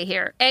at play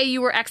here. A,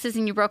 you were exes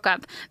and you broke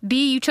up.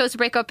 B, you chose to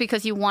break up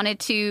because you wanted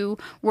to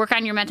work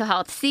on your mental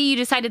health. C, you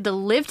decided to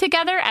live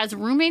together as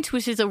roommates,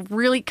 which is a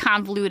really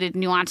convoluted,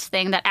 nuanced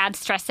thing that adds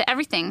stress to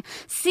everything.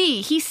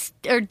 D,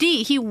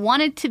 he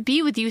wanted to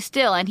be with you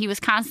still, and he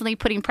was constantly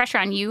putting pressure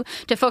on you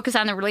to focus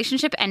on the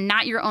relationship and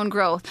not your own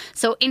growth.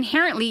 So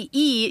inherently,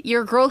 E,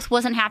 your growth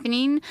wasn't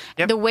happening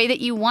the way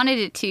that you wanted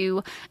it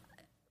to.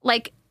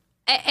 Like,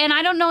 and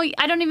I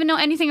don't even know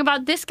anything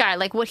about this guy,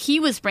 like what he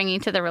was bringing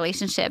to the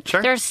relationship.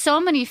 Sure. There are so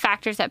many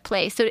factors at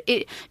play. So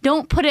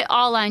don't put it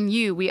all on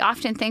you. We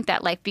often think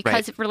that like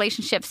because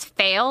relationships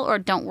fail or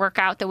don't work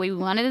out the way we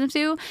wanted them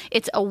to,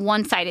 it's a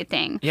one-sided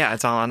thing. Yeah,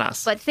 it's all on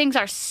us. But things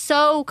are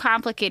so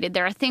complicated.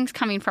 There are things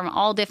coming from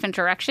all different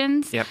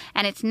directions. Yep.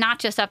 And it's not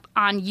just up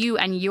on you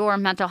and your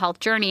mental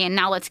health journey. And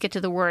now let's get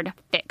to the word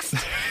fixed.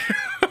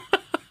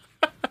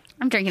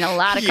 I'm drinking a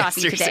lot of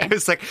coffee today.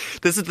 It's like,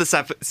 this is the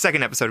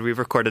second episode we've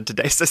recorded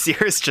today, so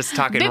Sierra's just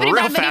talking Bibbidi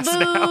real bobbidi fast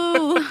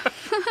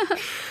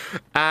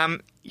now.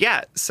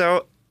 Yeah,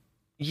 so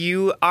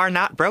you are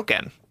not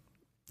broken.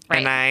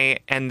 Right.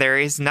 And there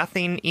is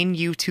nothing in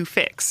you to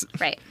fix.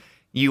 Right.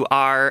 You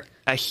are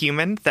a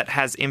human that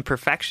has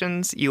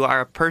imperfections. You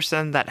are a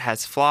person that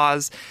has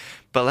flaws.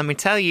 But let me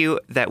tell you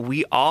that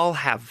we all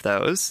have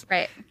those.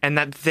 Right. And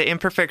that the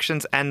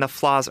imperfections and the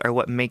flaws are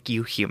what make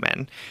you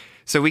human.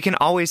 So we can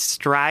always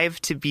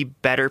strive to be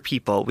better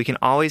people. We can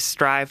always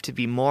strive to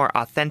be more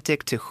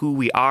authentic to who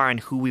we are and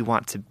who we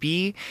want to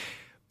be.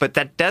 But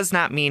that does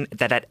not mean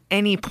that at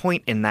any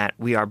point in that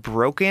we are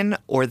broken,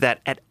 or that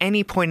at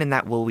any point in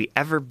that will we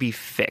ever be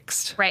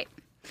fixed. Right.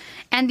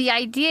 And the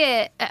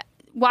idea,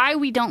 why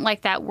we don't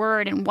like that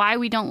word and why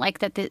we don't like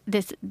that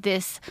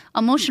this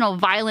emotional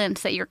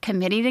violence that you're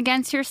committing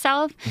against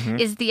yourself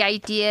is the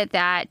idea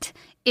that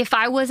if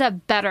I was a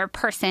better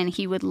person,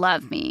 he would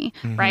love me,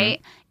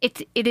 right?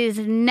 It is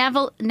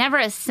never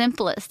as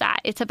simple as that.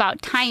 It's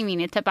about timing.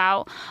 It's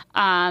about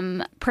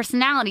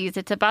personalities.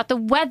 It's about the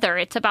weather.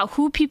 It's about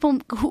who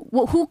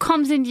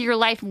comes into your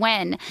life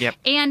when,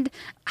 and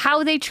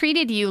how they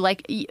treated you.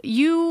 Like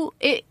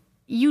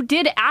you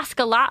did ask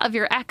a lot of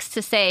your ex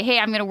to say, hey,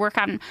 I'm going to work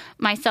on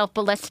myself,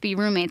 but let's be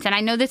roommates. And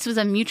I know this was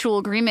a mutual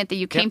agreement that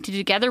you came to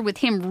together with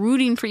him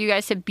rooting for you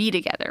guys to be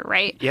together,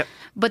 right? Yep.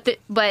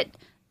 But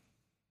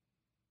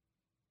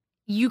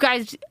you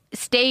guys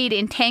stayed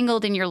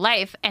entangled in your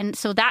life, and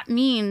so that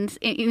means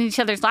in each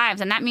other's lives,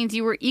 and that means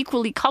you were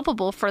equally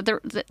culpable for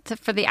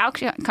the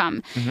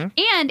outcome.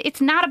 And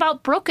it's not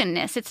about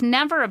brokenness. It's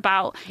never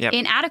about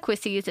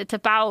inadequacies. It's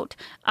about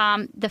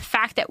the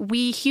fact that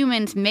we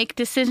humans make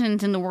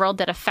decisions in the world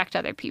that affect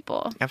other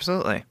people.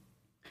 Absolutely.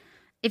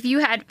 If you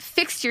had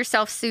fixed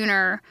yourself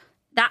sooner,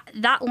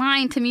 that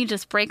line to me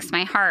just breaks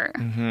my heart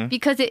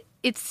because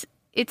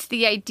it's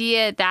the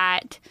idea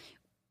that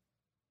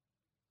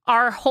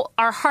our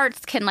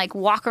hearts can like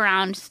walk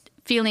around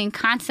feeling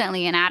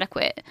constantly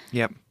inadequate.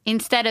 Yep.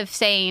 Instead of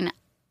saying,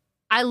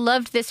 I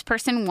loved this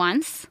person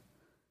once.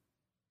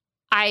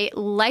 I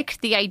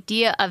liked the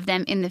idea of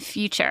them in the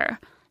future.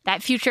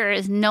 That future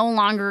is no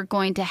longer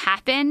going to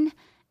happen.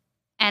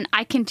 And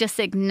I can just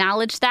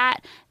acknowledge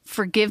that,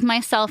 forgive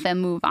myself,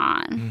 and move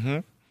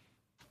on.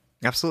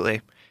 Absolutely.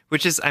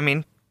 Which is, I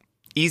mean,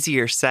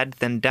 easier said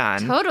than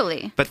done.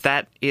 Totally. But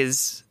that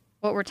is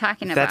what we're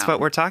talking about. That's what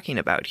we're talking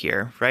about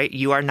here, right?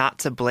 You are not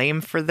to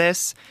blame for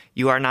this.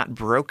 You are not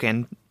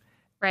broken.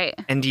 Right.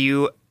 And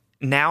you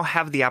now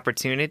have the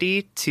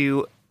opportunity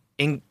to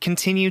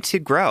continue to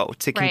grow,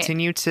 to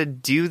continue to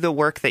do the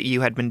work that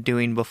you had been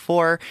doing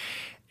before,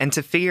 and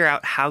to figure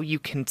out how you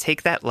can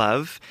take that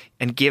love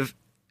and give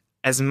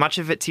as much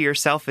of it to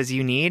yourself as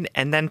you need,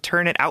 and then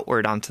turn it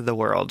outward onto the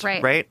world,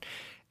 right?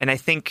 And I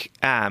think,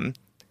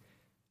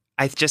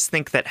 I just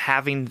think that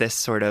having this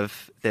sort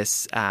of,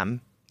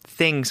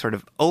 thing sort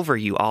of over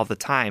you all the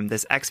time,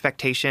 this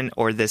expectation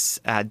or this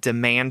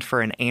demand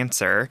for an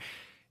answer,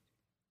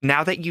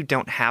 now that you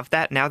don't have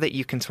that, now that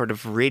you can sort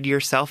of rid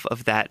yourself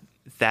of that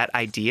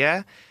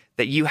idea,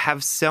 that you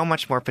have so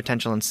much more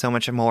potential and so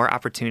much more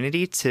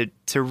opportunity to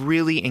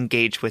really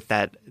engage with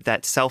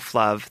that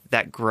self-love,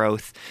 that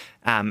growth,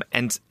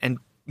 and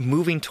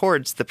moving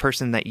towards the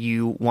person that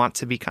you want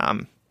to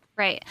become.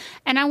 Right.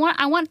 And I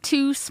want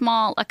two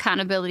small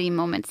accountability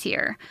moments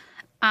here.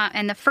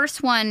 And the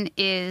first one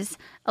is,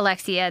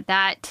 Alexia,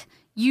 that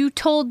you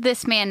told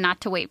this man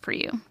not to wait for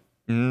you.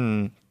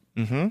 And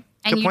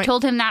you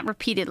told him that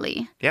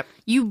repeatedly. Yep.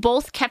 You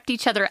both kept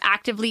each other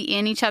actively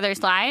in each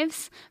other's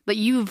lives, but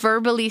you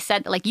verbally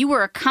said, like, you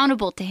were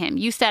accountable to him.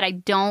 You said, I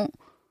don't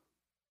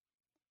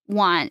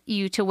want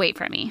you to wait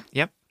for me.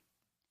 Yep.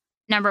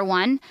 Number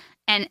one.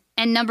 And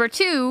number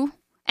two,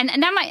 and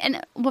that might,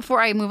 and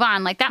before I move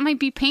on, like, that might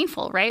be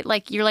painful, right?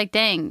 Like, you're like,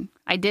 dang,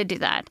 I did do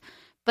that.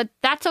 But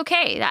that's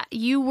okay. That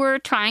you were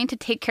trying to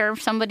take care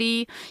of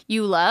somebody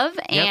you love,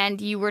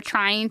 and you were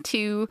trying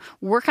to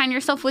work on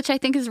yourself, which I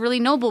think is really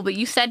noble. But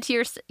you said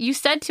to us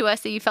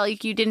that you felt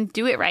like you didn't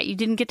do it right. You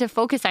didn't get to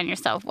focus on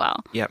yourself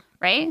well. Yep.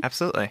 Right?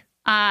 Absolutely.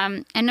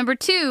 And number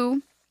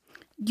two,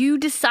 you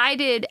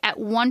decided at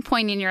one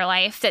point in your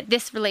life that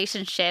this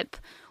relationship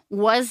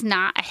was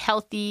not a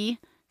healthy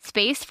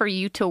space for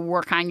you to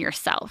work on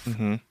yourself.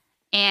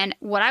 And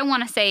what I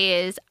want to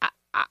say is,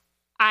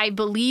 I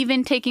believe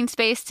in taking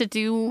space to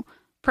do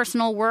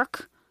personal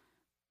work,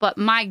 but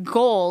my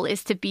goal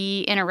is to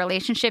be in a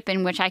relationship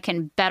in which I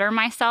can better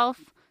myself,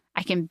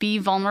 I can be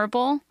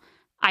vulnerable,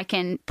 I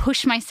can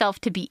push myself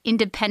to be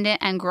independent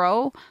and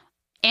grow,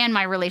 and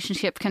my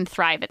relationship can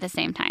thrive at the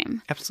same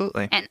time.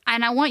 Absolutely. And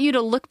I want you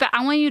to look back,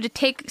 I want you to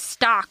take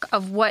stock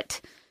of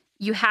what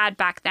you had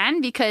back then,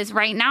 because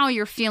right now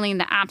you're feeling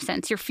the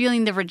absence. You're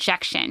feeling the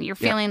rejection. You're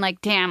feeling like,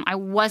 damn, I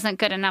wasn't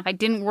good enough. I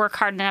didn't work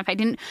hard enough. I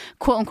didn't,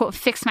 quote unquote,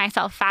 fix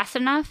myself fast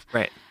enough.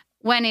 Right.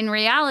 When in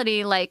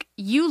reality, like,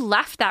 you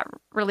left that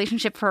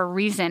relationship for a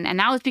reason. And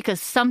that was because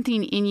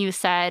something in you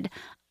said,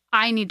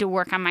 I need to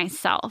work on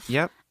myself.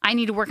 Yep. I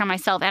need to work on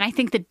myself. And I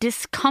think the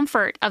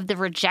discomfort of the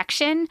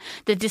rejection,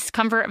 the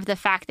discomfort of the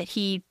fact that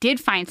he did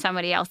find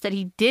somebody else, that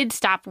he did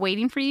stop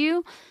waiting for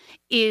you,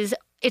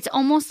 it's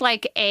almost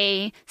like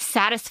a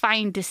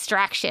satisfying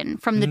distraction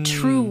from the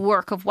true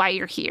work of why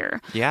you're here.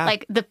 Yeah.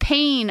 Like the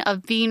pain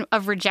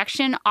of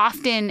rejection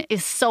often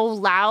is so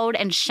loud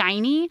and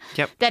shiny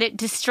that it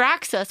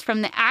distracts us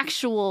from the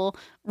actual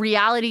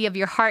reality of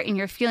your heart and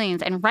your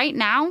feelings. And right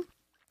now,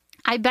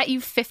 I bet you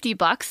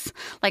 $50,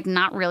 like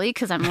not really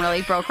because I'm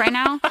really broke right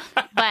now,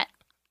 but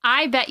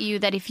I bet you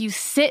that if you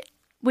sit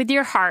with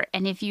your heart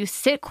and if you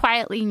sit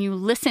quietly and you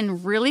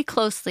listen really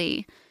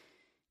closely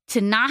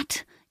to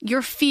not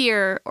your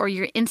fear or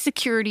your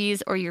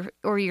insecurities or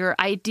your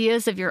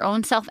ideas of your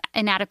own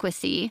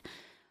self-inadequacy,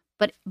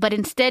 but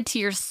instead to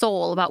your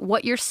soul, about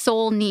what your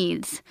soul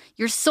needs.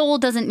 Your soul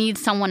doesn't need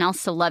someone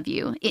else to love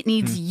you. It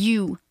needs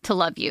you to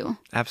love you.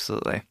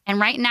 Absolutely. And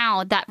right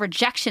now, that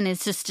rejection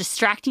is just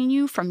distracting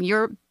you from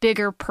your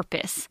bigger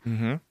purpose,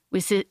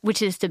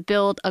 which is to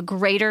build a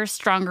greater,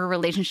 stronger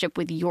relationship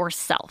with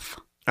yourself.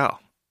 Oh,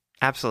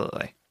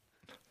 absolutely.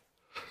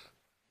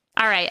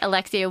 All right,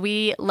 Alexia,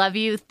 we love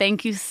you.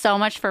 Thank you so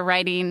much for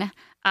writing.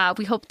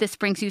 We hope this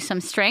brings you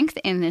some strength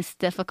in this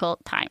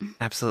difficult time.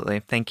 Absolutely.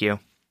 Thank you.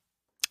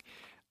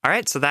 All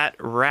right, so that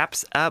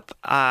wraps up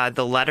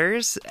the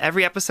letters.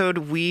 Every episode,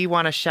 we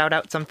want to shout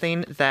out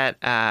something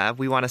that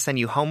we want to send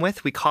you home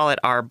with. We call it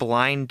our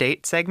blind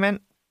date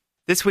segment.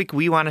 This week,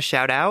 we want to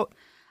shout out.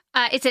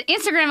 It's an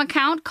Instagram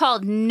account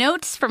called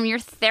Notes from Your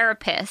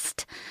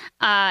Therapist.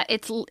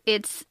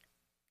 It's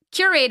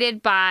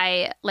curated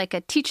by like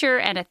a teacher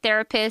and a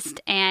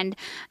therapist, and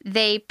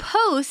they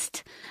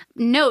post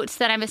notes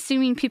that I'm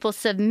assuming people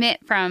submit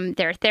from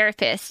their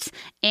therapists.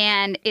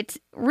 And it's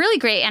really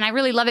great. And I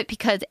really love it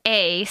because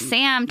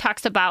Sam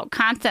talks about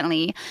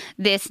constantly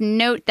this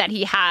note that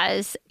he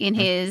has in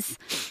his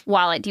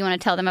wallet. Do you want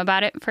to tell them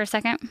about it for a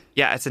second?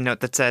 Yeah, it's a note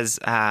that says,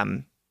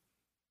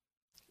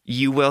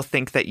 you will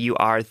think that you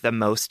are the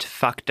most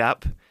fucked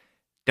up.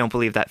 Don't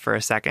believe that for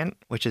a second,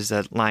 which is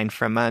a line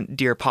from a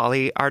Dear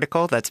Polly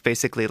article. That's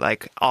basically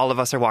like all of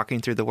us are walking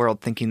through the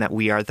world thinking that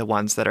we are the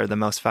ones that are the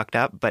most fucked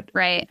up, but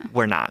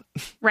we're not.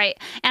 Right.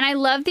 And I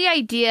love the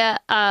idea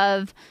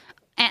of,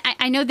 and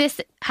I know this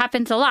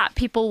happens a lot.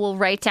 People will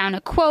write down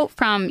a quote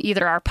from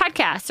either our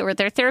podcast or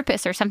their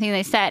therapist or something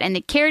they said, and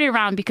they carry it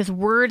around because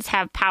words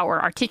have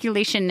power.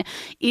 Articulation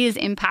is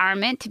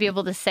empowerment to be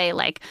able to say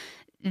like,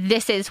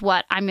 this is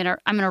what I'm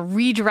gonna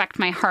redirect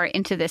my heart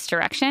into this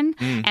direction.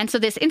 And so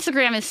this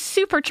Instagram is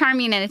super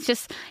charming, and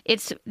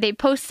they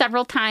post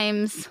several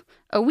times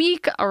a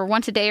week or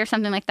once a day or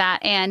something like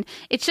that. And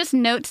it's just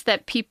notes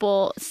that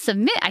people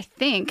submit, I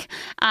think.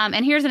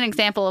 And here's an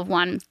example of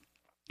one.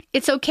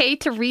 It's okay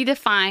to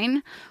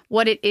redefine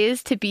what it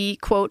is to be,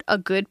 quote, a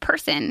good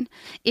person.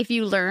 If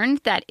you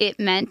learned that it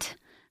meant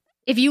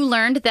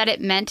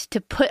to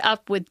put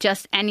up with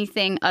just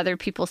anything other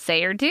people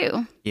say or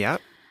do.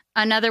 Yep.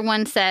 Another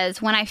one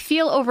says, when I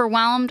feel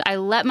overwhelmed, I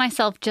let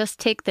myself just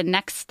take the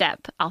next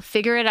step. I'll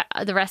figure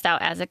the rest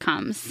out as it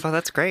comes. Oh,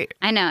 that's great.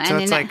 I know. So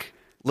it's like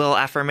little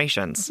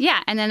affirmations.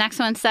 Yeah. And the next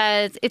one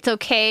says, it's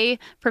okay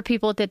for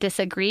people to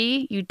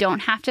disagree. You don't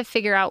have to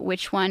figure out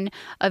which one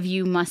of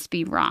you must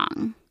be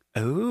wrong.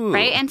 Ooh.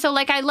 Right. And so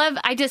like,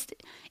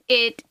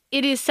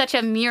 it is such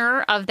a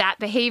mirror of that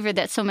behavior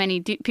that so many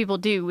people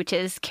do, which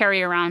is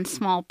carry around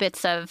small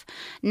bits of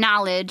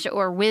knowledge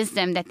or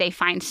wisdom that they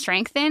find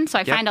strength in. So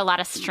I find a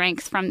lot of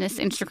strength from this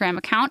Instagram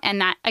account.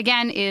 And that,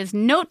 again, is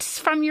Notes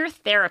from Your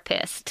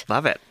Therapist.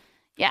 Love it.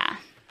 Yeah.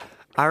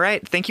 All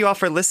right. Thank you all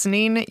for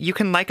listening. You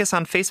can like us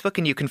on Facebook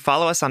and you can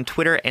follow us on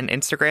Twitter and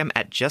Instagram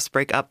at Just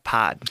Break Up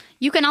Pod.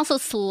 You can also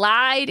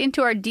slide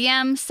into our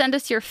DMs, send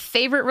us your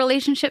favorite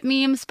relationship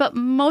memes, but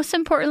most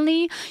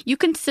importantly, you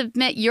can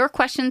submit your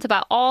questions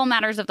about all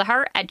matters of the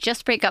heart at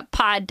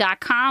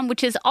justbreakuppod.com,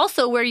 which is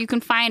also where you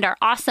can find our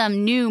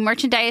awesome new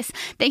merchandise.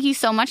 Thank you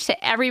so much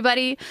to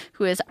everybody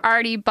who has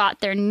already bought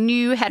their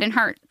new Head and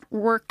Heart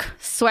work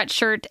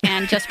sweatshirt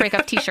and Just Break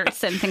Up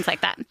t-shirts and things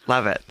like that.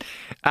 Love it.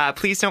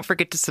 Please don't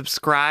forget to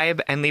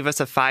subscribe and leave us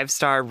a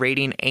 5-star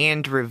rating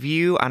and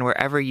review on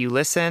wherever you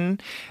listen.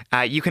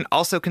 You can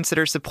also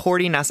consider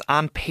supporting us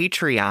on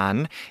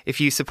Patreon. If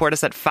you support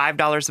us at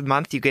 $5 a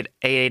month, you get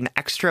an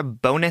extra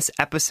bonus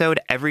episode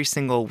every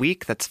single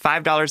week. That's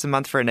 $5 a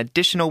month for an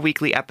additional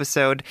weekly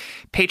episode.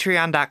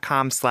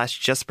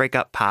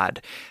 Patreon.com/JustBreakUpPod.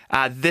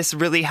 This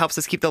really helps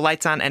us keep the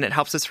lights on, and it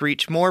helps us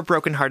reach more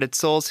brokenhearted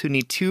souls who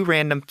need two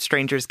random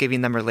strangers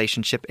giving them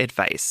relationship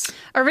advice.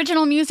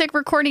 Original music,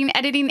 recording,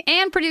 editing,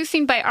 and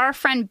producing by our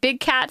friend Big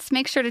Cats.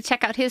 Make sure to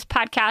check out his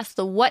podcast,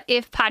 the What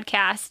If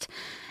Podcast.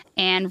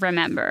 And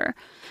remember,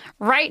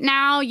 right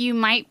now you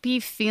might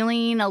be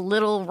feeling a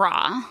little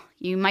raw.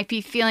 You might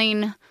be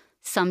feeling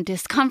some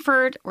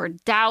discomfort or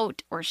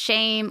doubt or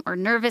shame or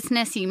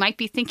nervousness. You might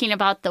be thinking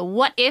about the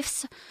what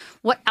ifs.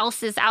 What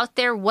else is out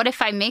there? What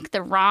if I make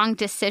the wrong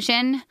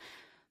decision?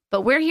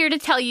 But we're here to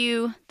tell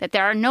you that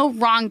there are no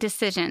wrong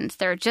decisions.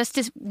 There are just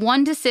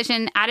one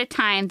decision at a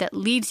time that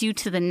leads you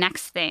to the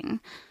next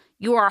thing.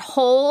 You are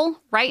whole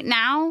right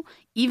now,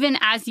 even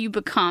as you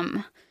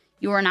become.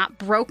 You are not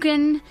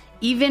broken,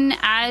 even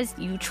as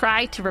you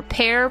try to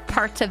repair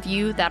parts of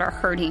you that are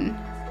hurting.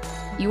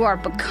 You are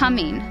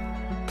becoming,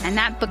 and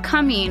that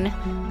becoming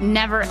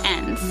never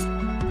ends.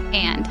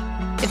 And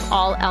if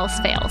all else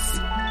fails,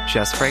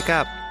 Just break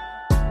up.